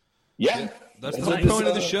 Yeah. That's the That's whole point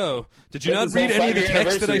this, of the show. Did you that's not this read whole any of the 5-year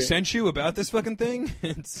text that I anniversary. sent you about this fucking thing?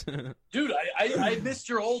 It's Dude, I missed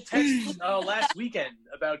your old text last weekend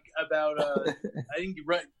about I think you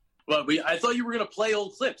read. Well, I thought you were gonna play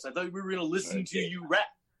old clips. I thought we were gonna listen to you rap.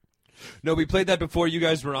 No, we played that before you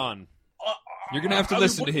guys were on. You're gonna have to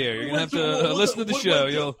listen to here. You're gonna have to listen to the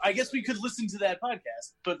show. I guess we could listen to that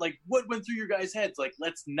podcast, but like, what went through your guys' heads? Like,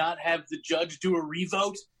 let's not have the judge do a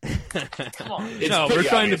revote. Come on. No, we're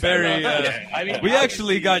trying to bury. I mean, we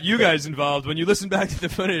actually got you guys involved. When you listen back to the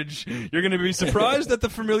footage, you're going to be surprised at the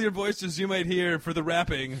familiar voices you might hear for the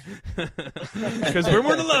rapping. Because we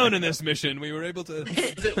weren't alone in this mission. We were able to.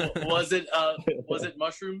 Was it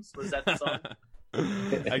mushrooms? Was that the song?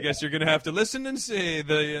 I guess you're going to have to listen and see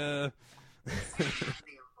the.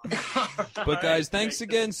 But guys, thanks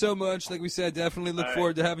again so much. Like we said, definitely look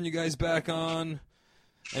forward to having you guys back on.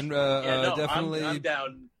 And definitely, I'm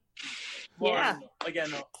down. Yeah. Again,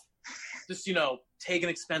 just take an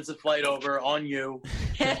expensive flight over on you.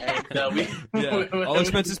 And, all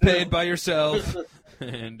expenses paid by yourself.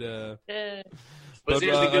 And but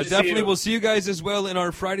seriously, good to see definitely, you. we'll see you guys as well in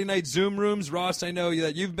our Friday night Zoom rooms. Ross, I know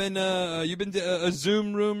that you've been a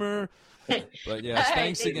Zoom roomer. But yes,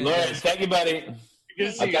 thanks again. Lauren, guys. thank you, buddy. Good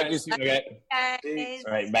to see I'll you talk to you guys. soon, okay? Guys.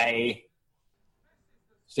 All right, bye.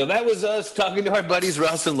 So that was us talking to our buddies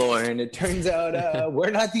Ross and Lauren. It turns out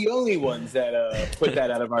we're not the only ones that put that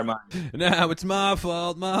out of our mind. Now it's my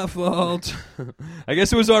fault. I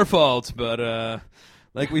guess it was our fault, but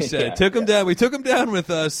like we said, Yeah, We took him down with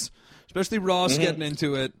us. especially Ross getting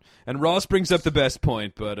into it. And Ross brings up the best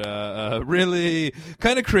point, but really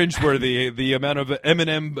kind of cringeworthy, the amount of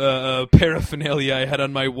Eminem paraphernalia I had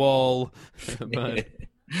on my wall. But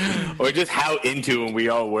or just how into him we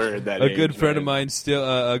all were at that a age, good friend of mine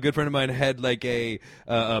had like a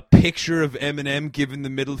picture of Eminem giving the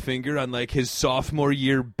middle finger on like his sophomore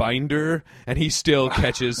year binder, and he still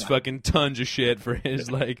catches fucking tons of shit for his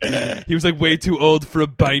like he was like way too old for a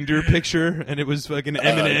binder picture, and it was fucking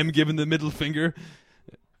Eminem giving the middle finger.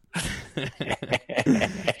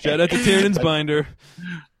 Shout out to Tiernan's binder.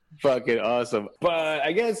 Fucking awesome. But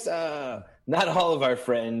I guess not all of our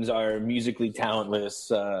friends are musically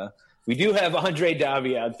talentless. We do have Andre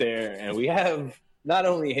Davi out there, and we have not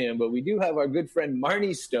only him, but we do have our good friend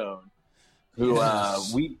Marni Stone, who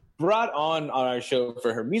we brought on our show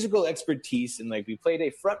for her musical expertise, and like we played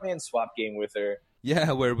a frontman swap game with her.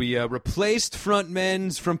 Yeah, where we replaced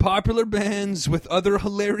frontmen from popular bands with other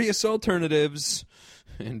hilarious alternatives,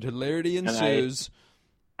 and hilarity ensues.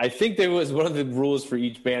 I think there was one of the rules for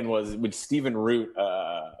each band would Stephen Root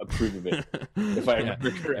approve of it, if I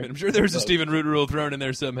remember correctly. I'm sure there was a Stephen Root rule thrown in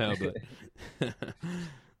there somehow, but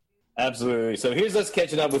absolutely. So here's us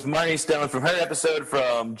catching up with Marni Stone from her episode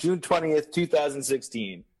from June 20th,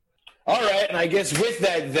 2016. All right, and I guess with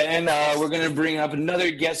that then, we're going to bring up another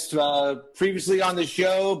guest previously on the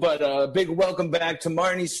show, but a big welcome back to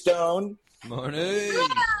Marni Stone. Marni!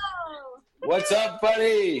 What's up,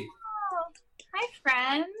 buddy? Hi,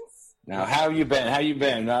 friends. Now, how have you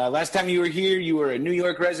been? Last time you were here, you were a New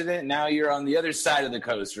York resident. Now you're on the other side of the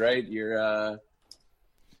coast, right? Yeah,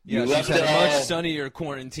 she's had a much sunnier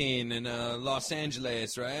quarantine in Los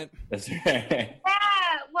Angeles, right? That's right. Yeah,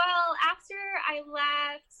 well, after I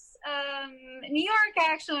left New York,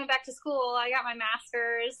 I actually went back to school. I got my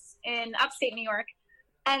master's in upstate New York.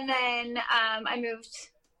 And then I moved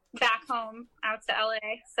back home out to LA.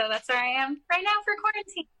 So that's where I am right now for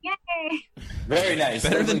quarantine. Yay! Very nice.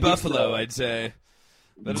 Better than Buffalo, I'd say.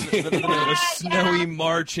 Better than a snowy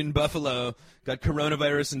March in Buffalo. Got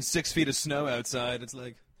coronavirus and 6 feet of snow outside. It's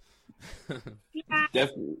like... Yeah.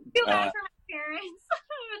 Definitely. Feel bad for my parents.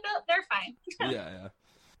 But they're fine. Yeah.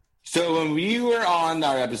 So when we were on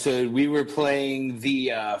our episode, we were playing the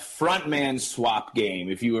frontman swap game,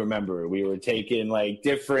 if you remember. We were taking like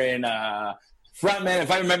different frontmen, if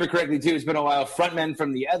I remember correctly too, it's been a while, frontmen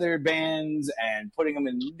from the other bands and putting them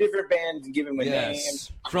in different bands and giving them a name.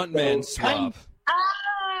 Frontman swap.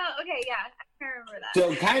 Okay, yeah. I remember that.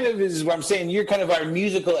 So kind of is what I'm saying, you're kind of our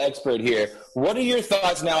musical expert here. What are your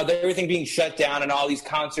thoughts now with everything being shut down and all these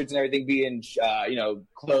concerts and everything being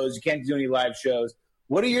closed? You can't do any live shows.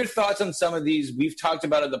 What are your thoughts on some of these? We've talked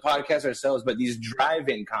about it on the podcast ourselves, but these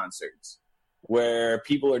drive-in concerts where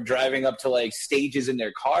people are driving up to like stages in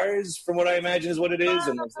their cars, from what I imagine is what it is,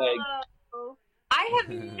 and it's like I have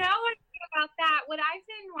no idea about that. What I've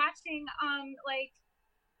been watching,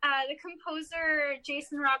 the composer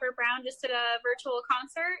Jason Robert Brown just did a virtual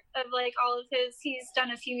concert of like all of his. He's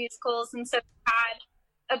done a few musicals, and so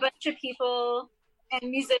had a bunch of people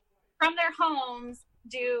and music from their homes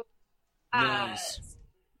do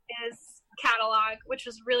his catalog, which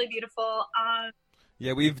was really beautiful.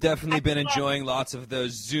 Yeah, we've definitely been enjoying lots of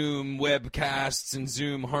those Zoom webcasts and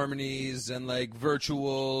Zoom harmonies and like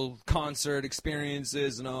virtual concert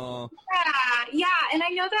experiences and all. Yeah, and I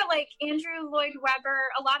know that like Andrew Lloyd Webber,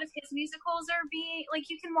 a lot of his musicals are being like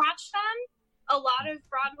you can watch them. A lot of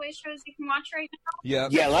Broadway shows you can watch right now.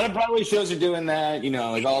 Yeah, a lot of Broadway shows are doing that. You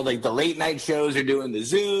know, like all like the late night shows are doing the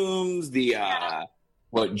Zooms.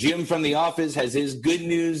 Jim from The Office has his Good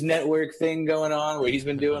News Network thing going on, where he's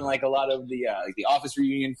been doing like a lot of the Office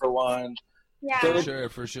reunion for one. Yeah, so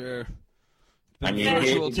for sure. I mean,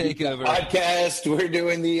 virtual takeover podcast. We're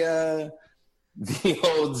doing the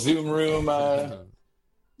old Zoom room.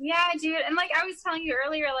 Yeah, dude, and like I was telling you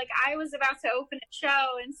earlier, like I was about to open a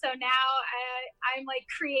show, and so now I'm like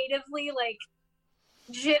creatively like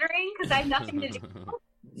jittering because I have nothing to do.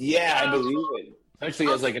 Yeah, I believe it.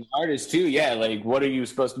 Especially as like an artist too, yeah. Like, what are you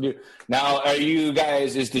supposed to do now? Are you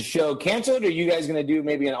guys? Is the show canceled? Or are you guys going to do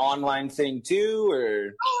maybe an online thing too?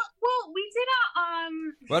 Or well, we did a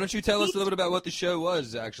Why don't you tell us a little bit about what the show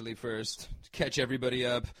was actually first, to catch everybody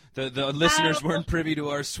up. The listeners weren't privy to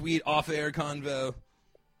our sweet off-air convo.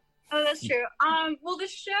 Oh, that's true. Well, the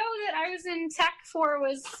show that I was in tech for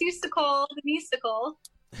was Seussical, the musical.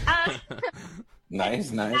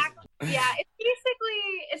 Nice. Yeah,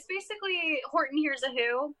 it's basically Horton Hears a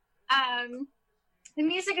Who. The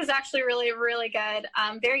music is actually really, really good.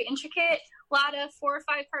 Very intricate. A lot of 4 or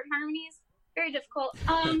 5 part harmonies. Very difficult.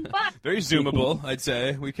 But very zoomable, I'd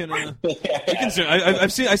say. We can zoom. I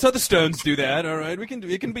saw the Stones do that. All right, it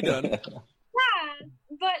can be done. Yeah,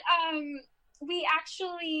 but we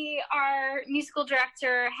actually, our musical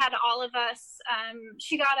director had all of us,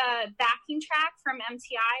 she got a backing track from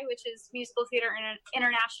MTI, which is Musical Theater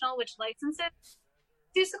International, which licenses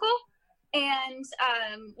musical. And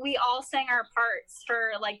we all sang our parts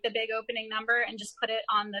for like the big opening number and just put it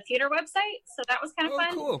on the theater website. So that was kind of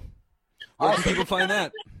fun. Cool. Where can people find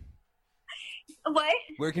that? What?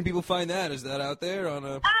 Where can people find that? Is that out there on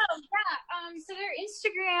a? Oh yeah. So their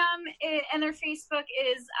Instagram and their Facebook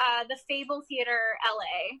is the Fable Theater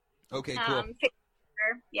LA. Okay, cool.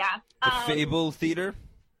 Yeah. The Fable Theater.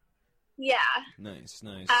 Yeah. Nice.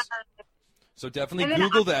 So definitely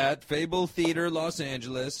Google that Fable Theater Los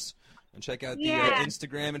Angeles. And check out the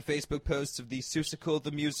Instagram and Facebook posts of the Seussical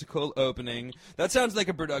the Musical opening. That sounds like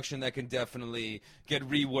a production that can definitely get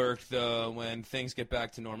reworked, though, when things get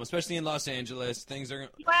back to normal. Especially in Los Angeles, things are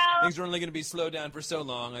only going to be slowed down for so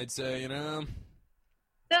long, I'd say, you know?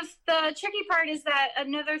 The tricky part is that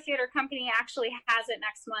another theater company actually has it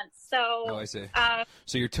next month. So. Oh, I see.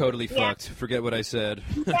 So you're totally fucked. Forget what I said.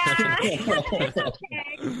 Yeah. That's okay.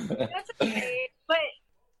 That's okay. But.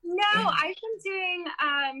 No, I've been doing,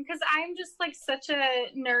 because I'm just, like, such a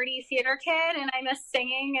nerdy theater kid, and I miss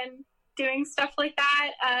singing and doing stuff like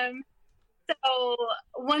that. So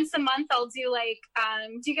once a month I'll do, like,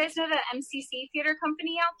 do you guys know the MCC theater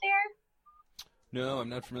company out there? No, I'm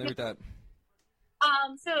not familiar with that.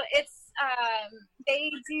 So it's,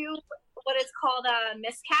 they do what is called a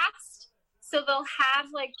miscast. So they'll have,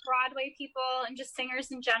 like, Broadway people and just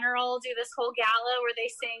singers in general do this whole gala where they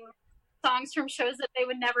sing songs from shows that they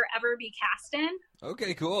would never ever be cast in.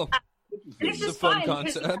 Okay, cool. It's a just fun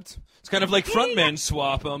concept. It's kind of like frontman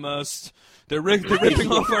swap almost. They're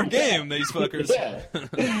ripping off our game, these fuckers. But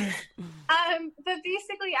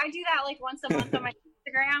basically, I do that like once a month on my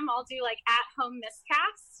Instagram. I'll do like at-home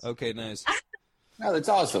miscasts. Okay, nice. Oh, that's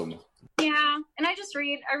awesome. Yeah, and I just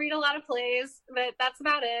read. I read a lot of plays, but that's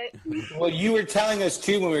about it. Well, you were telling us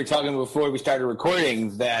too when we were talking before we started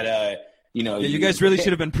recording that you guys really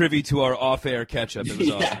should have been privy to our off-air catch-up. It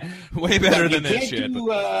was awesome. Way better than this shit. You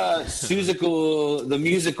can't do Seussical the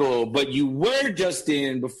Musical, but you were just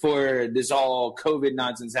in, before this all COVID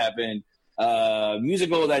nonsense happened,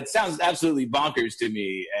 musical that sounds absolutely bonkers to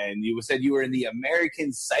me. And you said you were in the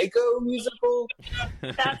American Psycho musical?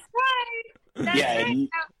 That's right.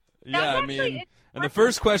 I mean... And the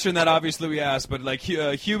first question that obviously we asked, but like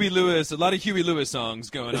Huey Lewis, a lot of Huey Lewis songs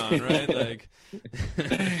going on, right? Like,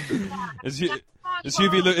 is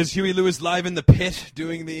Huey Lewis live in the pit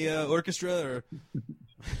doing the orchestra? Or?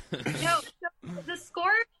 No, the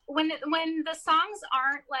score when the songs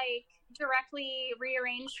aren't like directly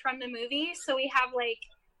rearranged from the movie, so we have like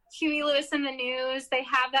Huey Lewis in the News. They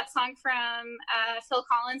have that song from Phil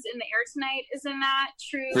Collins, "In the Air Tonight" is in that.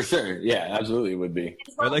 True. For sure. Yeah, absolutely would be.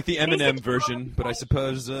 I like the Eminem version, but I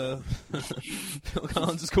suppose Phil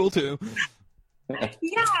Collins is cool too.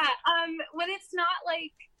 Yeah, when it's not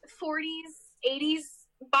like 40s, 80s,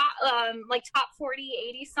 like top 40,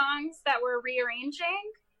 80 songs that we're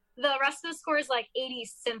rearranging, the rest of the score is like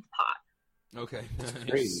 80s synth pop. Okay.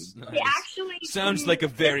 Nice. It actually sounds like a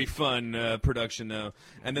very fun production, though.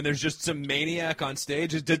 And then there's just some maniac on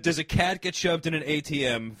stage. Does a cat get shoved in an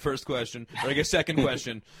ATM? First question, or I guess second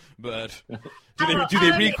question. But do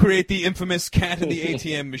they recreate the infamous cat in the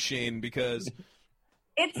ATM machine? Because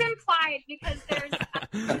it's implied because there's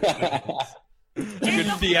a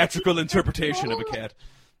good theatrical interpretation of a cat.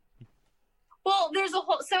 Well, there's a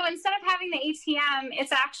whole, so instead of having the ATM,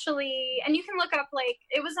 it's actually, and you can look up, like,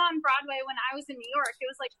 it was on Broadway when I was in New York. It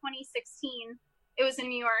was like 2016. It was in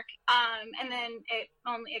New York. And then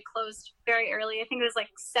it closed very early. I think it was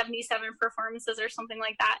like 77 performances or something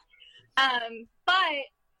like that. But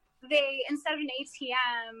they, instead of an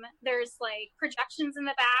ATM, there's like projections in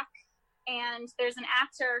the back, and there's an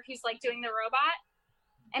actor who's like doing the robot.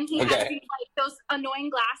 And he has these, like, those annoying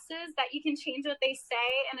glasses that you can change what they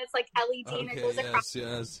say, and it's like LED and it goes across.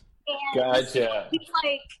 Yes. And gotcha.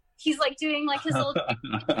 He's like doing like his little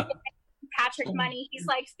Patrick Money. He's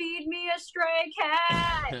like, "Feed me a stray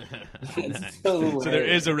cat." So there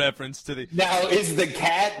is a reference to the. Now, is the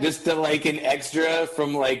cat just like an extra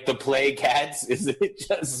from like the play Cats? Is it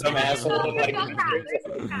just some asshole?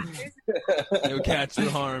 No cats were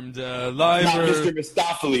harmed. Live. Not Mr.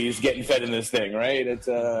 Mistopheles getting fed in this thing, right? It's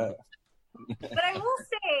But I will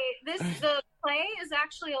say the play is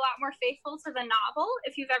actually a lot more faithful to the novel,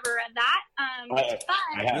 if you've ever read that.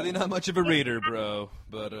 I'm really not much of a reader, bro,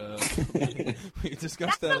 but we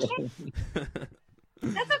discussed that.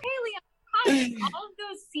 That's okay, Liam. All of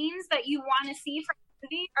those scenes that you want to see from the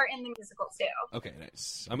movie are in the musical too. Okay,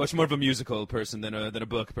 nice. I'm much more of a musical person than a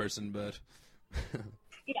book person, but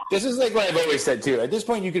This is like what I've always said too. At this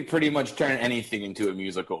point, you could pretty much turn anything into a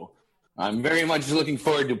musical. I'm very much looking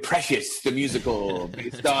forward to Precious, the musical,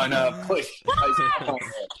 based on Push.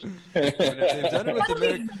 They've done it with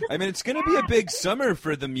American. I mean, it's going to be a big summer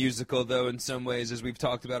for the musical, though, in some ways, as we've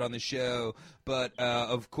talked about on the show. But,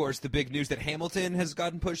 of course, the big news that Hamilton has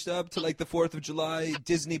gotten pushed up to, like, the 4th of July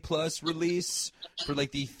Disney Plus release for,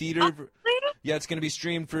 like, the theater. Yeah, it's going to be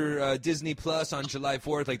streamed for Disney Plus on July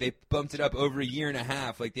 4th. Like, they bumped it up over a year and a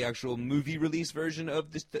half, like the actual movie release version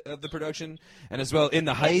of the production. And as well, In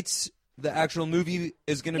the Heights, the actual movie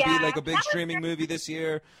is going to be like a big streaming movie this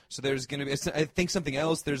year. So there's going to be, I think, something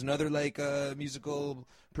else. There's another like musical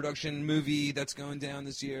production movie that's going down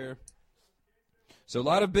this year. So a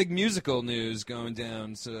lot of big musical news going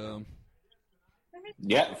down. So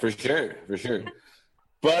yeah, for sure.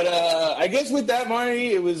 But I guess with that,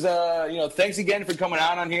 Marni, it was thanks again for coming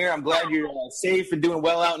out on here. I'm glad you're safe and doing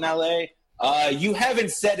well out in LA. You haven't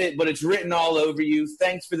said it, but it's written all over you.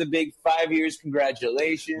 Thanks for the big 5 years.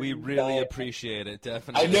 Congratulations. We really appreciate it,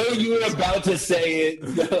 definitely. I know you were about to say it.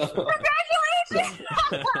 So. Congratulations!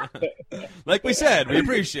 Like we said, we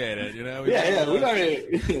appreciate it. You know.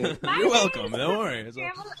 You're welcome. Don't worry. I have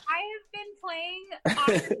been playing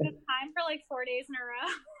Ocarina of Time for like 4 days in a row.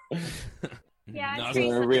 Yeah, not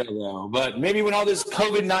for real though. But maybe when all this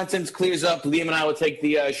COVID nonsense clears up, Liam and I will take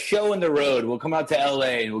the show on the road. We'll come out to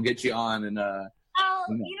LA and we'll get you on. And you know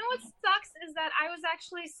what sucks is that I was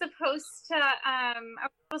actually supposed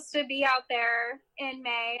to be out there in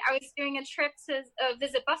May. I was doing a trip to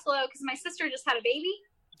visit Buffalo because my sister just had a baby.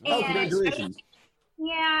 Oh, congratulations!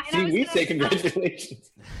 And we say congratulations.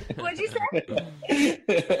 What'd you say?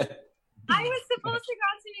 I was supposed to go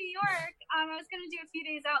out to New York. I was going to do a few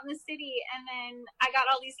days out in the city, and then I got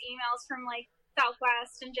all these emails from like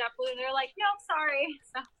Southwest and JetBlue. They're like, "No, sorry."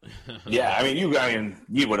 So. Yeah, I mean, you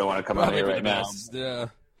wouldn't want to come out here right now. Yeah.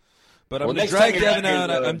 But I'm going to drag Devin out.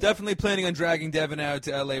 I'm definitely planning on dragging Devin out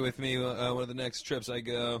to LA with me one of the next trips I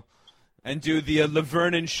go. And do the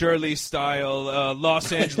Laverne and Shirley style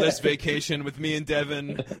Los Angeles vacation with me and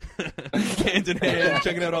Devin, hand in hand,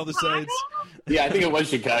 checking out all the sites. Yeah, I think it was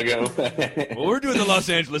Chicago. Well, we're doing the Los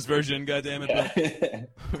Angeles version, goddammit. Yeah.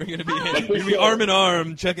 We're gonna be arm in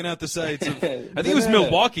arm checking out the sites. I think it was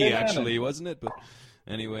Milwaukee, actually, wasn't it? But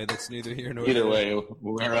anyway, that's neither here nor there. Either way,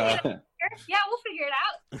 we're yeah, we'll figure it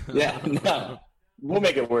out. Yeah, no, we'll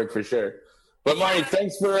make it work for sure. But Marni,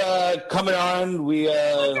 thanks for coming on.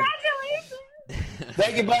 Congratulations!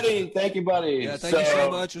 Thank you, buddy. Yeah, thank you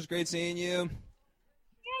so much. It was great seeing you.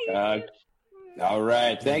 Yeah, you too. All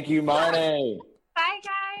right. Thank you, Marni. Bye,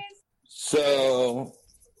 guys. So,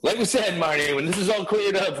 like we said, Marni, when this is all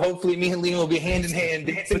cleared up, hopefully me and Liam will be hand in hand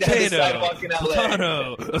dancing down the sidewalk in LA.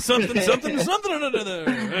 Potato. Something. But more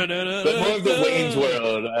of the Wayne's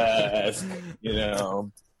World, you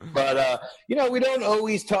know. But, we don't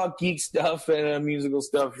always talk geek stuff and musical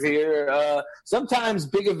stuff here. Sometimes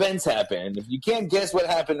big events happen. If you can't guess what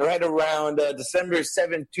happened right around December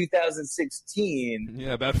 7th, 2016.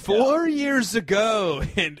 Yeah, about 4 years ago.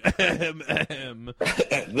 And I'm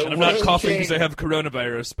not coughing because I have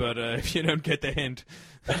coronavirus, but if you don't get the hint.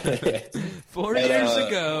 4 years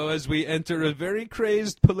ago, as we enter a very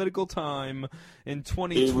crazed political time in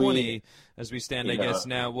 2020, as we stand, I guess,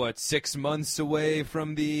 now, 6 months away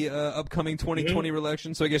from the upcoming 2020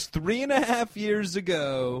 election. So I guess 3.5 years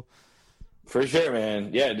ago. For sure,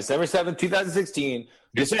 man. Yeah, December 7th, 2016.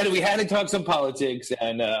 We decided we had to talk some politics,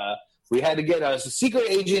 and we had to get a secret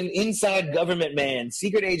agent, inside government man,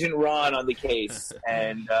 secret agent Ron on the case.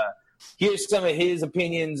 And here's some of his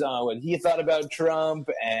opinions on what he thought about Trump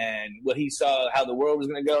and what he saw, how the world was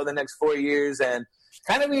going to go the next 4 years. And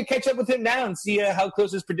kind of we catch up with him now and see how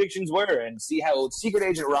close his predictions were and see how Secret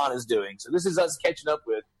Agent Ron is doing. So this is us catching up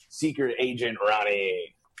with Secret Agent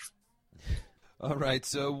Ronnie. All right,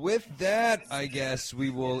 so with that, I guess we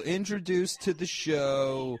will introduce to the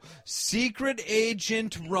show Secret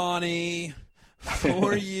Agent Ronnie.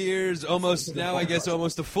 4 years, almost now, I guess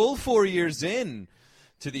almost a full 4 years in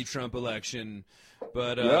to the Trump election.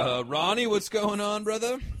 But Ronnie, what's going on,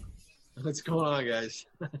 brother? What's going on, guys?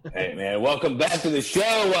 Hey, man, welcome back to the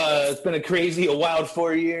show. It's been a wild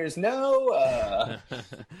 4 years.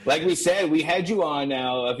 Like we said, we had you on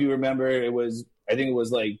now. If you remember, I think it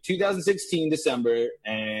was like 2016 December,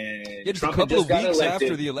 and just Trump a couple just of weeks got elected.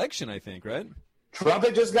 after the election, I think, right? Trump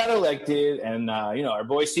had just got elected, and our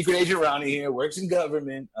boy Secret Agent Ronnie here works in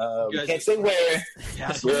government. We can't say where.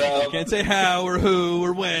 We can't say how or who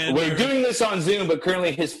or when. We're doing this on Zoom, but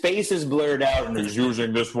currently his face is blurred out, and he's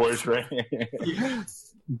using this voice right here.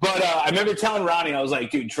 But I remember telling Ronnie, I was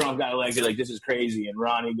like, dude, Trump got elected. Like, this is crazy. And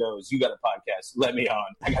Ronnie goes, you got a podcast. Let me on.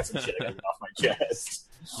 I got some shit I got to get off my chest.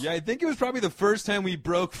 Yeah, I think it was probably the first time we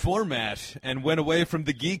broke format and went away from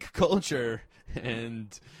the geek culture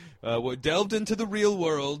and delved into the real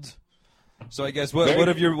world. So I guess what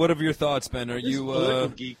have your thoughts been? Are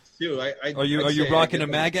you geeks too? Are you rocking a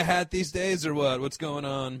MAGA hat these days or what? What's going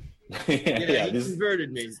on? Yeah, he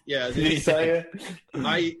converted me. Yeah, Did he tell you?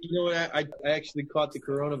 You know what? I actually caught the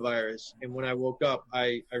coronavirus, and when I woke up,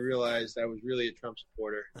 I realized I was really a Trump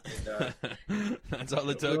supporter. And, that's all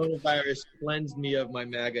it took. Coronavirus cleansed me of my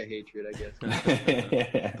MAGA hatred, I guess.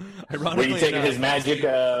 Were you taking his magic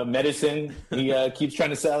medicine? He keeps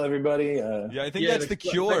trying to sell everybody. Yeah, I think that's the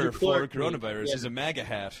cure for coronavirus is a MAGA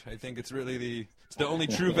hat. I think it's really it's the only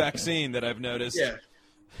true vaccine that I've noticed. Yeah.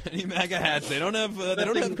 Any MAGA hats? They don't have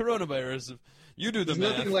coronavirus. You do the There's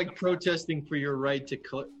math. nothing like protesting for your right to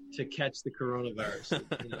catch the coronavirus.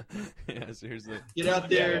 You know? Yeah, seriously. Get out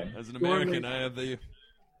there. As an American, I have the.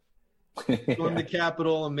 Storm the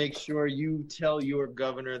Capitol and make sure you tell your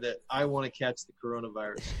governor that I want to catch the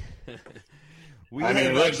coronavirus. We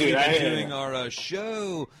have actually been doing our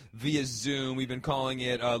show via Zoom. We've been calling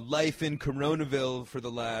it Life in Coronaville for the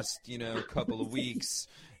last, couple of weeks.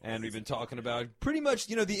 And we've been talking about pretty much,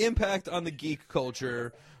 the impact on the geek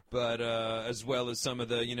culture, but as well as some of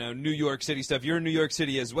the, New York City stuff. You're in New York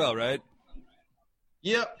City as well, right?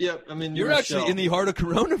 Yep. I'm in. You're actually in the heart of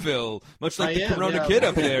Coronaville, much like the Corona kid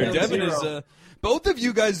up there. Devin is. Both of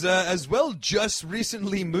you guys as well just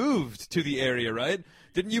recently moved to the area, right?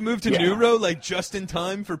 Didn't you move to Neuro just in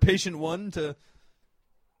time for patient 1 to?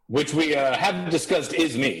 Which we haven't discussed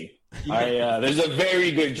is me. There's a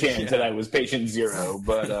very good chance that I was patient 0,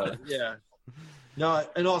 but yeah. No,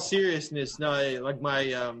 in all seriousness, no.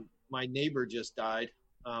 My neighbor just died.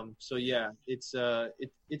 So yeah, it's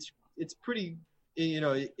pretty.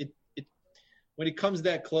 When it comes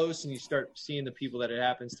that close and you start seeing the people that it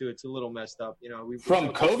happens to, it's a little messed up. From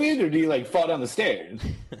COVID, or do you fall down the stairs?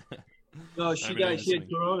 No, she died. She had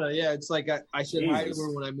corona. Yeah, it's like I said hi to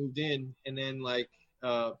her when I moved in, and then I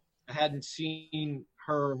hadn't seen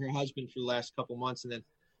her husband for the last couple months, and then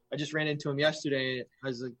I just ran into him yesterday. And I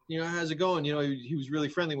was like, how's it going? He was really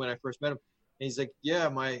friendly when I first met him, and he's like, yeah,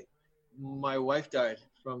 my wife died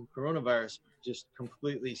from coronavirus. Just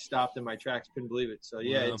completely stopped in my tracks. Couldn't believe it. So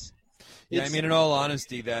yeah, wow. I mean, in all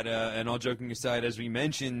honesty, that and all joking aside, as we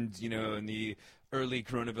mentioned, in the early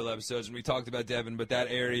Coronaville episodes, and we talked about Devin, but that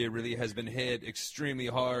area really has been hit extremely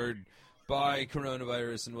hard by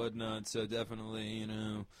coronavirus and whatnot. So definitely,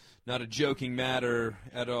 not a joking matter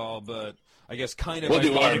at all, but I guess kind of we'll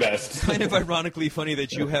do our best. Kind of ironically funny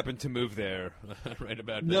that you happened to move there right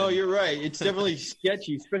about now. No, you're right. It's definitely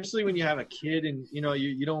sketchy, especially when you have a kid and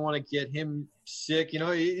you don't want to get him sick.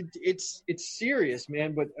 It's serious,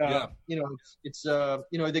 man. But it's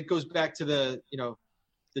that goes back to the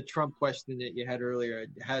Trump question that you had earlier.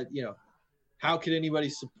 How could anybody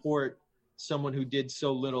support someone who did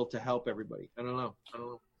so little to help everybody? I don't know.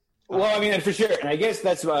 Well, I mean, for sure. And I guess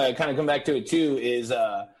that's why I kind of come back to it, too, is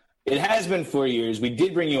it has been 4 years. We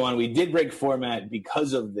did bring you on. We did break format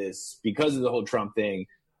because of this, because of the whole Trump thing.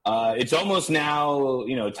 It's almost now,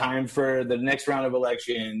 time for the next round of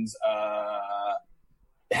elections.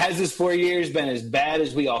 Has this 4 years been as bad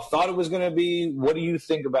as we all thought it was going to be? What do you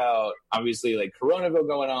think about, obviously, Coronaville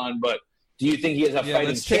going on, but do you think he has a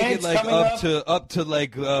fighting chance coming up to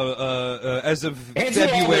as of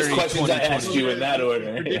February 2020? I asked you in that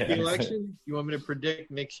order. Predict the election? You want me to predict?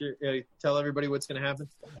 Make sure tell everybody what's going to happen.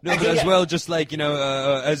 No, but as well, just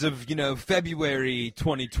as of February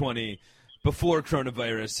 2020, before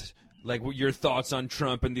coronavirus. Your thoughts on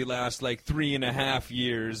Trump in the last 3.5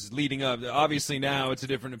 years leading up. Obviously now it's a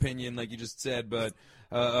different opinion, like you just said, but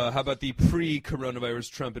how about the pre-coronavirus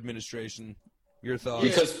Trump administration? Your thoughts?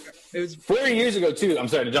 Because it was 4 years ago, too. I'm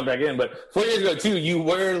sorry to jump back in, but 4 years ago, too, you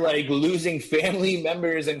were losing family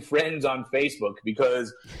members and friends on Facebook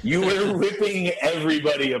because you were ripping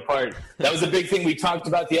everybody apart. That was a big thing we talked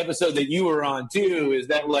about the episode that you were on, too, is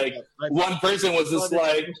that one person was just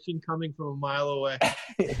question coming from a mile away.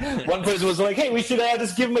 One person was like, hey, we should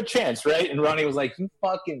just give him a chance, right? And Ronnie was like, you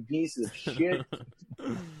fucking piece of shit.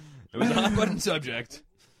 It was a hot button subject.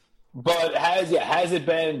 But has it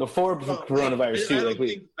been before coronavirus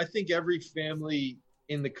too? I think every family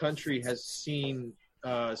in the country has seen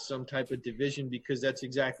some type of division because that's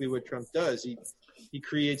exactly what Trump does. He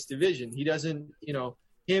creates division. He doesn't,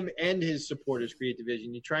 him and his supporters create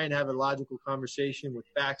division. You try and have a logical conversation with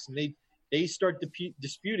facts, and they start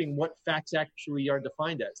disputing what facts actually are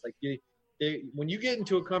defined as. When you get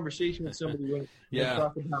into a conversation with somebody when they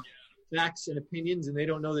talk about facts and opinions and they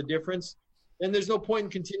don't know the difference, then there's no point in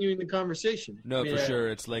continuing the conversation. No, for sure.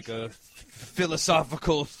 It's like a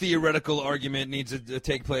philosophical, theoretical argument needs to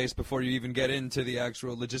take place before you even get into the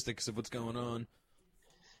actual logistics of what's going on.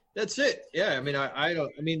 That's it. Yeah, I mean, I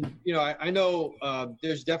don't. I mean, you know, I know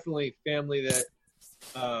there's definitely family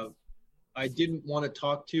that I didn't want to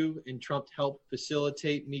talk to, and Trump helped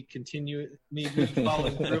facilitate me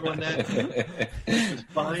following through on that. It's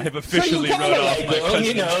fine. I've officially so wrote off my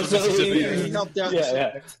he helped out.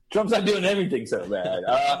 Yeah. Trump's not doing everything so bad.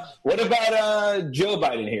 What about Joe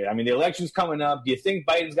Biden here? I mean, the election's coming up. Do you think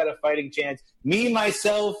Biden's got a fighting chance? Me,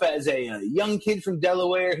 myself, as a young kid from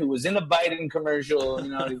Delaware who was in a Biden commercial,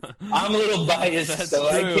 you know, I'm a little biased. That's so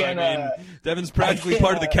true. I can't. I mean, Devin's practically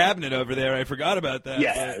part of the cabinet over there. I forgot about that.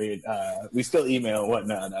 Yeah, I mean, we still email and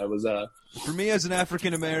whatnot. I was For me, as an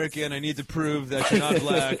African American, I need to prove that you're not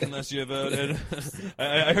black unless you voted.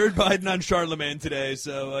 I heard Biden on Charlemagne today,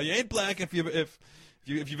 so you ain't black if you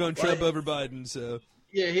vote Trump over Biden. So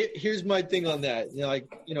yeah, here's my thing on that.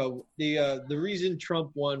 The reason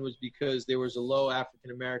Trump won was because there was a low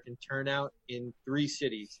African American turnout in 3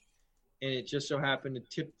 cities, and it just so happened to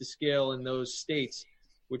tip the scale in those states,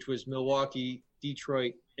 which was Milwaukee,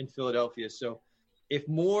 Detroit, and Philadelphia. So if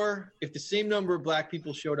the same number of black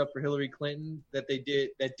people showed up for Hillary Clinton that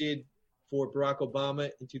did for Barack Obama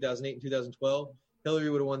in 2008 and 2012, Hillary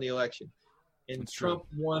would have won the election. And That's Trump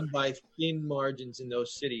won by thin margins in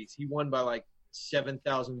those cities. He won by like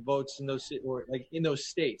 7,000 votes in those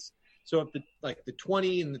states. So if the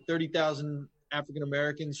 20 and the 30,000 African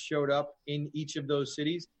Americans showed up in each of those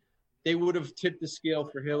cities, they would have tipped the scale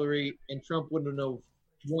for Hillary, and Trump wouldn't have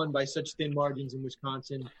won by such thin margins in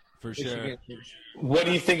Wisconsin. For sure. What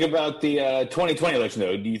do you think about the 2020 election,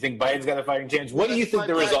 though? Do you think Biden's got a fighting chance? What do you think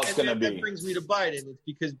the result's going to be? That brings me to Biden. It's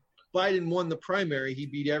because Biden won the primary. He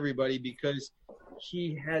beat everybody because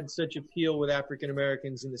he had such appeal with African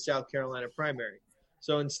Americans in the South Carolina primary.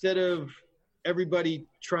 So instead of everybody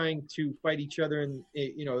trying to fight each other, and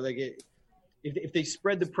if they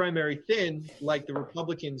spread the primary thin like the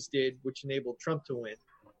Republicans did, which enabled Trump to win,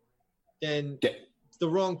 then the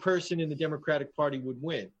wrong person in the Democratic Party would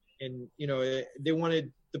win. And they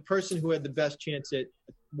wanted the person who had the best chance at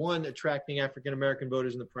attracting African American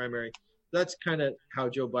voters in the primary. That's kind of how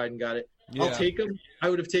Joe Biden got it. Yeah. I'll take him. I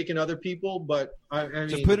would have taken other people, but I mean,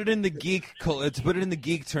 to put it in the geek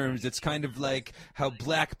terms, it's kind of like how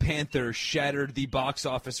Black Panther shattered the box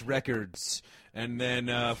office records, and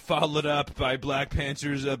then followed up by Black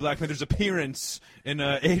Panther's appearance in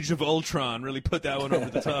Age of Ultron. Really put that one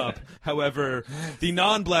over the top. However, the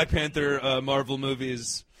non-Black Panther Marvel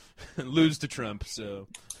movies lose to Trump. So.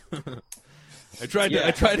 I tried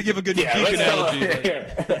to give a good geek analogy.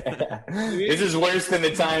 This is worse than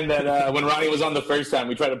the time that when Ronnie was on the first time,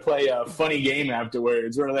 we tried to play a funny game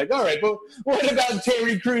afterwards. We're like, all right, but what about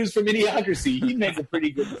Terry Crews from Idiocracy? He'd make a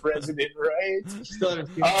pretty good president, right?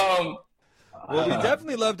 Well, we'd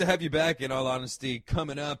definitely love to have you back, in all honesty,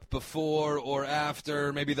 coming up before or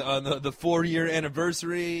after maybe the 4-year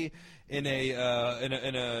anniversary in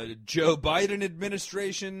a Joe Biden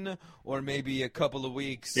administration, or maybe a couple of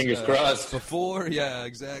weeks fingers crossed before. Yeah,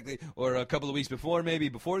 exactly. Or a couple of weeks before, maybe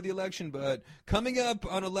before the election. But coming up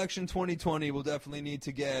on election 2020, we'll definitely need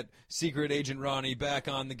to get Secret Agent Ronnie back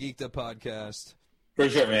on the Geeked Up podcast. For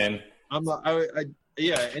sure, man.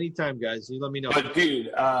 Yeah, anytime, guys. You let me know. But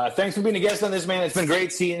dude, thanks for being a guest on this, man. It's been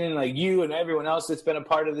great seeing you and everyone else that's been a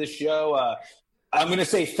part of this show. I'm going to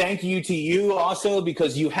say thank you to you also,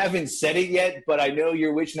 because you haven't said it yet, but I know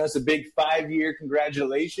you're wishing us a big 5-year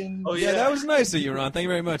congratulations. Oh, yeah, that was nice of you, Ron. Thank you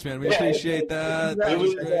very much, man. We appreciate that. That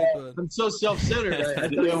was great. I'm so self-centered. I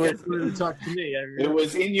thought you wanted to talk to me. It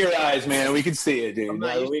was in your eyes, man. We could see it, dude.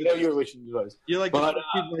 We know you were wishing it was. You're like the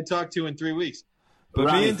people I talked to in 3 weeks. But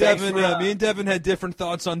Ronnie, me and Devin had different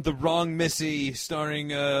thoughts on The Wrong Missy, starring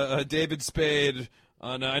David Spade.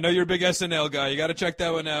 I know you're a big SNL guy. You got to check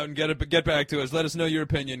that one out and get back to us. Let us know your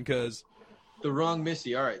opinion, cuz. The Wrong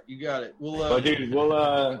Missy. All right, you got it.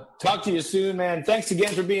 We'll talk to you soon, man. Thanks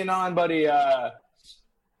again for being on, buddy. After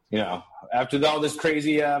all this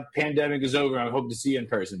crazy pandemic is over, I hope to see you in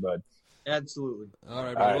person, bud. Absolutely. All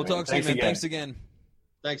right, bro. We'll talk soon, man. Thanks again.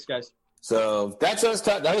 Thanks, guys. So that's us.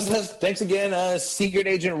 That was us. Thanks again, Secret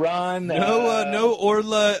Agent Ron. No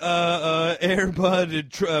Orla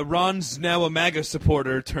Airbud. Ron's now a MAGA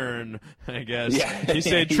supporter turn, I guess. Yeah. He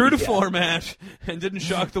stayed true to format and didn't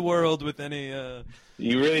shock the world with any.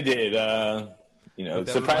 You really did.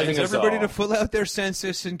 Surprising us everybody all. to fill out their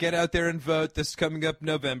census and get out there and vote this coming up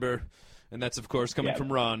November. And that's, of course, coming Yeah.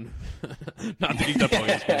 from Ron. Not the Geeked Up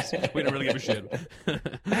Podcast. We don't really give a shit.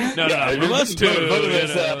 no, Yeah, from us too.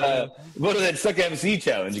 Vote of that Suck MC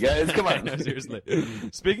challenge, guys. Come on. Seriously.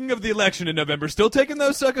 Speaking of the election in November, still taking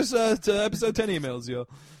those Suck Us to episode 10 emails, yo.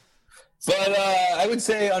 But I would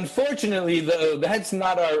say, unfortunately, though, that's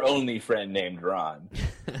not our only friend named Ron.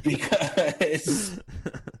 Because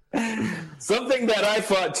something that I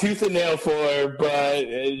fought tooth and nail for, but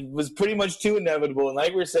it was pretty much too inevitable. And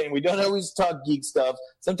like we're saying, we don't always talk geek stuff.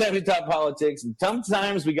 Sometimes we talk politics, and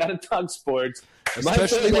sometimes we got to talk sports.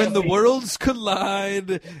 Especially when the worlds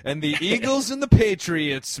collide and the Eagles and the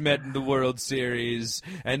Patriots met in the World Series.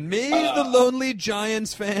 And me, the lonely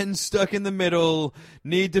Giants fan stuck in the middle,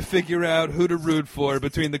 need to figure out who to root for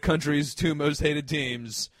between the country's two most hated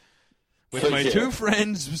teams. With my two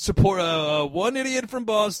friends, support one idiot from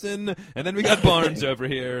Boston, and then we got Barnes over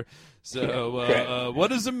here. So what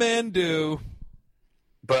does a man do?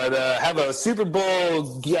 But have a Super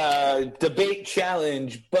Bowl debate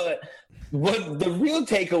challenge, but... What the real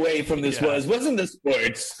takeaway from this wasn't the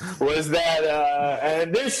sports, was that,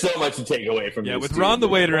 and there's so much to take away from this. Yeah, with Ron the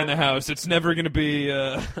waiter in the house, it's never going to be...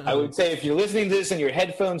 I would say if you're listening to this on your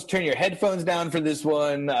headphones, turn your headphones down for this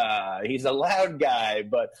one. He's a loud guy,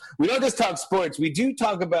 but we don't just talk sports. We do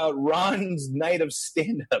talk about Ron's night of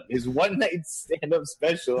stand-up, his one-night stand-up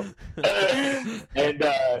special. And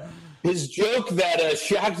his joke that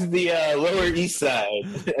shocked the Lower East Side.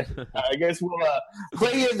 I guess we'll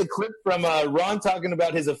play you the clip from Ron talking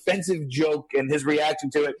about his offensive joke and his reaction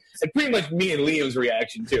to it, and pretty much me and Liam's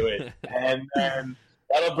reaction to it. And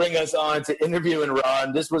that'll bring us on to interviewing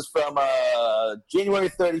Ron. This was from January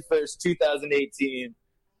 31st, 2018.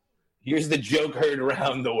 Here's the joke heard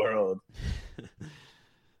around the world.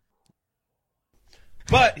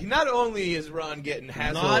 But not only is Ron getting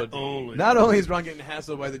hassled, not only is Ron getting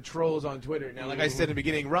hassled by the trolls on Twitter. Now, like I said in the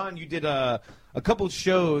beginning, Ron, you did a couple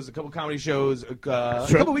comedy shows a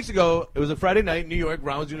couple weeks ago. It was a Friday night in New York.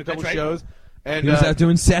 Ron was doing a couple shows. And he was out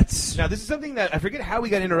doing sets. Now, this is something that I forget how we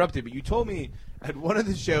got interrupted, but you told me at one of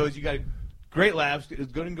the shows you got great laughs. It was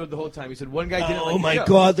going good the whole time. You said one guy didn't like the show. Oh, my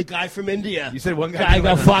God, the guy from India. You said one guy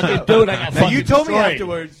got fucking, dude, I got fucking you told me destroyed.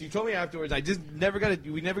 afterwards,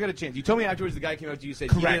 we never got a chance. You told me afterwards the guy came up to you and said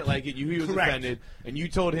Correct. he didn't like it, he was Correct. offended, and you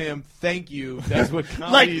told him, thank you, that's what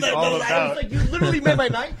comedy's all I about. was like, you literally made my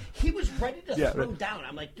night. He was ready to throw down.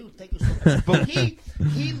 I'm like, dude, thank you so much. But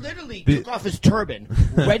he literally took off his turban,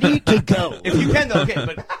 ready to go. If you can, though, okay,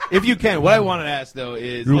 but if you can, what I want to ask, though,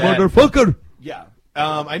 is You that, motherfucker! Yeah.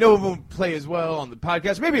 I know it won't play as well on the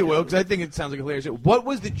podcast. Maybe it will, because I think it sounds like a hilarious joke. What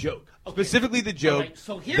was the joke? Specifically the joke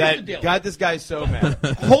so here's that the deal. got this guy so mad.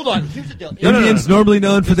 Hold on, here's the deal. Indians normally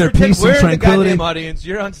known for their peace We're and in the tranquility. goddamn audience.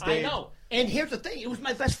 You're on stage. I know. And here's the thing. It was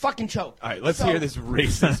my best fucking joke. All right, let's hear this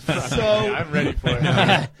racist. So I'm ready for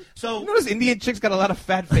it. So you notice Indian chicks got a lot of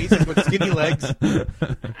fat faces with skinny legs.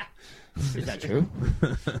 Is that true?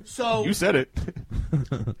 So You said it.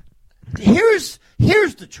 here's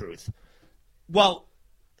the truth. Well,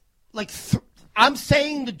 I'm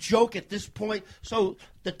saying the joke at this point. So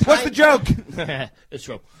the time, What's the joke? It's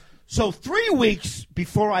true. So 3 weeks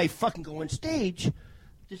before I fucking go on stage,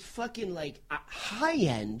 this fucking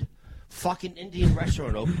high-end fucking Indian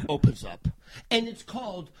restaurant opens up, and it's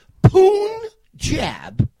called Poon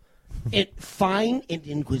Jab. Fine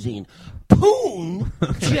Indian cuisine. Poon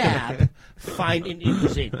Jab. Fine Indian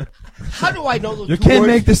cuisine. How do I know those You two can't words?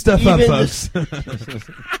 make this stuff up, Even folks.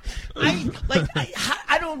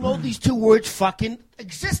 I don't know these two words fucking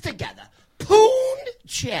exist together. Poon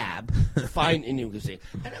Jab. Fine Indian cuisine.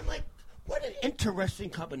 And I'm like, what an interesting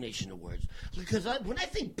combination of words. Because when I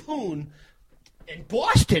think poon, in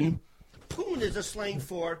Boston, poon is a slang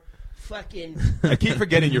for fucking... I keep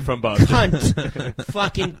forgetting you're from Boston. Cunt.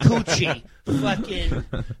 Fucking coochie. Fucking,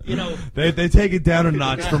 They take it down a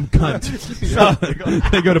notch from cunt. So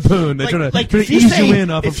they go to poon. They try to if ease you in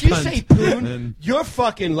off of if you cunt. say poon, And- you're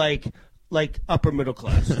fucking like upper middle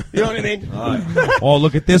class. You know what I mean? Oh,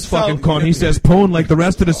 look at this fucking cunt. He says poon like the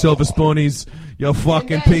rest of the silver spoonies. You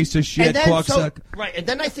fucking piece of shit, cocksucker. Right, and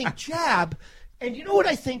then I think jab, and you know what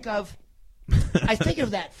I think of? I think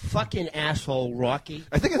of that fucking asshole Rocky.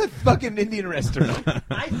 I think of that fucking Indian restaurant.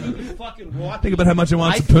 I think of fucking Rocky. Think about how much he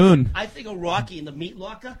wants a poon. I think of Rocky in the meat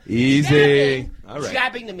locker. Easy. All right.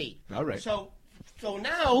 Jabbing the meat. All right. So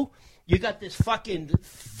now you got this fucking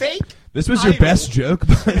fake. This was your idol. best joke.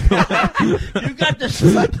 By the way. You got this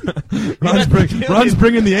fucking. Ron's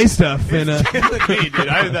bringing the A stuff. And, Killing me, dude.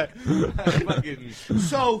 I had that fucking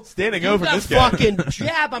So standing you over got this guy. fucking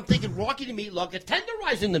jab. I'm thinking Rocky the meat locker,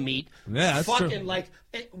 tenderizing the meat. Yeah, that's fucking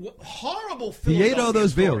true. horrible. He ate all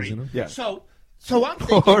those Philadelphia veals, story. you know? Yeah. So So I'm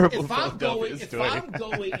thinking Horrible if I'm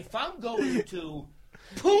going to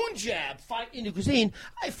Punjab, find Indian cuisine,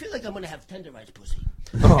 I feel like I'm going to have tenderized pussy.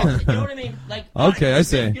 Oh. You know what I mean? Like, okay, I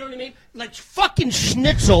see. You know what I mean? Like fucking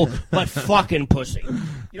schnitzel, but fucking pussy.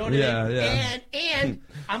 You know what I mean? Yeah. And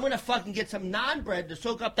I'm going to fucking get some naan bread to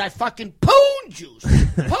soak up that fucking poon juice.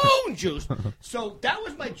 Poon juice. So that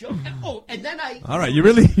was my joke. Oh, and then All right, you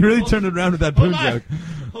really turned it around with that poon joke.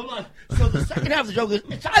 Hold on. So the second half of the joke is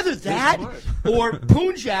it's either that or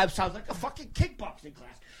Punjab sounds like a fucking kickboxing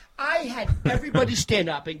class. I had everybody stand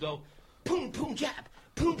up and go, poon, poon, jab,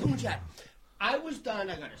 poon, poon, jab. I was done.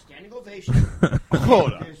 I got a standing ovation.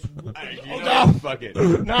 Hold on. Fuck it.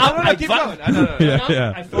 No, keep going. No.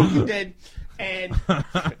 I fucking did. And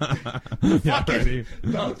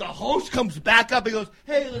the host comes back up and goes,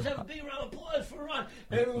 hey, let's have a big round of applause for Ron.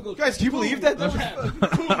 And everyone goes, guys, do you believe that?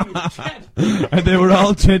 And they were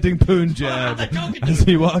all chanting Punjab as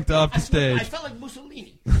he walked off the stage. I felt like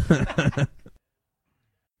Mussolini.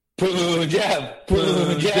 Punjab,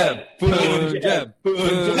 Punjab, Punjab,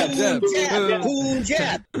 Punjab,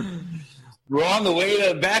 Punjab. We're on the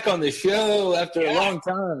way back on the show after a long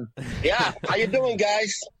time. Yeah, how you doing,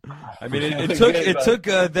 guys? I mean, it took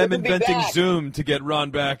them inventing Zoom to get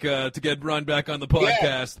Ron back on the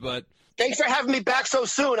podcast, but thanks for having me back so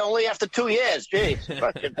soon. Only after 2 years.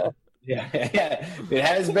 Jeez. Yeah. It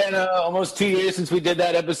has been almost 2 years since we did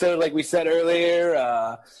that episode, like we said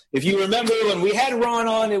earlier. If you remember, when we had Ron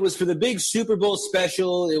on, it was for the big Super Bowl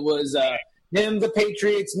special. It was him, the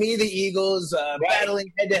Patriots, me, the Eagles,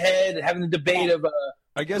 battling head-to-head, having the debate of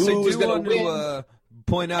I guess I do want to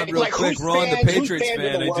point out real quick, Ron, the Patriots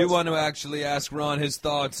fan, I do want to actually ask Ron his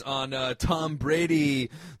thoughts on Tom Brady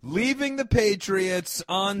leaving the Patriots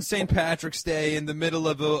on St. Patrick's Day in the middle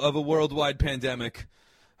of a worldwide pandemic.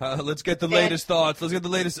 Let's get the latest thoughts. Let's get the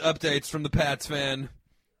latest updates from the Pats fan.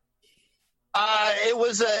 It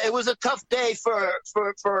was a tough day for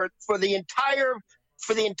the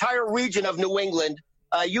entire region of New England.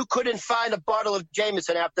 You couldn't find a bottle of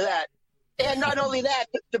Jameson after that, and not only that,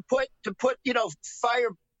 to put fire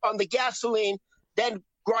on the gasoline. Then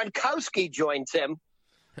Gronkowski joins him.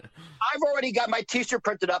 I've already got my T-shirt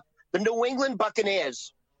printed up. The New England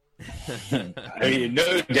Buccaneers. I mean,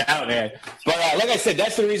 no doubt, man. But like I said,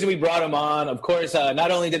 that's the reason we brought him on. Of course,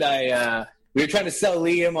 not only did we were trying to sell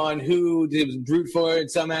Liam on who to root for in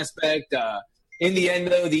some aspect. In the end,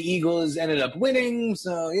 though, the Eagles ended up winning.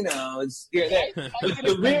 So, it's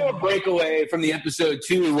the real breakaway from the episode,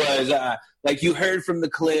 too, was like you heard from the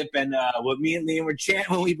clip, and what me and Liam were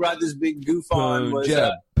chanting when we brought this big goof on was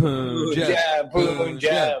Punjab.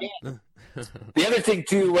 The other thing,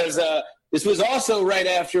 too, was this was also right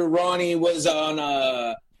after Ronnie was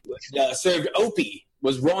on served Opie,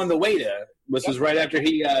 was Ron the Waiter. This was right after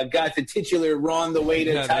he got the titular Ron the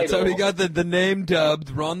Waiter title. That's how he got the name dubbed,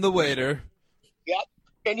 Ron the Waiter. Yep.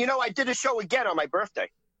 And I did a show again on my birthday.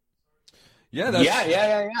 Yeah,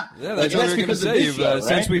 that's what we were going to say. Right?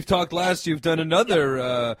 Since we've talked last, you've done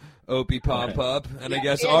another Opie pop-up, and I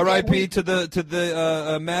guess R.I.P. to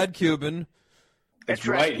the Mad Cuban. That's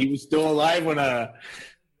right. He was still alive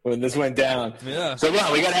when this went down. Yeah. So,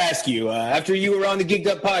 Ron, we got to ask you, after you were on the Geeked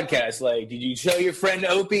Up podcast, did you show your friend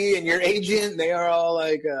Opie and your agent? They are all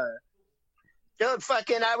like... Dude,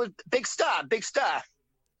 I was big star.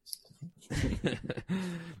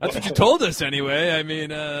 That's what you told us anyway. I mean,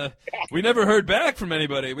 we never heard back from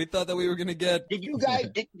anybody. We thought that we were going to get... Did you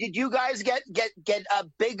guys get a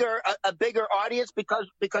bigger audience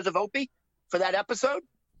because of Opie for that episode?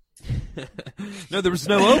 No, there was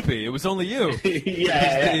no Opie. It was only you.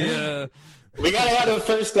 Yeah. We got a lot of the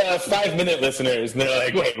first 5-minute listeners, and they're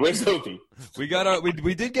like, "Wait, where's Opie?" We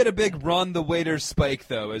did get a big Ron the Waiter spike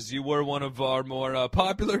though, as you were one of our more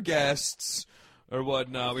popular guests or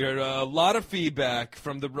whatnot. We heard a lot of feedback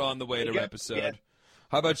from the Ron the Waiter episode. Yeah.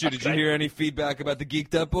 How about you? Did you hear any feedback about the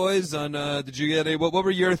Geeked Up boys? Did you get what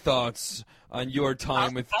were your thoughts on your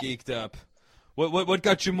time with Geeked Up? What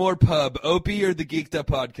got you more pub, Opie or the Geeked Up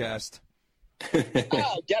podcast?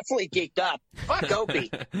 Oh, definitely Geeked Up. Fuck Opie.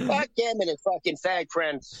 Fuck him and his fucking fag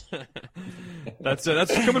friends. That's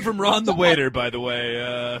coming from Ron the Waiter, by the way.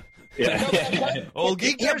 Old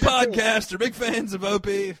Geeked Up podcaster, big fans of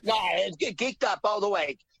Opie. No, it's Geeked Up all the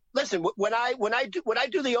way. Listen, when I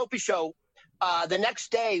do the Opie show, the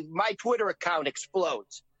next day my Twitter account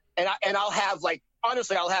explodes, and I'll have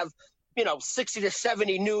I'll have 60 to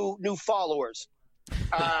 70 new followers.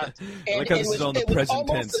 I like how this is on the present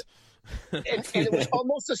tense. And it was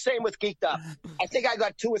almost the same with Geeked Up. I think I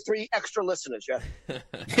got 2 or 3 extra listeners. Yeah,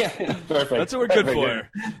 perfect. That's what we're good for.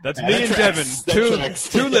 That's me and Devin,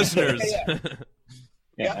 two listeners.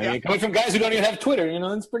 Yeah, I mean, coming from guys who don't even have Twitter,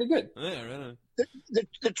 that's pretty good. Yeah, right.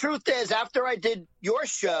 The truth is, after I did your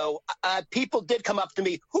show, people did come up to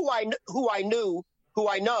me who I know,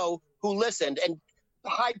 who listened, and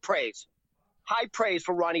high praise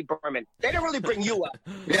for Ronnie Berman. They didn't really bring you up.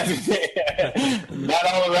 Not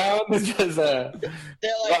all around. Because they're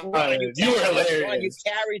like, Ronnie, you were hilarious. Ron, you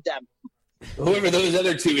carried them. Whoever those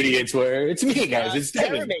other two idiots were, it's me, guys. It's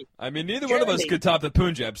Devin. I mean, neither one of us could top the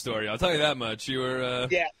Punjab story. I'll tell you that much. You were.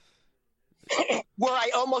 Yeah. Where I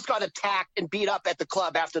almost got attacked and beat up at the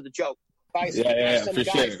club after the joke by some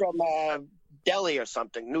guy from Delhi or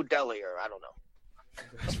something, New Delhi, or I don't know.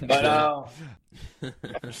 But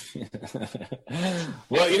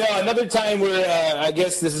well, another time where I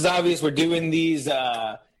guess this is obvious. We're doing these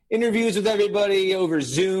interviews with everybody over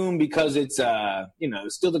Zoom because it's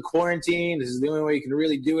still the quarantine. This is the only way you can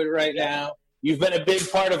really do it right now. You've been a big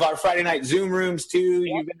part of our Friday night Zoom rooms too.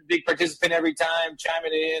 You've been a big participant every time,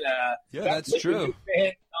 chiming in. Yeah, that's true.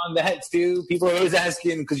 On that too, people are always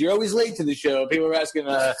asking because you're always late to the show. People are asking,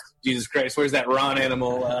 Jesus Christ, where's that Ron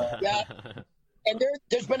animal? Yeah. And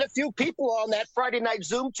there's been a few people on that Friday night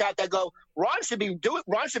Zoom chat that go, Ron should be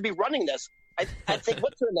running this. I think,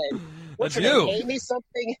 what's her name? What's her name? Amy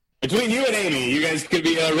something? Between you and Amy, you guys could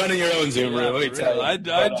be running your own Zoom room.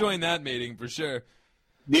 I'd join that meeting for sure.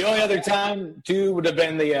 The only other time, too, would have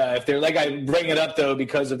been if they're like I bring it up, though,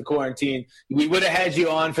 because of the quarantine, we would have had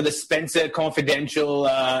you on for the Spencer Confidential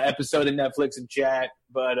episode of Netflix and chat.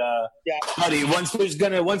 But, buddy, once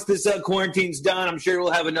this quarantine's done, I'm sure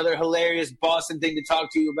we'll have another hilarious Boston thing to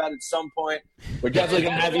talk to you about at some point. We're definitely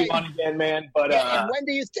going to have you on again, man. But and when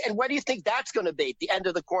do you think that's going to be? The end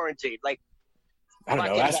of the quarantine? Like, I don't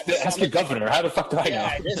know. Ask your governor. How the fuck do I know?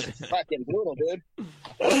 Yeah, this is fucking brutal, dude.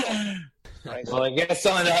 Well, I guess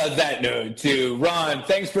on that note, too, Ron,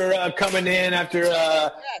 thanks for coming in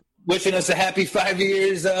after wishing us a happy 5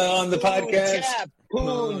 years on the podcast.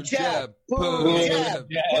 Punjab.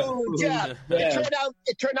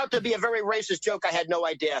 It turned out to be a very racist joke. I had no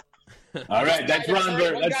idea. All right, that's Ron.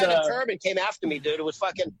 One guy in a turban came after me, dude. It was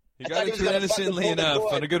fucking. You got it innocently enough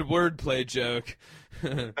on a good wordplay joke.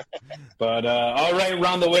 But all right,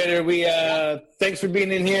 Ron the Waiter, we thanks for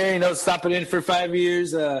being in here. Stopping in for 5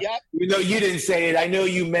 years. Even though you didn't say it, I know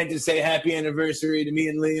you meant to say happy anniversary to me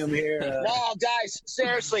and Liam here. No, guys,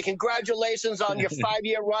 seriously, congratulations on your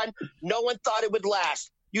 5-year run. No one thought it would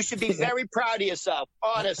last. You should be very proud of yourself,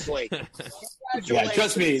 honestly. Yeah,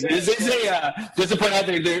 trust me. This is just to point out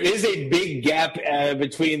there is a big gap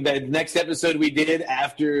between the next episode we did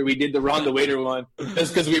after we did the Ron the Waiter one,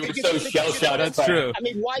 just because we were so shell-shocked. That's true. I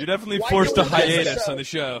mean, you definitely forced a hiatus on the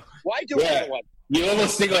show. Why do another one? You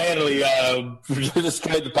almost single-handedly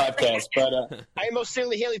destroyed the podcast. But I almost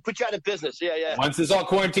single-handedly put you out of business. Yeah. Once this all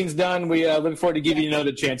quarantine's done, we look forward to giving you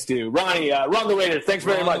another chance to. Ronnie, Ron the Waiter, thanks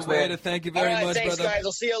very much, man. Thank you very much, thanks, brother. Guys.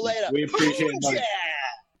 I'll see you later. We appreciate it.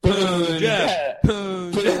 Punjab.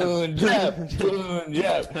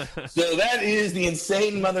 So that is the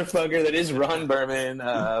insane motherfucker that is Ron Berman,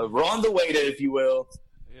 Ron the Waiter, if you will.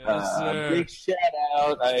 Big shout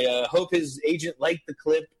out. I hope his agent liked the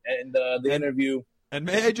clip and the interview. And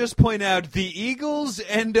may I just point out, the Eagles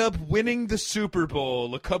end up winning the Super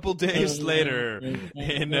Bowl a couple days later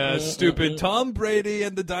in stupid Tom Brady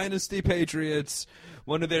and the Dynasty Patriots.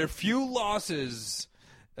 One of their few losses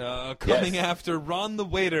coming after Ron the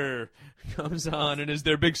Waiter comes on and is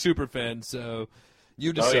their big super fan. So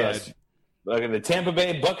you decide. Oh, yes. Look at the Tampa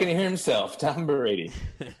Bay Buccaneer himself, Tom Brady.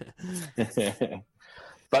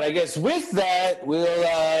 But I guess with that, we'll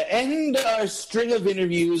end our string of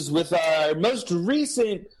interviews with our most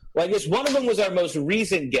recent. Well, I guess one of them was our most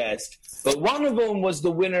recent guest, but one of them was the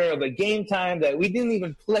winner of a game time that we didn't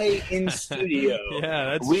even play in studio.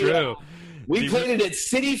 Yeah, that's true. We played it at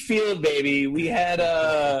Citi Field, baby. We had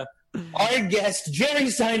our guest, Jerry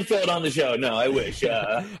Seinfeld, on the show. No, I wish.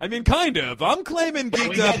 I mean, kind of. I'm claiming Geeked Up.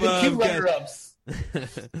 We had the two runner-ups.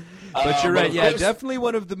 But you're right, yeah, definitely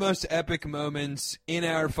one of the most epic moments in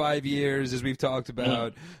our 5 years, as we've talked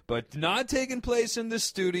about, but not taking place in the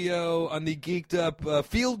studio on the Geeked Up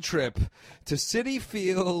field trip to Citi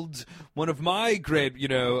Field, one of my great,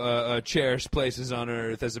 cherished places on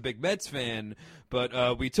earth as a big Mets fan.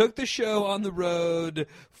 But we took the show on the road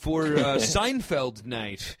for Seinfeld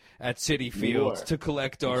Night at Citi Field to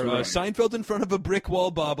collect our Seinfeld in front of a brick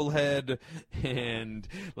wall bobblehead. And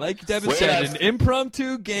like Devin said, an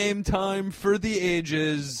impromptu game time for the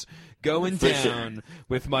ages. going For down sure.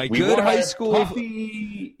 with my We good wore high our school.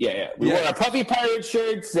 Puffy, we wore our Puffy Pirate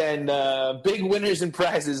shirts and big winners and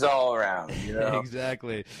prizes all around. You know?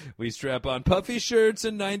 Exactly. We strap on puffy shirts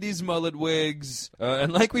and 90s mullet wigs.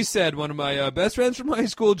 And like we said, one of my best friends from high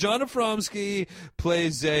school, John Afromsky,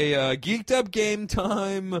 plays a Geeked Up Game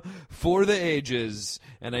Time for the ages.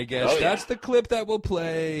 And I guess that's the clip that we'll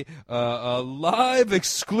play. A live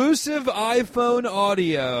exclusive iPhone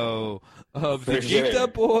audio of the For Geeked sure.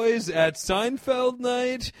 Up Boys at Seinfeld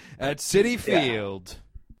Night at Citi Field.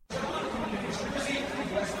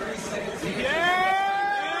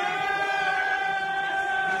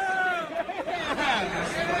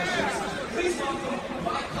 Please welcome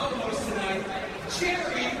my co-host tonight,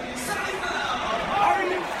 Jerry Seinfeld. Are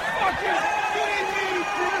you fucking kidding me?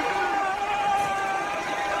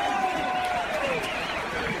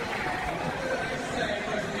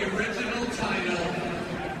 The original title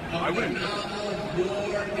of the novel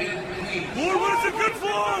War and Peace. War, what is it good for?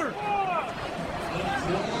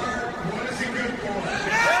 War, what is it good for?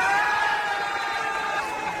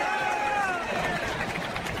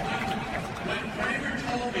 When Kramer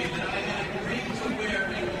told me that I had agreed to wear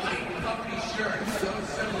a white puffy shirt so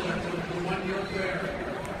similar to the one you're wearing,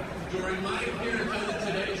 during my appearance on the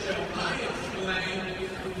Today Show, I explained,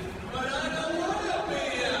 but I don't want to be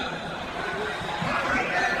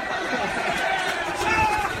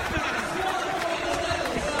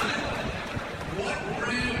What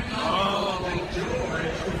brand of like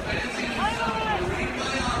George who fancies himself to read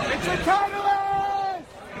my autograph? It's a Titleist!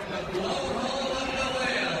 From the blowhole of the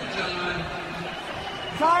whale, John.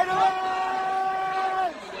 Titleist!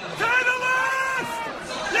 Titleist!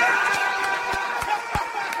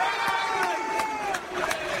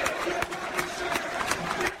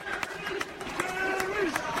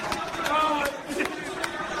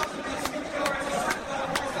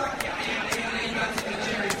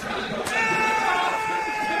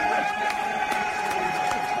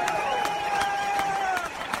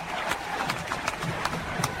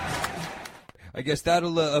 I guess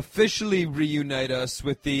that'll officially reunite us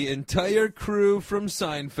with the entire crew from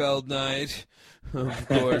Seinfeld Night. Of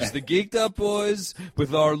course, the Geeked Up Boys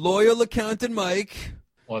with our loyal accountant Mike.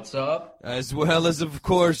 What's up? As well as, of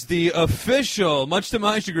course, the official, much to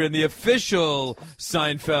my chagrin, the official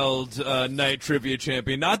Seinfeld Night Trivia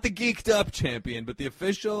Champion. Not the Geeked Up Champion, but the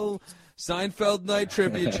official Seinfeld Night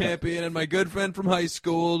Trivia Champion, and my good friend from high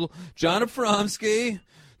school, John Afromsky,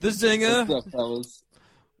 the Zinger. What's up, fellas?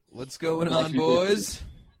 What's going on, boys?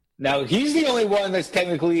 Now, he's the only one that's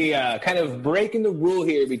technically kind of breaking the rule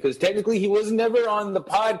here because technically he was never on the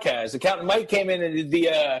podcast. Accountant Mike came in and did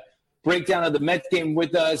the breakdown of the Mets game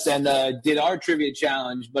with us and did our trivia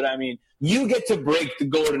challenge. But, I mean, you get to break the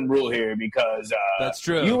golden rule here because that's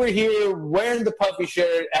true. You were here wearing the puffy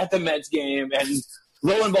shirt at the Mets game, and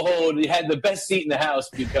lo and behold, you had the best seat in the house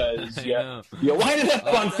because you winded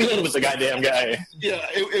up on field with the goddamn guy. Yeah,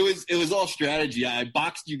 it was all strategy. I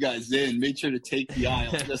boxed you guys in, made sure to take the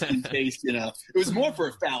aisle just in case, it was more for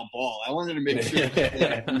a foul ball. I wanted to make sure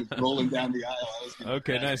that he was rolling down the aisle.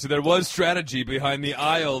 Okay, nice. So there was strategy behind the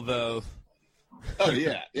aisle, though. Oh,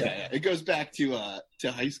 yeah. It goes back to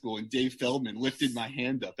high school, and Dave Feldman lifted my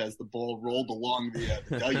hand up as the ball rolled along the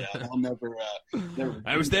dugout. I'll never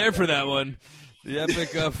I was there for that one. The epic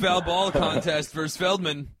foul ball contest versus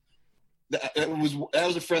Feldman. That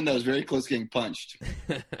was a friend that was very close getting punched.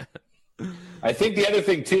 I think the other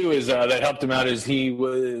thing, too, is that helped him out is he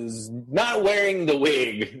was not wearing the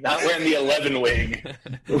wig, not wearing the 11 wig.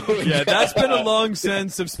 Yeah, that's been a long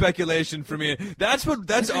sense of speculation for me. That's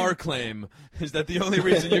our claim, is that the only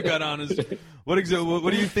reason you got on is what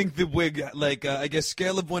do you think the wig, like, I guess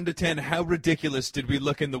scale of 1 to 10, how ridiculous did we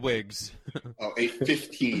look in the wigs? Oh,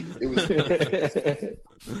 8-15. It was.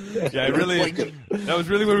 Yeah, that was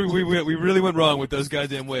really where we really went wrong with those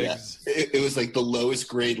goddamn wigs. Yeah, it was like the lowest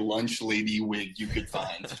grade lunch lady wig you could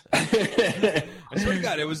find. I swear to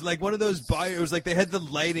God, it was like one of those it was like they had the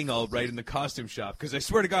lighting all right in the costume shop. Because I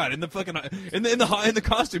swear to God, in the fucking in the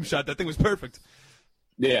costume shop, that thing was perfect.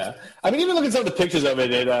 Yeah, I mean, even looking at some of the pictures of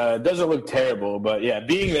it, it doesn't look terrible. But yeah,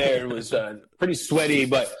 being there was pretty sweaty.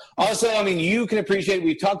 But also, I mean, you can appreciate.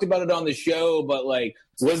 We talked about it on the show, but like,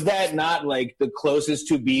 was that not like the closest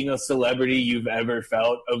to being a celebrity you've ever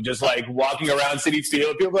felt? Of just like walking around Citi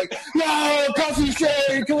Field, people like, "No, coffee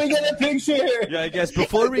shirt, can we get a picture?" Yeah, I guess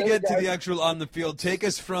before we get to the actual on the field, take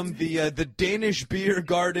us from the Danish beer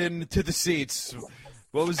garden to the seats.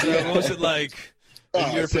 What was it like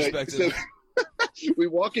in your perspective? We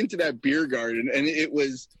walk into that beer garden, and it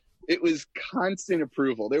was constant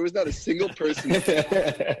approval. There was not a single person.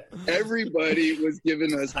 Everybody was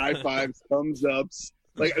giving us high fives, thumbs ups.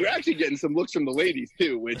 Like, we're actually getting some looks from the ladies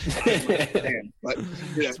too, which but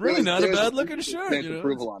it's really not a bad looking shirt. You know?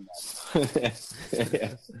 Approval on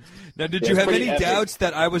that. Now, did you have any doubts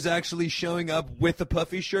that I was actually showing up with a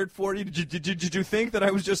puffy shirt for you? Did you think that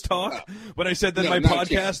I was just talk when I said that my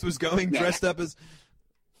podcast was going dressed up as?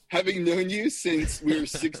 Having known you since we were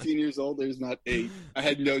 16 years old, there's not I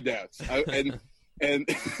had no doubts.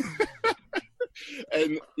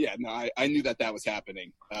 And yeah, no, I knew that was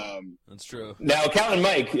happening. That's true. Now, Calvin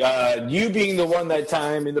Mike, you being the one that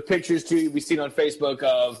time in the pictures too we seen on Facebook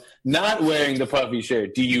of not wearing the puffy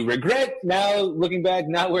shirt, do you regret now looking back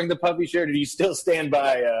not wearing the puffy shirt, or do you still stand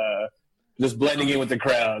by just blending in with the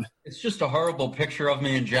crowd? It's just a horrible picture of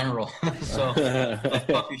me in general. So, a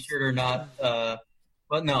puffy shirt or not,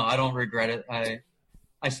 but no, I don't regret it.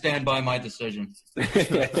 I stand by my decision.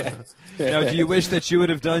 Now, do you wish that you would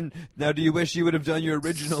have done? Now, do you wish you would have done your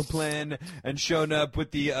original plan and shown up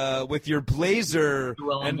with the with your blazer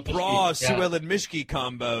and bra, Sewell and Mishki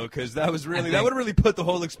combo? Because that was really that would have really put the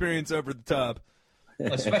whole experience over the top.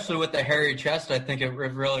 Especially with the hairy chest, I think it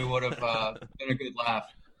really would have been a good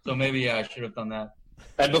laugh. So maybe I should have done that.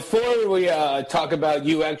 And before we talk about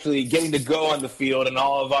you actually getting to go on the field and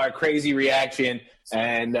all of our crazy reaction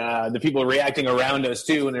and the people reacting around us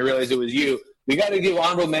too when they realized it was you, we got to give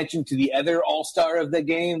honorable mention to the other all-star of the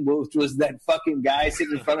game, which was that fucking guy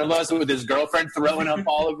sitting in front of us with his girlfriend throwing up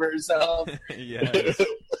all over herself. Yes.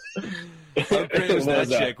 How great was that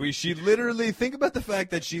chick? She literally, think about the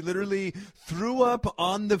fact that she literally threw up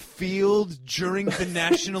on the field during the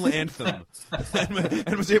national anthem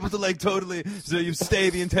and was able to so you stay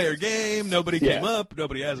the entire game, nobody came up,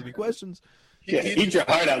 nobody asked any questions. Eat your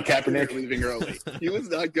heart out, Kaepernick. Leaving early. He was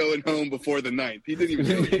not going home before the 9th. He didn't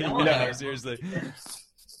even know. No, seriously.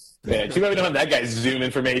 Yeah, too bad we don't have that guy's Zoom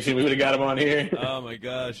information. We would have got him on here. Oh my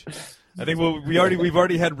gosh. I think we've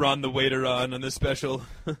already had Ron the waiter on this special.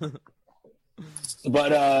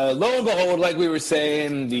 But lo and behold, like we were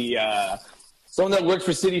saying, the someone that works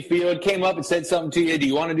for Citi Field came up and said something to you. Do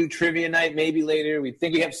you want to do trivia night maybe later? We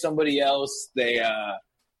think we have somebody else.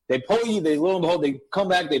 They pull you. They lo and behold, they come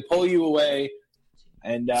back. They pull you away.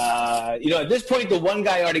 And at this point, the one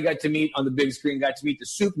guy I already got to meet on the big screen got to meet the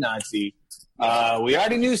Soup Nazi. We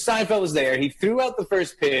already knew Seinfeld was there. He threw out the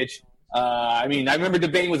first pitch. I remember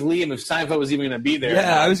debating with Liam if Seinfeld was even going to be there.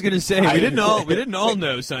 Yeah, I was going to say we didn't all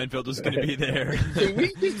know Seinfeld was going to be there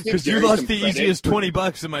because you lost the easiest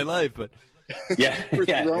 $20 in my life. But for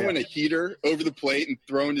throwing a heater over the plate and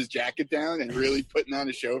throwing his jacket down and really putting on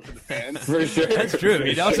a show for the fans. For sure, that's true.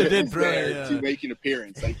 He also did to make an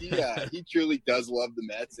appearance. Like he truly does love the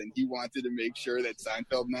Mets, and he wanted to make sure that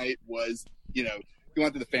Seinfeld night was, he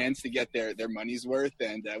wanted the fans to get their money's worth,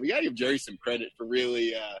 and we got to give Jerry some credit for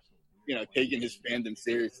really. Taking his fandom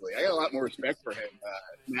seriously. I got a lot more respect for him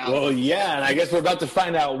now. Well, yeah, and I guess we're about to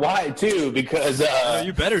find out why, too, because...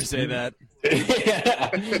 you better say that.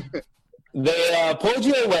 They pulled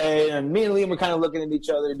you away, and me and Liam were kind of looking at each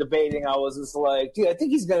other, debating. I was just like, dude, I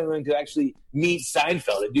think he's going to actually meet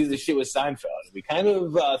Seinfeld and do this shit with Seinfeld. We kind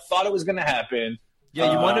of thought it was going to happen.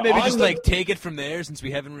 Yeah, you want to maybe just take it from there since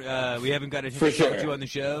we haven't got a chance to talk to you on the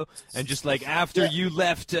show, and just after you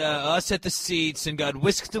left us at the seats and got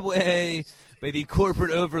whisked away by the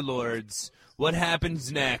corporate overlords, what happens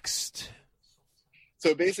next?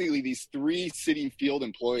 So basically, these 3 Citi Field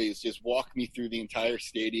employees just walked me through the entire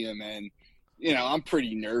stadium, and I'm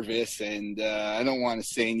pretty nervous, and I don't want to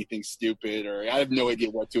say anything stupid, or I have no idea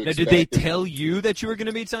what to expect. Now, did they tell you that you were going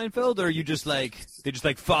to meet Seinfeld, or are you just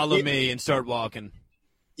they follow me and start walking?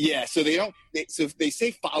 Yeah, so they don't. So they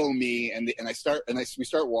say follow me, and we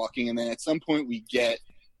start walking, and then at some point we get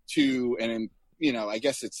to I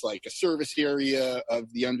guess it's like a service area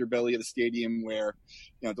of the underbelly of the stadium where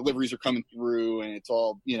deliveries are coming through, and it's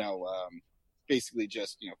all basically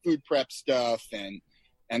just food prep stuff, and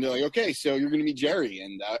they're like, okay, so you're going to meet Jerry,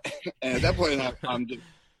 and at that point I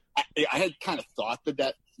had kind of thought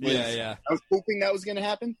that was, I was hoping that was going to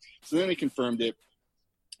happen, so then they confirmed it,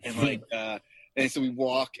 and and so we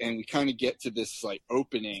walk and we kind of get to this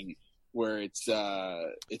opening where it's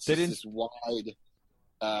just this wide,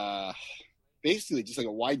 basically just like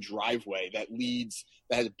a wide driveway that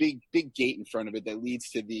has a big gate in front of it that leads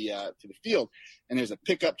to the field, and there's a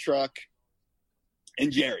pickup truck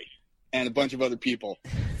and Jerry and a bunch of other people,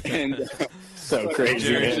 and so crazy.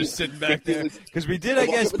 Jerry's just sitting back there because we did, I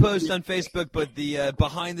guess, post on Facebook, but the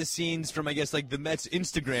behind the scenes from the Mets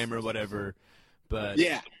Instagram or whatever, but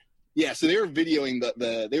Yeah, so they were videoing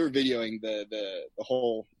the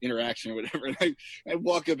whole interaction or whatever. And I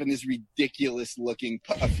walk up in this ridiculous looking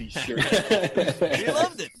puffy shirt. He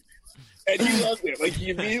loved it. And he loved it.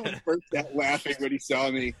 He immediately burst out laughing when he saw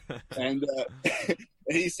me. And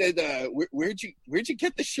And he said, "Where'd you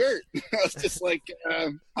get the shirt?" I was just like,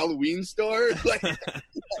 "Halloween store." Like,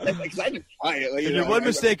 because I didn't buy it. Like, And your one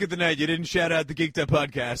mistake of the night, you didn't shout out the Geeked Up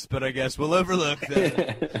podcast, but I guess we'll overlook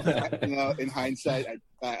that. In hindsight,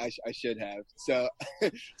 I should have. So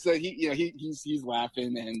he's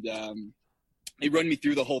laughing, and he run me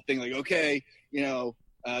through the whole thing. Like, okay, you're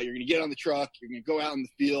gonna get on the truck, you're gonna go out in the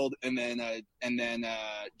field, and then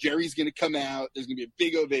Jerry's gonna come out. There's gonna be a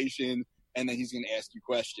big ovation. And then he's going to ask you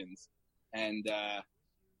questions. And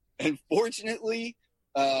fortunately,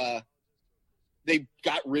 they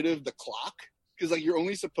got rid of the clock because, like, you're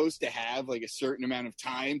only supposed to have, like, a certain amount of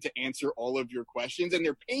time to answer all of your questions. And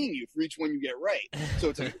they're paying you for each one you get right.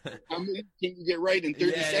 So it's like, how many can you get right in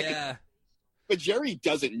 30 seconds? Yeah. But Jerry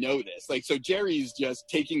doesn't know this. Like, so Jerry's just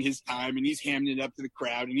taking his time, and he's hamming it up to the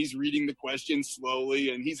crowd, and he's reading the questions slowly,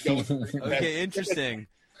 and he's going. Okay, interesting.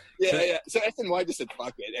 Yeah. So SNY just said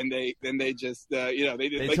fuck it, and they just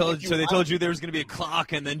they told you there was going to be a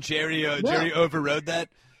clock, and then Jerry overrode that.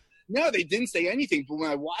 No, they didn't say anything. But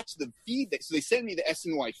when I watched the feed, so they sent me the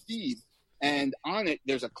SNY feed, and on it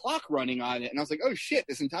there's a clock running on it, and I was like, oh shit!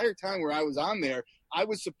 This entire time where I was on there, I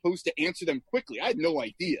was supposed to answer them quickly. I had no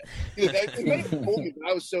idea. They may have told me, but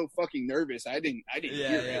I was so fucking nervous. I didn't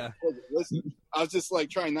hear it. I wasn't listening. I was just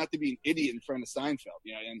like trying not to be an idiot in front of Seinfeld,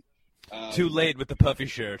 and. Too late with the puffy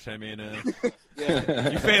shirt. I mean,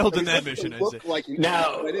 you failed in that mission.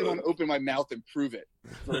 Now, I didn't want to open my mouth and prove it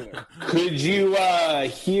further. Could you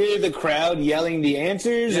hear the crowd yelling the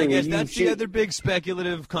answers? Yeah, I guess that's the other big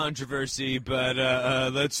speculative controversy, but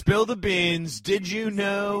let's spill the beans. Did you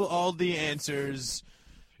know all the answers?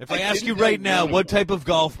 If I ask you right now, what type of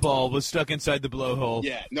golf ball was stuck inside the blowhole?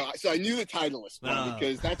 Yeah, no, so I knew the Titleist one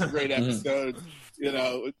because that's a great episode.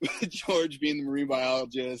 George being the marine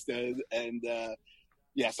biologist, and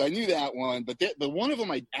so I knew that one. But the one of them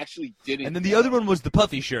I actually didn't. And then the other one was the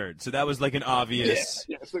puffy shirt, so that was like an obvious.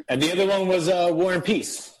 Yeah. And the other one was War and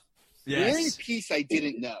Peace. Yes. War and Peace I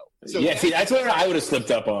didn't know. So that's what I would have slipped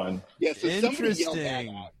up on. Yeah, so somebody yelled that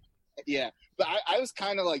out. Yeah, but I was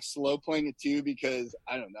kind of like slow playing it too because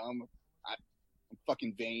I don't know. I'm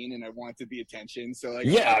fucking vain and I wanted the attention. So like,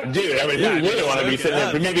 yeah, dude. I mean, who wouldn't want to be sitting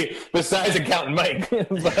there? Maybe besides accountant Mike,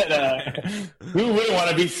 but who wouldn't want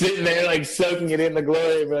to be sitting there like soaking it in the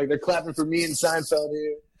glory? But like they're clapping for me and Seinfeld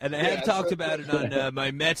here. And I have talked about it on my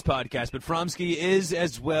Mets podcast, but Fromsky is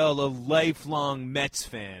as well a lifelong Mets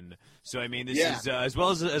fan. So I mean, this is as well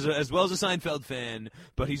as a Seinfeld fan,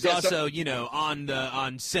 but he's also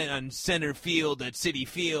on center field at Citi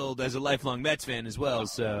Field as a lifelong Mets fan as well.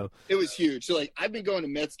 So it was huge. So like I've been going to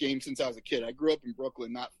Mets games since I was a kid. I grew up in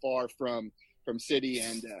Brooklyn, not far from Citi,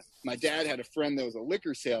 and my dad had a friend that was a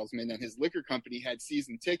liquor salesman, and his liquor company had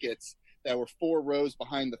season tickets that were 4 rows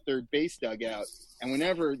behind the third base dugout. And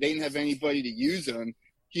whenever they didn't have anybody to use them,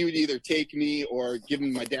 he would either take me or give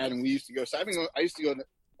them to my dad, and we used to go. So I used to go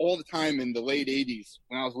all the time in the late 80s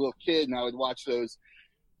when I was a little kid, and I would watch those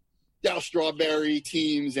Dow Strawberry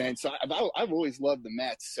teams. And so I've always loved the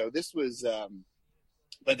Mets. So this was,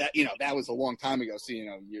 but that was a long time ago. So,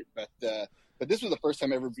 but this was the first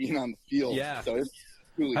time ever being on the field. Yeah. So it's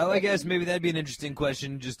really I guess maybe that'd be an interesting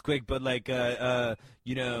question, just quick, but like,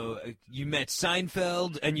 you met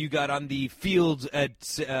Seinfeld and you got on the field at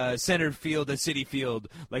center field at Citi Field.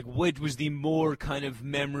 Like, what was the more kind of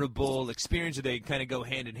memorable experience? Or they kind of go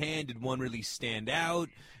hand in hand? Did one really stand out?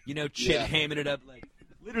 Chip hamming it up like.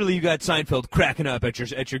 Literally, you got Seinfeld cracking up at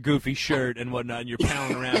your goofy shirt and whatnot, and you're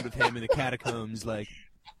palling around with him in the catacombs, like.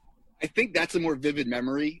 I think that's a more vivid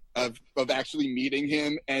memory of actually meeting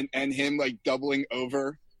him and him like doubling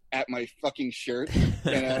over at my fucking shirt,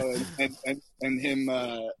 and him,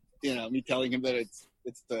 me telling him that it's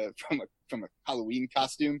from a Halloween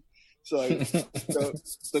costume. So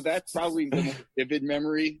that's probably the more vivid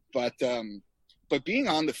memory. But being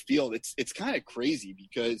on the field, it's kind of crazy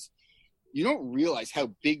because you don't realize how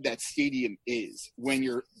big that stadium is when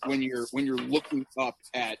you're looking up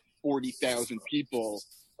at 40,000 people.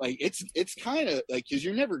 Like it's kind of like because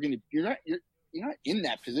you're not in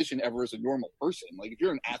that position ever as a normal person. Like if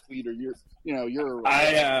you're an athlete or you're.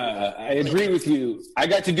 I agree with you. I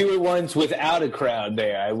got to do it once without a crowd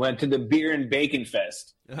there. I went to the Beer and Bacon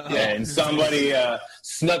Fest, and somebody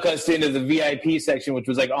snuck us into the VIP section, which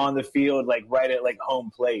was like on the field, like right at like home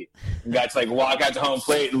plate. And got to like walk out to home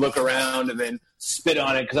plate and look around, and then spit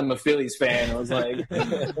on it because I'm a Phillies fan. I was like,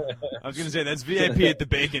 I was gonna say that's VIP at the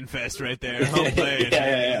Bacon Fest right there. Home plate.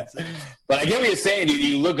 Yeah. But I get what you're saying, dude.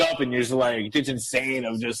 You look up and you're just like, it's insane.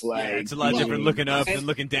 Of just like, it's a lot different looking up and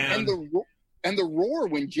looking down. And the roar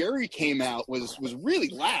when Jerry came out was really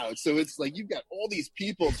loud. So it's like you've got all these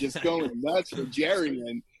people just going nuts for Jerry,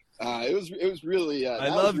 and It was really. I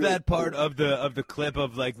love that part of the clip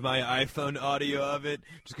of like my iPhone audio of it,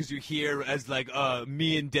 just because you hear as like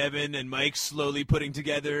me and Devin and Mike slowly putting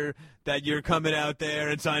together that you're coming out there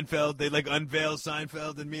and Seinfeld. They like unveil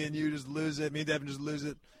Seinfeld, and me and you just lose it. Me and Devin just lose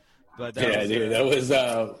it. But that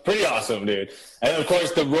was pretty awesome, dude. And of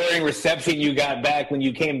course, the roaring reception you got back when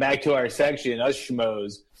you came back to our section, us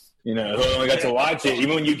schmoes. You know, who only got to watch it.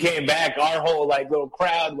 Even when you came back, our whole like little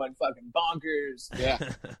crowd went fucking bonkers. Yeah.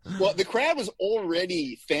 Well, the crowd was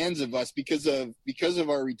already fans of us because of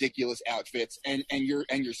our ridiculous outfits and your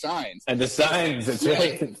signs. And the signs, that's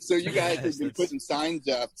right. So you guys have been putting signs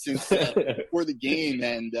up since before the game,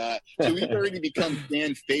 and so we've already become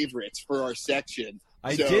fan favorites for our section.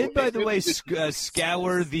 I did, by the way,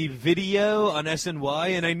 scour the video on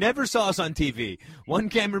SNY, and I never saw us on TV. One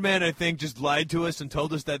cameraman, I think, just lied to us and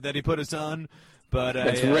told us that he put us on. But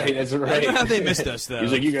That's right. I don't know how they missed us, though.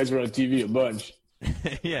 He's like, you guys were on TV a bunch.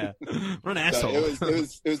 Yeah, we're an asshole. So it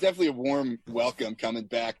was definitely a warm welcome coming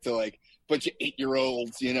back to like a bunch of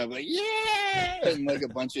 8-year-olds, you know, like yeah, and like a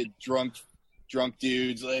bunch of drunk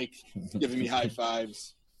dudes like giving me high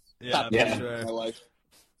fives. Yeah, yeah. Sure. My life.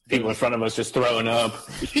 People in front of us just throwing up.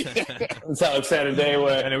 That's how excited they were.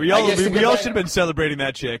 And we all should have been celebrating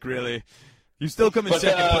that chick, really. You still come in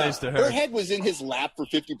second place to her. Her head was in his lap for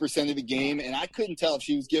 50% of the game, and I couldn't tell if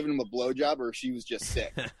she was giving him a blowjob or if she was just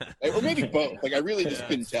sick. Or maybe both. Like, I really just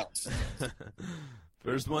couldn't tell.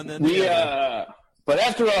 First one, then? But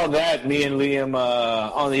after all that, me and Liam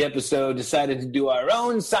on the episode decided to do our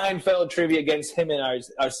own Seinfeld trivia against him and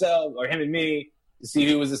ourselves, or him and me, to see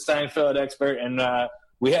who was the Seinfeld expert. And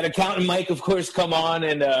we had Accountant Mike, of course, come on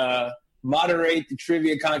and moderate the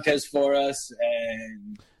trivia contest for us.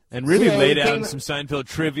 And really laid out some Seinfeld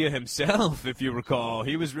trivia himself, if you recall.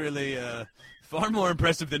 He was really far more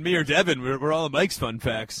impressive than me or Devin. We're all Mike's fun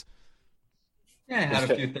facts. Yeah, I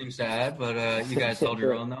had a few things to add, but you guys held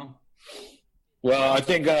your own, though. Well, I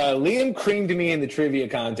think Liam creamed me in the trivia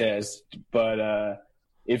contest, but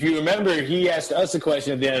if you remember, he asked us a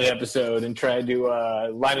question at the end of the episode and tried to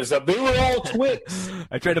line us up. They were all twits.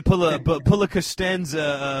 I tried to pull a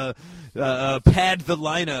Costanza, pad the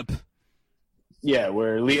lineup. Yeah,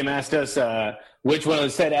 where Liam asked us which one of the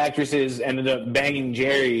said actresses ended up banging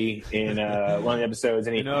Jerry in one of the episodes,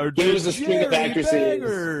 and he gave us a string of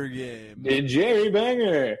actresses. Did Jerry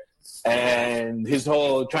Banger? And his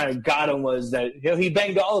whole trying to got him was that he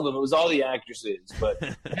banged all of them. It was all the actresses, but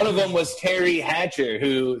one of them was Terry Hatcher,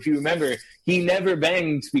 who, if you remember, he never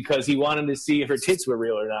banged because he wanted to see if her tits were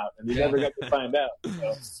real or not, and he never got to find out.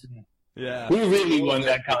 So. Yeah, we really won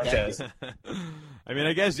that contest. I mean,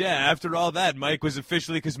 I guess, yeah, after all that, Mike was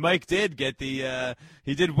officially, because Mike did get he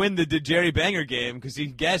did win the Jerry Banger game because he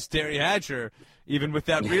guessed Terry Hatcher, even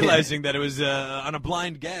without realizing that it was on a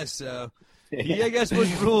blind guess. So he, I guess,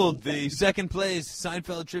 was ruled the second place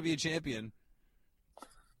Seinfeld trivia champion.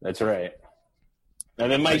 That's right.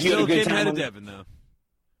 And then Mike, you had a good time. Ahead of Devin, though.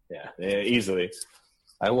 Yeah, easily.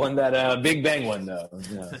 I won that Big Bang one, though.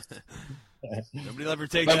 Yeah. Nobody will ever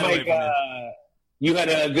take that away from me. You had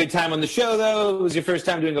a good time on the show, though. It was your first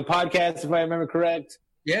time doing a podcast, if I remember correct.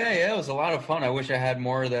 Yeah, it was a lot of fun. I wish I had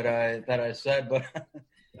more that I said, but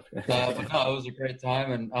no, it was a great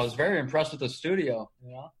time, and I was very impressed with the studio.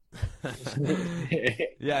 You know.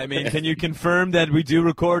 Yeah, I mean, can you confirm that we do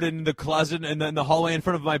record in the closet and then the hallway in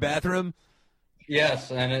front of my bathroom?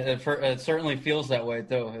 Yes, and it certainly feels that way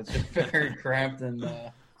too. It's just very cramped and.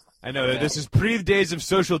 I know that this is pre the days of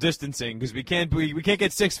social distancing because we can't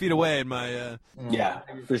get 6 feet away in my. Yeah,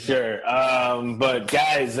 for sure. But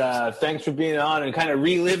guys, thanks for being on and kind of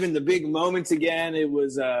reliving the big moments again. It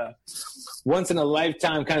was once in a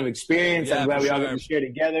lifetime kind of experience. Yeah, I'm glad we all got to share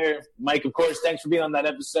together. Mike, of course, thanks for being on that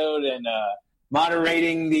episode and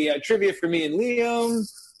moderating the trivia for me and Liam.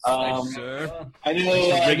 Thanks, sir. I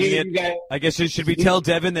know. You guys, I guess should we tell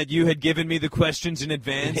Devin that you had given me the questions in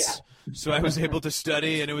advance, so I was able to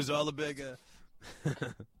study, and it was all a big.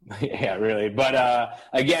 Yeah, really. But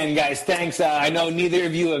again, guys, thanks. I know neither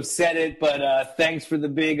of you have said it, but thanks for the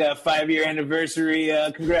big 5-year anniversary.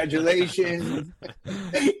 Congratulations.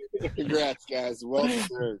 Congrats, guys. Well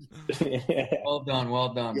deserved. Well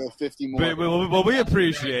done. Go 50 more. Well, we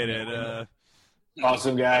appreciate it.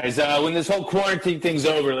 Awesome, guys. When this whole quarantine thing's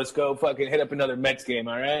over, let's go fucking hit up another Mets game,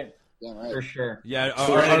 all right? Yeah, right. For sure. Yeah,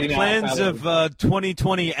 our plans of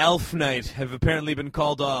 2020 Elf Night have apparently been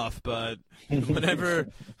called off, but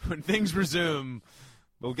when things resume,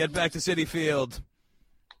 we'll get back to Citi Field.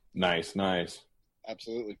 Nice.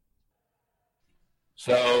 Absolutely.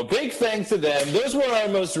 So big thanks to them. Those were our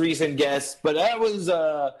most recent guests, but that was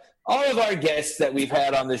all of our guests that we've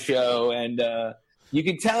had on the show, and You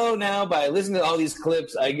can tell now by listening to all these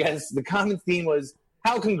clips, I guess the common theme was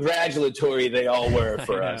how congratulatory they all were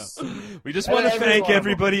for us. We just want to thank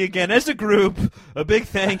everybody again as a group. A big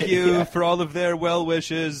thank you for all of their well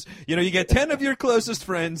wishes. You know, you get 10 of your closest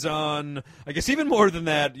friends on, I guess even more than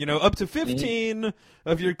that, you know, up to 15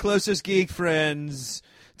 of your closest geek friends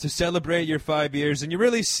to celebrate your 5 years, and you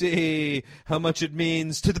really see how much it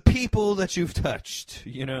means to the people that you've touched,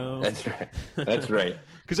 you know? That's right. That's right.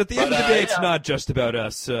 Because at the end of the day, it's not just about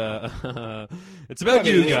us. It's about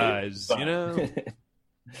you guys, you know?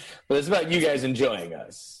 But it's about you guys enjoying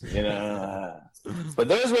us, you know. But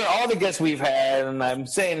those were all the guests we've had, and I'm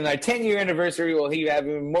saying in our 10-year anniversary, we'll have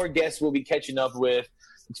even more guests we'll be catching up with.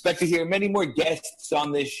 Expect to hear many more guests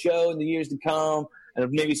on this show in the years to come, and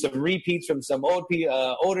maybe some repeats from some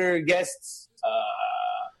older guests.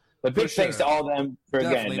 But big thanks to all of them for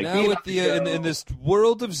Definitely. again. Now with the in this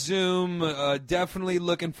world of Zoom, definitely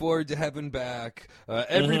looking forward to having back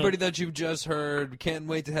everybody that you've just heard. Can't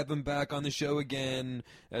wait to have them back on the show again,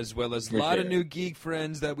 as well as a lot of new geek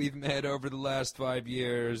friends that we've met over the last 5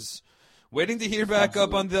 years. Waiting to hear back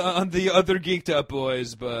up on the other Geeked Up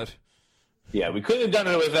boys, but. Yeah, we couldn't have done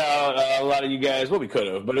it without a lot of you guys. Well, we could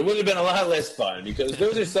have, but it would have been a lot less fun because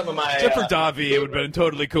those are some of my... Except for Davi, it would have been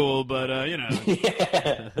totally cool, but, you know.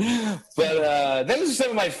 Yeah. But those are some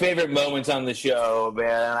of my favorite moments on the show,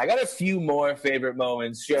 man. I got a few more favorite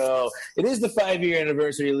moments. So it is the 5-year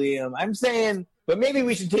anniversary, Liam. I'm saying, but maybe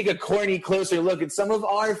we should take a corny, closer look at some of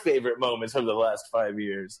our favorite moments of the last 5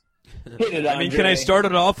 years. Hit it, I mean, can I start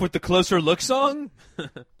it off with the Closer Look song?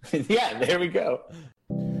 Yeah, there we go.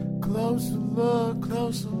 Closer look,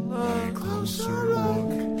 closer look, closer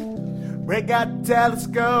look. Break out the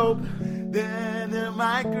telescope, then the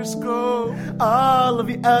microscope. All of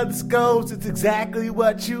your other scopes, it's exactly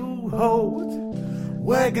what you hold.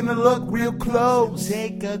 We're gonna look real close.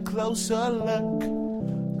 Take a closer look,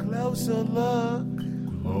 closer look,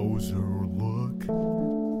 closer look.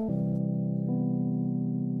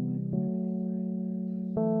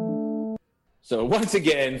 So once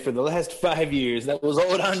again, for the last 5 years, that was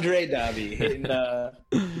old Andre Davi hitting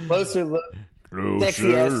closer look.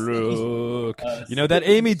 Closer look. You know, that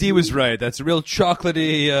Amy D was right. That's a real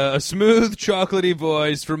chocolatey, a smooth chocolatey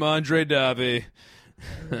voice from Andre Davi.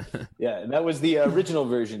 Yeah, and that was the original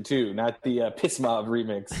version too, not the Piss Mob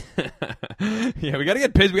remix. Yeah, we gotta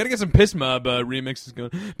get some Piss Mob remixes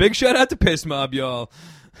going. Big shout out to Piss Mob, y'all.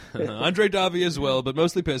 Andre Davi as well, but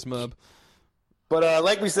mostly Piss Mob. But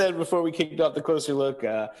like we said before we kicked off the closer look,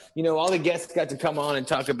 you know, all the guests got to come on and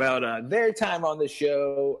talk about their time on the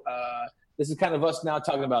show. This is kind of us now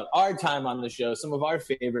talking about our time on the show, some of our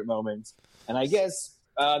favorite moments. And I guess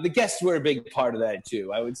the guests were a big part of that,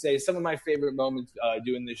 too. I would say some of my favorite moments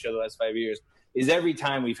doing this show the last 5 years is every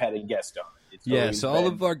time we've had a guest on. Yes, all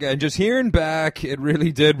of our guys. Just hearing back, it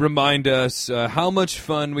really did remind us how much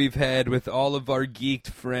fun we've had with all of our geeked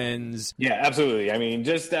friends. Yeah, absolutely. I mean,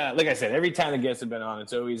 just like I said, every time the guests have been on,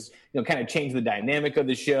 it's always, you know, kind of changed the dynamic of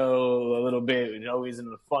the show a little bit, and always in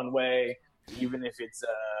a fun way, even if it's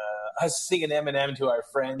us singing Eminem to our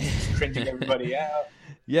friends, cringing everybody out.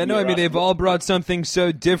 Yeah, no, I mean, they've all brought something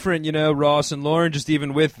so different, you know, Ross and Lauren, just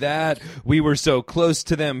even with that, we were so close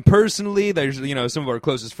to them personally. There's, you know, some of our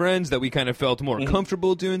closest friends that we kind of felt more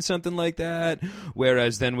comfortable doing something like that,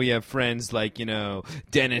 whereas then we have friends like, you know,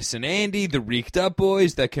 Dennis and Andy, the Reeked Up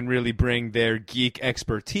boys, that can really bring their geek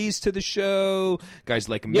expertise to the show, guys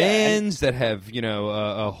like Manzi that have, you know,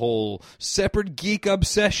 a whole separate geek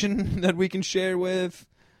obsession that we can share with.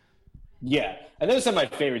 Yeah, and those are some of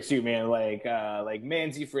my favorites too, man. Like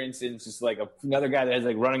Manzi, for instance, just like another guy that has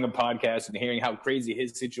like running a podcast and hearing how crazy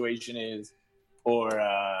his situation is, or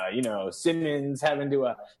you know, Simmons having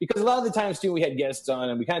to because a lot of the times too we had guests on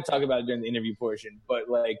and we kind of talk about it during the interview portion, but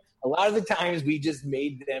like a lot of the times we just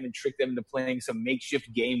made them and tricked them into playing some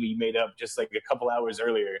makeshift game we made up just like a couple hours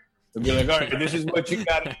earlier. We'd be like, all right, this is what you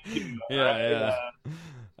got to do. Yeah.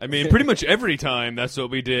 I mean, pretty much every time that's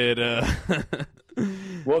what we did.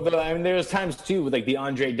 Well, I mean, there was times too with like the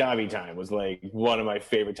Andre Davi time was like one of my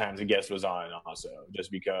favorite times a guest was on, also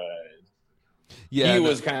just because he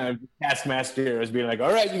was kind of taskmaster, as being like,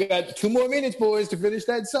 all right, you got 2 more minutes, boys, to finish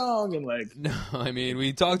that song, and like. No, I mean,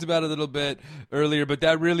 we talked about it a little bit earlier, but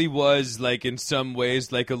that really was like in some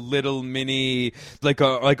ways like a little mini, like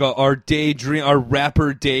our daydream, our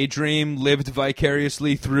rapper daydream lived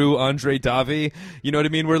vicariously through Andre Davi. You know what I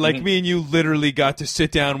mean? Where like me and you literally got to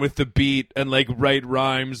sit down with the beat and like write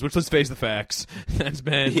rhymes. Which, let's face the facts, that's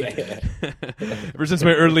been ever since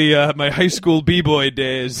my early my high school b-boy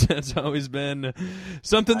days. That's always been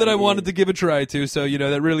something that I wanted to give a try to. So, you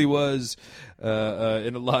know, that really was in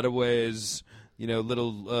a lot of ways, a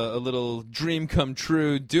little dream come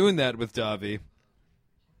true doing that with Davi.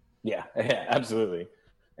 Yeah, absolutely.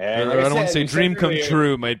 And I don't want to say we dream said come earlier,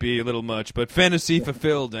 true might be a little much, but fantasy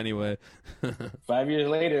fulfilled anyway. 5 years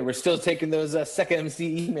later, we're still taking those second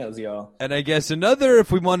MC emails, y'all. And I guess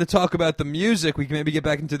if we want to talk about the music, we can maybe get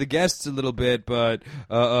back into the guests a little bit, but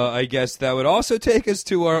I guess that would also take us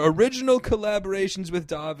to our original collaborations with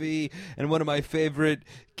Davi and one of my favorite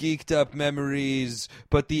Geeked Up memories,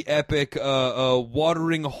 but the epic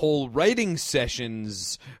watering hole writing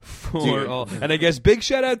sessions for all. And I guess big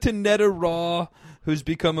shout out to Netta Raw, who's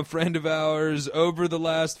become a friend of ours over the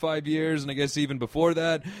last 5 years, and I guess even before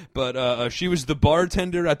that. But she was the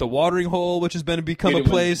bartender at the watering hole, which has become a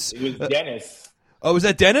place. It was Dennis. Oh, was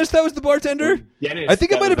that Dennis that was the bartender? Dennis, I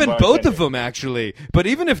think it that might have was been the both of bartender. them, actually. But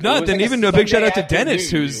even if not, It was then like even a big shout out to Sunday Dennis,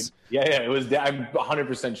 afternoon, who's... dude. Yeah, it was. I'm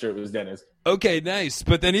 100% sure it was Dennis. Okay, nice.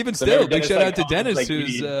 But then even So still, never big Dennis, shout like, out to calls, Dennis, like,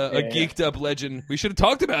 who's yeah, a geeked up legend. We should have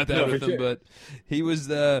talked about that with for him, sure. but he was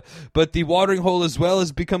the... But the watering hole as well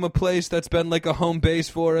has become a place that's been like a home base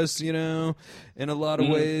for us, in a lot of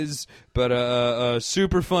ways. But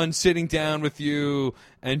super fun sitting down with you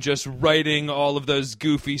and just writing all of those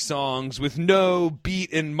goofy songs with no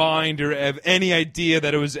beat in mind or have any idea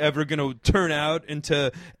that it was ever going to turn out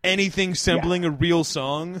into anything resembling a real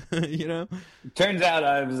song, Turns out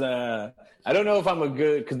I was. I don't know if I'm a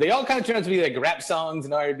good, because they all kind of turn out to be like rap songs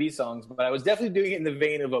and R&B songs, but I was definitely doing it in the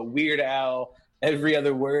vein of a Weird Al. Every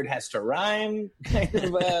other word has to rhyme, kind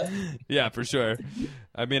of. Yeah, for sure.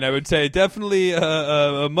 I mean, I would say definitely,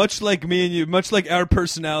 much like me and you, much like our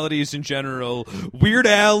personalities in general, Weird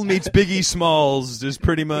Al meets Biggie Smalls is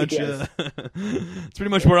pretty much, Yes. it's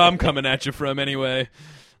pretty much where I'm coming at you from anyway.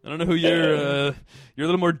 I don't know who you're a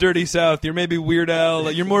little more Dirty South. You're maybe Weird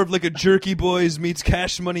Al. You're more of like a Jerky Boys meets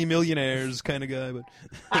Cash Money Millionaires kind of guy, but...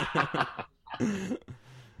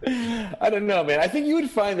 I don't know, man. I think you would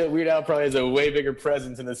find that Weird Al probably has a way bigger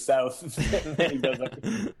presence in the South than he does up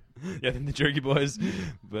here. Yeah, than the Jerky Boys,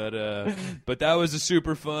 but that was a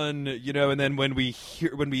super fun, And then when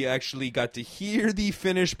we actually got to hear the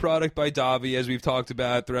finished product by Davi, as we've talked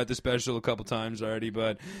about throughout the special a couple times already,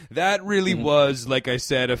 but that really was, like I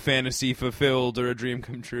said, a fantasy fulfilled or a dream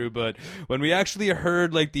come true. But when we actually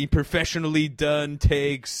heard like the professionally done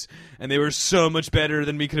takes, and they were so much better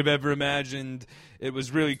than we could have ever imagined. It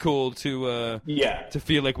was really cool to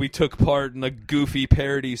feel like we took part in a goofy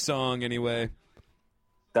parody song anyway.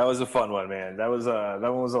 That was a fun one, man. That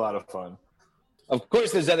one was a lot of fun. Of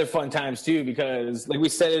course, there's other fun times too, because like we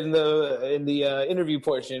said in the interview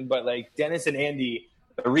portion, but like Dennis and Andy,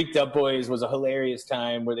 the Reeked Up Boys was a hilarious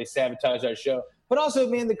time where they sabotaged our show. But also,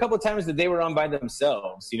 man, the couple of times that they were on by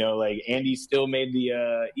themselves, like Andy still made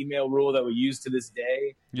the email rule that we use to this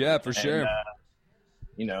day. Yeah, for sure.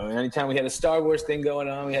 Anytime we had a Star Wars thing going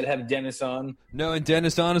on, we had to have Dennis on. No, and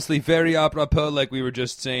Dennis, honestly, very apropos, like we were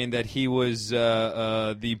just saying, that he was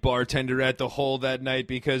the bartender at the hole that night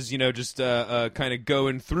because, just kind of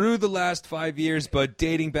going through the last 5 years, but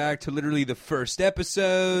dating back to literally the first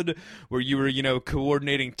episode where you were,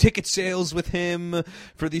 coordinating ticket sales with him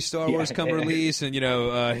for the Star Wars release and,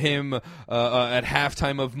 him at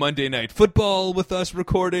halftime of Monday Night Football with us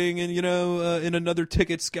recording and, in another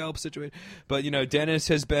ticket scalp situation. But,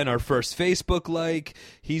 Dennis has been our first Facebook like.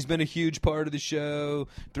 He's been a huge part of the show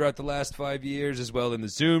throughout the last 5 years, as well in the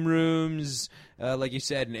Zoom rooms. Like you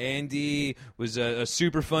said, and Andy was a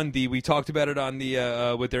super fun. We talked about it on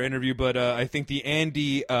the with their interview, but I think the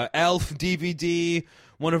Andy Alf DVD,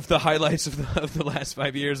 one of the highlights of the last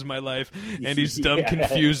 5 years of my life. Andy's dumb,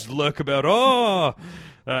 confused look about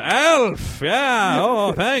Alf, yeah,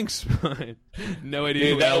 oh, thanks. No idea.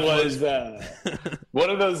 Dude, who that Alf was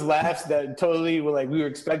one of those laughs that totally we were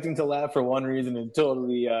expecting to laugh for one reason and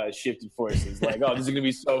totally shifted forces. Like, oh, this is going to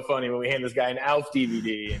be so funny when we hand this guy an Alf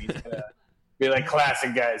DVD and he's going to be like,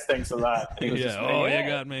 classic, guys, thanks a lot. And he was just like, you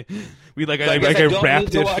got me. We like, So I don't wrapped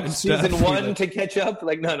need to it watch and season stuff. one to catch up.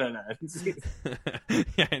 Like, no.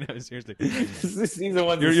 Yeah, I know, seriously. Season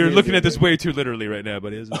one. You're looking at this way too literally right now,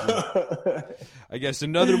 buddy. I guess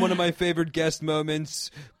another one of my favorite guest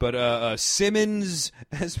moments, but Simmons,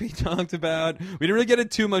 as we talked about. We didn't really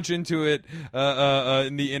get too much into it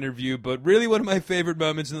in the interview, but really one of my favorite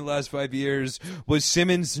moments in the last 5 years was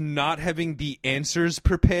Simmons not having the answers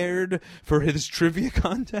prepared for his trivia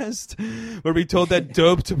contest, where we told that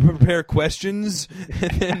dope to prepare questions,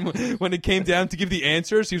 and then when it came down to give the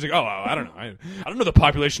answers, he was like, "Oh, I don't know. I don't know the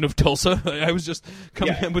population of Tulsa. I was just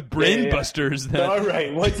coming in with brain busters." That... All right,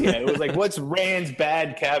 it was like, what's Rand's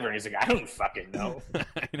bad cavern? He's like, I don't fucking know.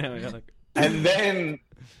 I know. Yeah, like... And then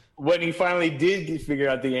when he finally did figure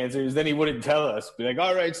out the answers, then he wouldn't tell us. Be like,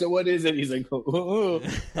 all right, so what is it? He's like, I'm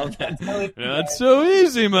not telling you. Not so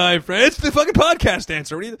easy, my friend. It's the fucking podcast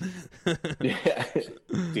answer. What are you? Yeah.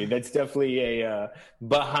 Dude, that's definitely a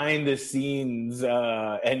behind the scenes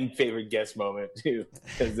and favorite guest moment too,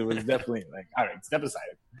 because it was definitely like, all right, step aside.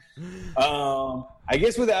 I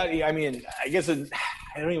guess I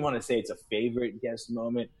don't even want to say it's a favorite guest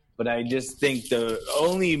moment, but I just think the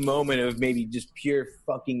only moment of maybe just pure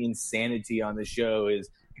fucking insanity on the show is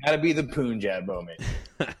gotta be the Punjab moment.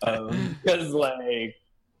 Because like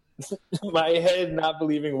my head not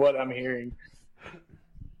believing what I'm hearing.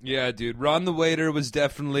 Yeah, dude. Ron the waiter was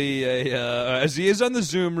definitely as he is on the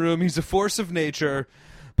Zoom room, he's a force of nature.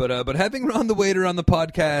 But having Ron the waiter on the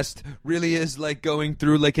podcast really is like going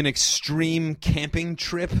through like an extreme camping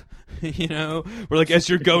trip, you know? Where like as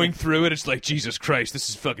you're going through it, it's like, Jesus Christ, this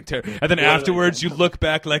is fucking terrible. And then afterwards you look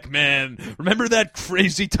back like, man, remember that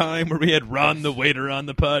crazy time where we had Ron the waiter on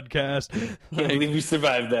the podcast? Can't believe we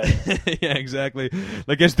survived that. Yeah, exactly.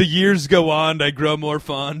 Like as the years go on, I grow more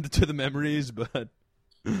fond to the memories, but...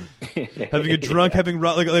 having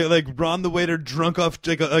Ron, like Ron the waiter drunk off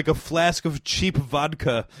like a flask of cheap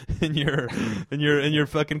vodka in your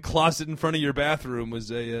fucking closet in front of your bathroom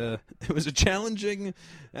was it was a challenging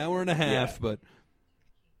hour and a half, but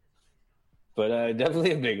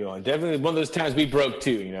definitely a big one. Definitely one of those times we broke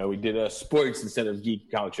too. You know, we did sports instead of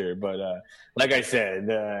geek culture, but like I said,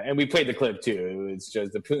 and we played the clip too. It's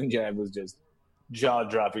just the Punjab was just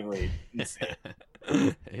jaw-droppingly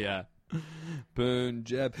insane. Yeah.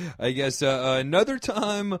 Punjab. I guess another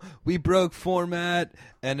time we broke format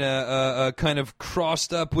and kind of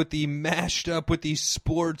mashed up with the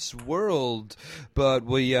sports world, but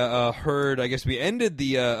we heard. I guess we ended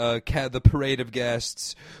the parade of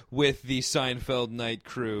guests with the Seinfeld Night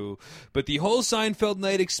Crew, but the whole Seinfeld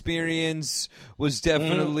Night experience was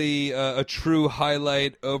definitely a true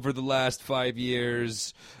highlight over the last 5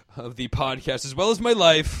 years of the podcast, as well as my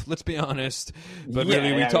life, let's be honest. But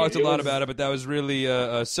really, we talked a lot about it, but that was really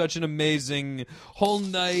such an amazing whole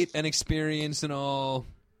night and experience and all.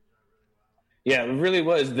 Yeah, it really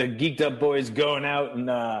was. The Geeked Up boys going out and,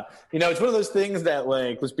 it's one of those things that,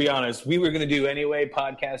 like, let's be honest, we were going to do anyway,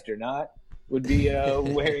 podcast or not, would be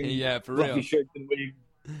wearing for real fluffy shirts and wigs.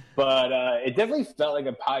 But it definitely felt like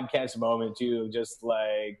a podcast moment, too, just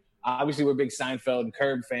like, obviously, we're big Seinfeld and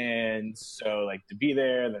Curb fans, so like to be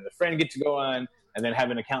there, then the friend get to go on, and then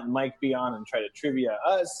have an accountant Mike be on and try to trivia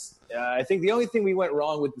us. I think the only thing we went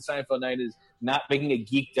wrong with the Seinfeld night is not making a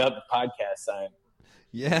Geeked Up podcast sign.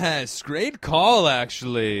 Yes, great call,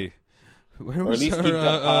 actually. Where was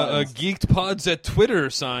our Geeked Pods at Twitter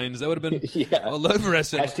signs? That would have been all over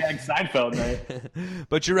us. Hashtag Seinfeld night.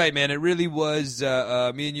 But you're right, man. It really was. Me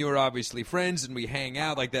and you are obviously friends, and we hang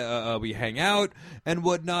out like that. We hang out and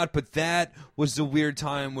whatnot. But that was the weird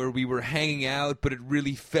time where we were hanging out, but it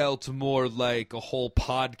really felt more like a whole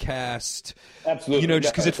podcast. Absolutely. You know,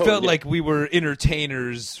 just because it felt like we were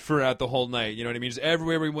entertainers throughout the whole night. You know what I mean? Just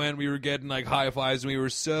everywhere we went, we were getting like high fives, and we were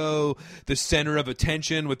so the center of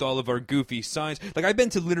attention with all of our goofy signs. Like I've been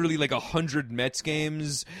to literally like 100 Mets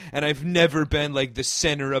games, and I've never been like the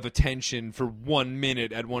center of attention for 1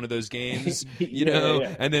 minute at one of those games. You know.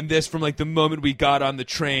 And then this, from like the moment we got on the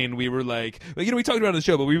train, we were like we talked about it on the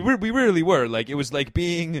show, but we really were like, it was like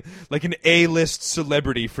being like an A-list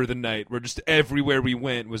celebrity for the night, where just everywhere we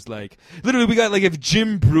went was like, literally we got like, if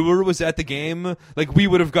Jim Brewer was at the game, like we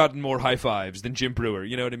would have gotten more high fives than Jim Brewer.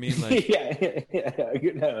 You know what I mean? Like,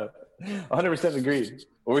 yeah. 100% agreed.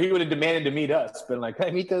 Or he would have demanded to meet us, been like, "Can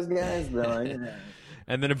I meet those guys?"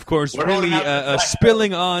 And then, of course, really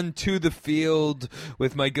spilling on to the field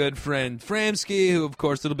with my good friend Framsky, who, of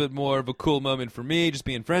course, a little bit more of a cool moment for me, just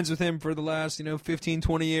being friends with him for the last, 15,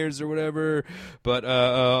 20 years or whatever.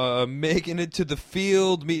 But making it to the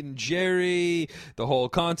field, meeting Jerry, the whole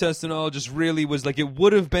contest and all, just really was like, it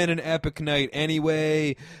would have been an epic night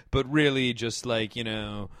anyway, but really just like,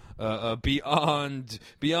 beyond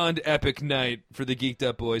epic night for the Geeked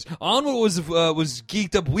Up boys. On what was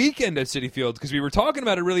Geeked Up weekend at Citi Field, because we were talking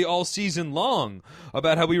about it really all season long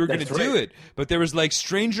about how we were going to do it, but there was like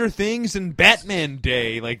Stranger Things and Batman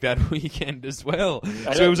Day like that weekend as well.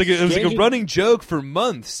 So it was like a running joke for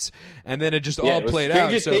months, and then it just all played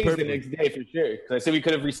out so perfectly. The next day for sure, because I said we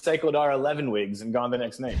could have recycled our 11 wigs and gone the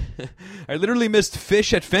next night. I literally missed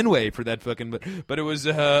Fish at Fenway for that fucking, but it was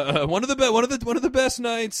one of the best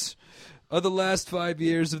nights of the last 5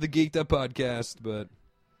 years of the Geeked Up podcast. But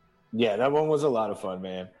yeah, that one was a lot of fun,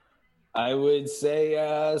 man. I would say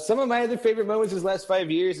some of my other favorite moments this last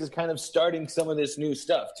 5 years is kind of starting some of this new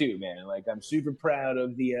stuff too, man. Like I'm super proud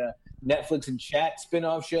of the Netflix and Chat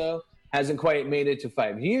spinoff show. Hasn't quite made it to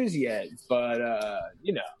 5 years yet, but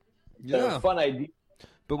you know, it's a fun idea.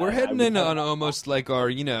 But we're heading in on almost like our,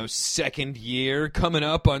 second year, coming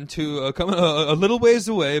up onto coming a little ways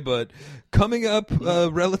away, but coming up,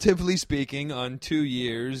 relatively speaking, on 2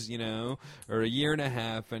 years, or a year and a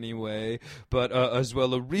half anyway. But as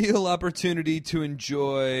well, a real opportunity to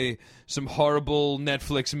enjoy some horrible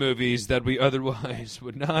Netflix movies that we otherwise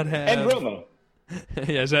would not have. And Roma.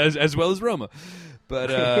 Yes, as well as Roma. But,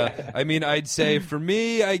 I'd say for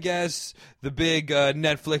me, I guess, the big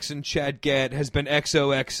Netflix and chat get has been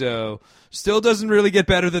XOXO. Still doesn't really get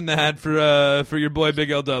better than that for your boy Big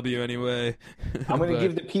LW anyway. I'm going to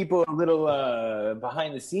give the people a little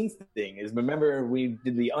behind-the-scenes thing. Remember, we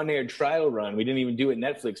did the unaired trial run. We didn't even do a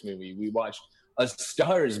Netflix movie. We watched A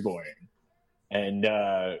Star is Born and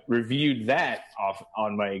reviewed that off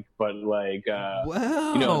on mic, but wow.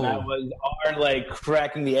 That was our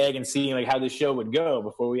cracking the egg and seeing how the show would go.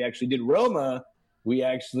 Before we actually did Roma, we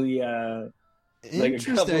actually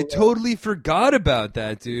interesting. I totally forgot about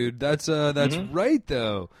that, dude. That's right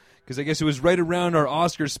though, because I guess it was right around our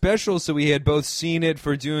Oscar special, so we had both seen it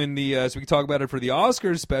for doing the so we could talk about it for the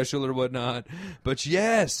Oscar special or whatnot. But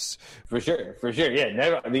yes, for sure, yeah,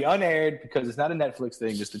 never the unaired, because it's not a Netflix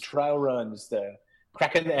thing, just a trial run, just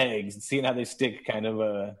cracking the eggs and seeing how they stick, kind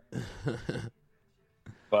of.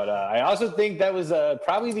 But I also think that was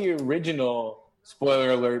probably the original. Spoiler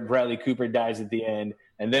alert: Bradley Cooper dies at the end,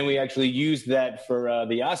 and then we actually used that for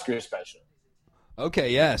the Oscar special.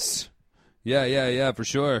 Okay. Yes. Yeah, for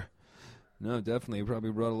sure. No, definitely. You probably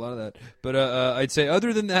brought a lot of that. But I'd say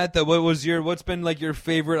other than that, what's been your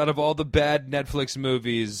favorite out of all the bad Netflix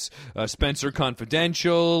movies? Spencer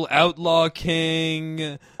Confidential, Outlaw King,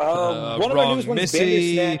 one of Wrong our ones,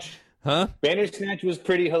 Missy. Bandersnatch. Huh? Bandersnatch was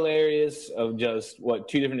pretty hilarious, of just, 2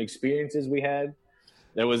 different experiences we had.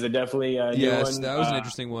 There was definitely a new yes, one. That was an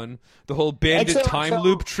interesting one. The whole Bandit Time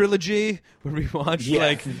Loop trilogy, where we watched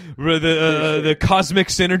where the cosmic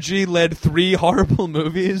synergy led 3 horrible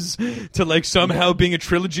movies to somehow being a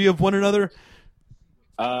trilogy of one another.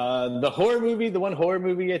 The one horror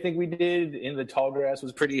movie I think we did in the tall grass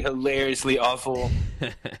was pretty hilariously awful.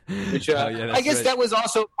 Which I guess that was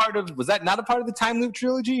also part of. Was that not a part of the Time Loop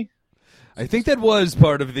trilogy? I think that was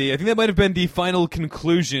part of the. I think that might have been the final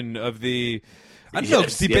conclusion of the. I don't know,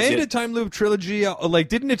 'cause the Bandit Time Loop trilogy,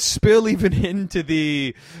 didn't it spill even into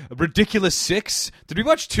the Ridiculous Six? Did we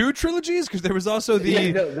watch 2 trilogies? Because there was also the...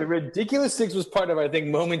 Yeah, no, the Ridiculous Six was part of, I think,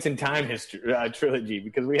 Moments in Time history trilogy,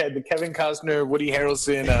 because we had the Kevin Costner, Woody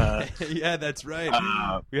Harrelson... yeah, that's right.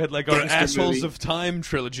 We had, our Assholes movie of Time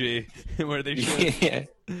trilogy, where they showed...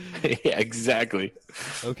 Yeah, exactly.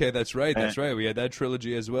 Okay, that's right. We had that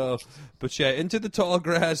trilogy as well. But yeah, Into the Tall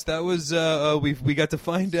Grass, that was... we got to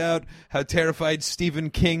find out how terrified Stephen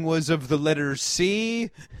King was of the letter C,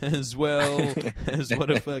 as well as what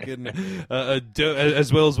a fucking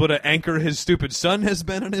as well as what an anchor his stupid son has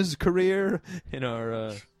been on his career in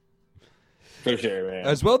our. For sure, man.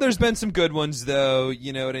 As well, there's been some good ones, though.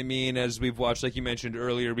 You know what I mean? As we've watched, like you mentioned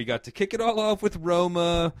earlier, we got to kick it all off with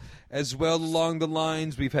Roma. As well, along the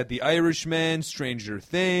lines, we've had The Irishman, Stranger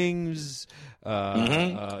Things,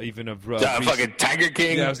 even of fucking Tiger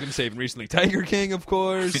King. Yeah, I was going to say even recently Tiger King, of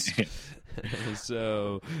course.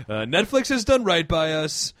 So Netflix has done right by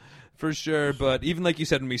us. For sure, but even like you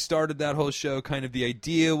said, when we started that whole show, kind of the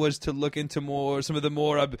idea was to look into some of the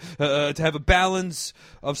more, to have a balance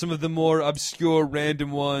of some of the more obscure, random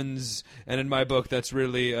ones, and in my book, that's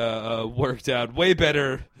really worked out way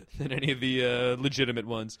better than any of the legitimate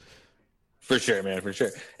ones. For sure, man, for sure.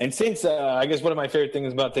 And since I guess one of my favorite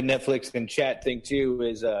things about the Netflix and chat thing too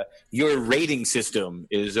is your rating system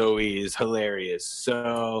is always hilarious.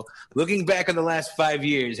 So looking back on the last 5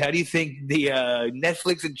 years, how do you think the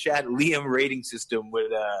Netflix and chat Liam rating system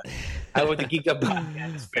would how would the Geeked Up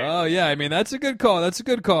Podcast fare? Oh yeah, I mean that's a good call.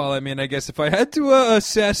 I mean, I guess if I had to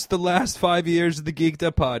assess the last 5 years of the Geeked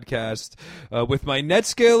Up Podcast with my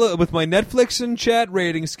Netflix and chat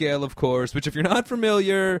rating scale, of course, which if you're not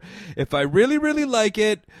familiar, if I really, really like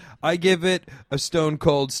it, I give it a Stone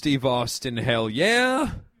Cold Steve Austin hell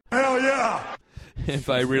yeah. Hell yeah. If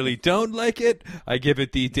I really don't like it, I give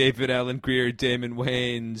it the David Alan Grier, Damon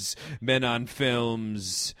Wayans, Men on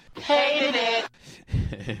Films. Hated it.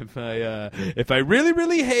 If I really,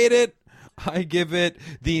 really hate it, I give it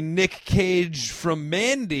the Nick Cage from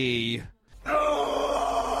Mandy.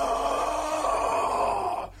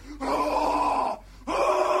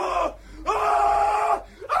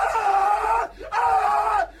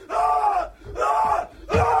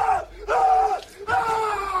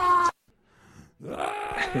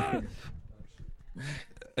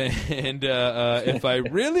 And if I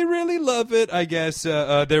really, really love it, I guess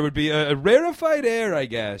there would be a rarefied air, I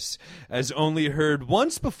guess, as only heard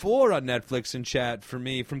once before on Netflix and chat for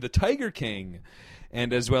me from the Tiger King.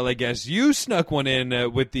 And as well, I guess you snuck one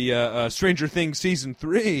in with the Stranger Things Season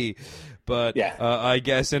 3. But I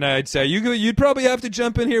guess, and I'd say you'd probably have to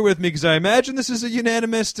jump in here with me because I imagine this is a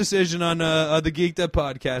unanimous decision on the Geeked Up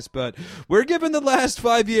Podcast. But we're giving the last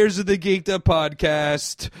 5 years of the Geeked Up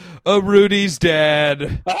Podcast a Rudy's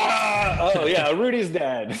dad. Rudy's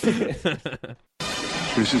dad.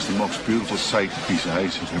 This is the most beautiful sight these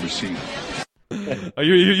eyes have ever seen.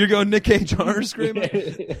 You're going Nick Cage horror screamer?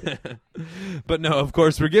 But no, of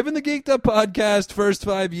course, we're giving the Geeked Up Podcast first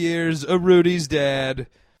 5 years a Rudy's dad.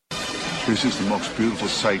 This is the most beautiful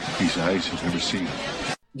sight these eyes have ever seen.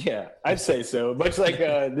 Yeah, I'd say so. Much like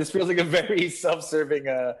this feels like a very self-serving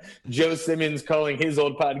Joe Simmons calling his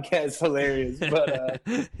old podcast hilarious. But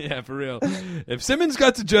yeah, for real. If Simmons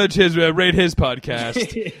got to judge his, rate his podcast.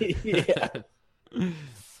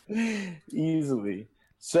 Easily.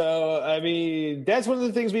 So, I mean, that's one of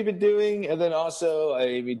the things we've been doing. And then also,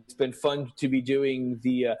 I mean, it's been fun to be doing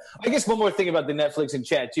the, I guess one more thing about the Netflix and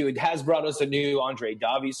chat, too. It has brought us a new Andre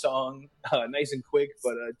Davi song. Nice and quick,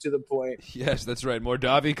 but to the point. Yes, that's right. More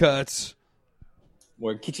Davi cuts.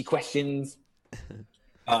 More kitschy questions.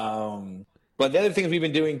 But the other things we've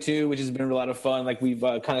been doing, too, which has been a lot of fun, like we've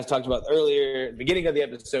kind of talked about earlier, at the beginning of the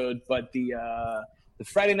episode, but the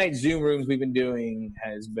Friday night Zoom rooms we've been doing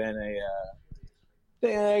has been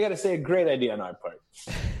I got to say, a great idea on our part.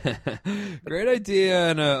 Great idea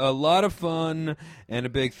and a lot of fun, and a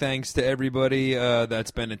big thanks to everybody that's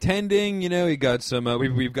been attending. You know, we got some,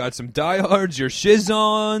 we've got some diehards, your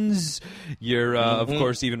Shizons, your of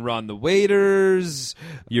course even Ron the Waiters,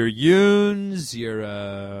 your Yoons, your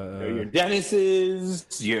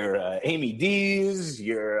Dennises, your Amy D's,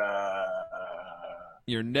 your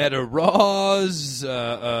Netta Raws,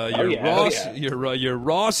 your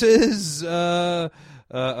Rosses.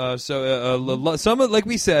 Some of, like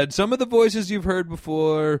we said, some of the voices you've heard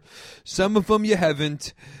before, some of them you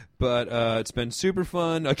haven't, but it's been super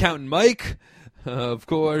fun. Accountant Mike, of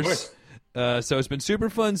course. So it's been super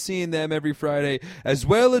fun seeing them every Friday. As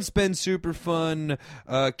well, it's been super fun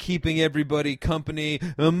keeping everybody company,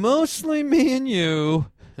 mostly me and you.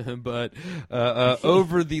 But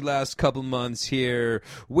over the last couple months here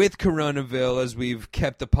with Coronaville, as we've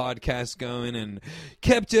kept the podcast going and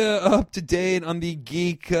kept up to date on the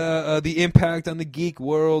geek, the impact on the geek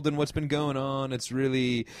world and what's been going on, it's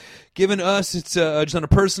really given us, it's just on a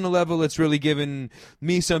personal level, it's really given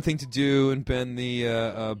me something to do and been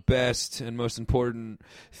the best and most important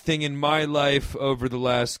thing in my life over the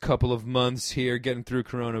last couple of months here, getting through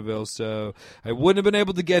Coronaville. So I wouldn't have been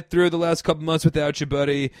able to get through the last couple months without you,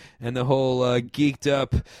 buddy, and the whole Geeked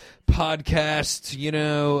Up podcast, you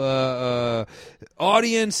know,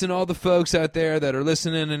 audience and all the folks out there that are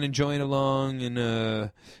listening and enjoying along, and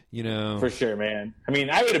you know, for sure, man. I mean,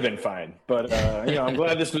 I would have been fine, but you know, I'm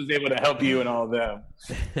glad this was able to help you and all of them.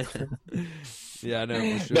 Yeah,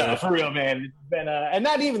 no, for sure. No, for real, man. It's been, and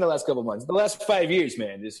not even the last couple months, the last 5 years,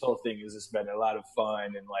 man. This whole thing has just been a lot of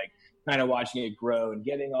fun, and like kind of watching it grow and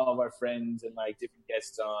getting all of our friends and like different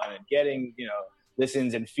guests on and getting, you know,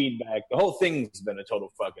 listens and feedback. The whole thing's been a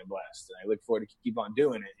total fucking blast, and I look forward to keep on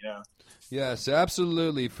doing it, you know. Yes,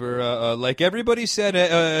 absolutely. For like everybody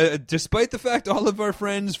said, despite the fact all of our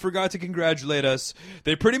friends forgot to congratulate us,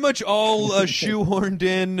 they pretty much all shoehorned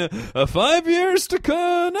in 5 years to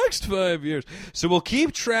come, next 5 years. So we'll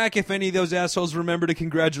keep track if any of those assholes remember to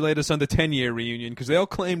congratulate us on the 10-year reunion, because they all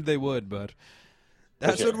claimed they would, but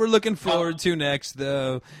that's what we're looking forward to next,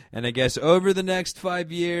 though. And I guess over the next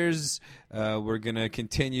 5 years, we're going to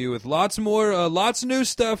continue with lots more, lots of new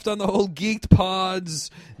stuff on the whole Geeked Pods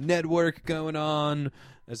network going on.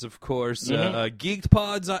 As, of course, Geeked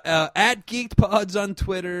Pods, at Geeked Pods on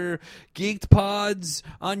Twitter, Geeked Pods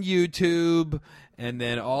on YouTube, and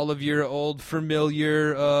then all of your old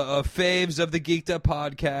familiar faves of the Geeked Up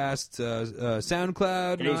Podcast,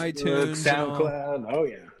 SoundCloud, and iTunes. SoundCloud, oh,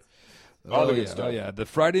 yeah. Oh yeah, the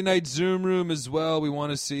Friday night Zoom room as well. We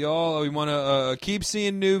want to see we want to keep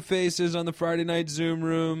seeing new faces on the Friday night Zoom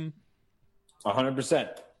room. 100%.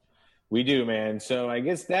 We do, man. So I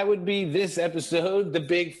guess that would be this episode, the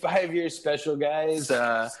big 5-year special, guys.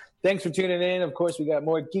 Thanks for tuning in. Of course, we got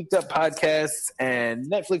more Geeked Up podcasts and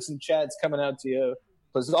Netflix and chats coming out to you.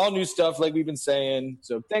 Plus, all new stuff like we've been saying.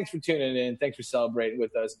 So thanks for tuning in. Thanks for celebrating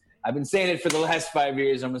with us. I've been saying it for the last 5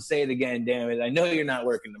 years. I'm going to say it again, damn it. I know you're not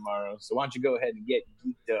working tomorrow, so why don't you go ahead and get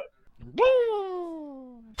geeked up.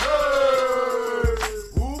 Woo! Hey!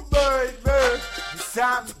 Woo, baby! It's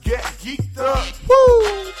time to get geeked up.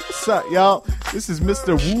 Woo! What's up, y'all? This is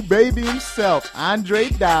Mr. Woo Baby himself, Andre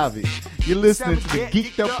Davi. You're listening to the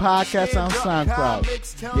Geeked Up Podcast on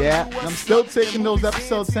SoundCloud. Yeah, and I'm still taking those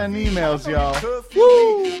episode 10 emails, y'all.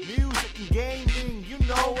 Woo! Music and gaming, you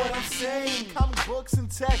know what I'm saying. Comic books and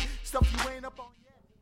tech, stuff you ain't up on.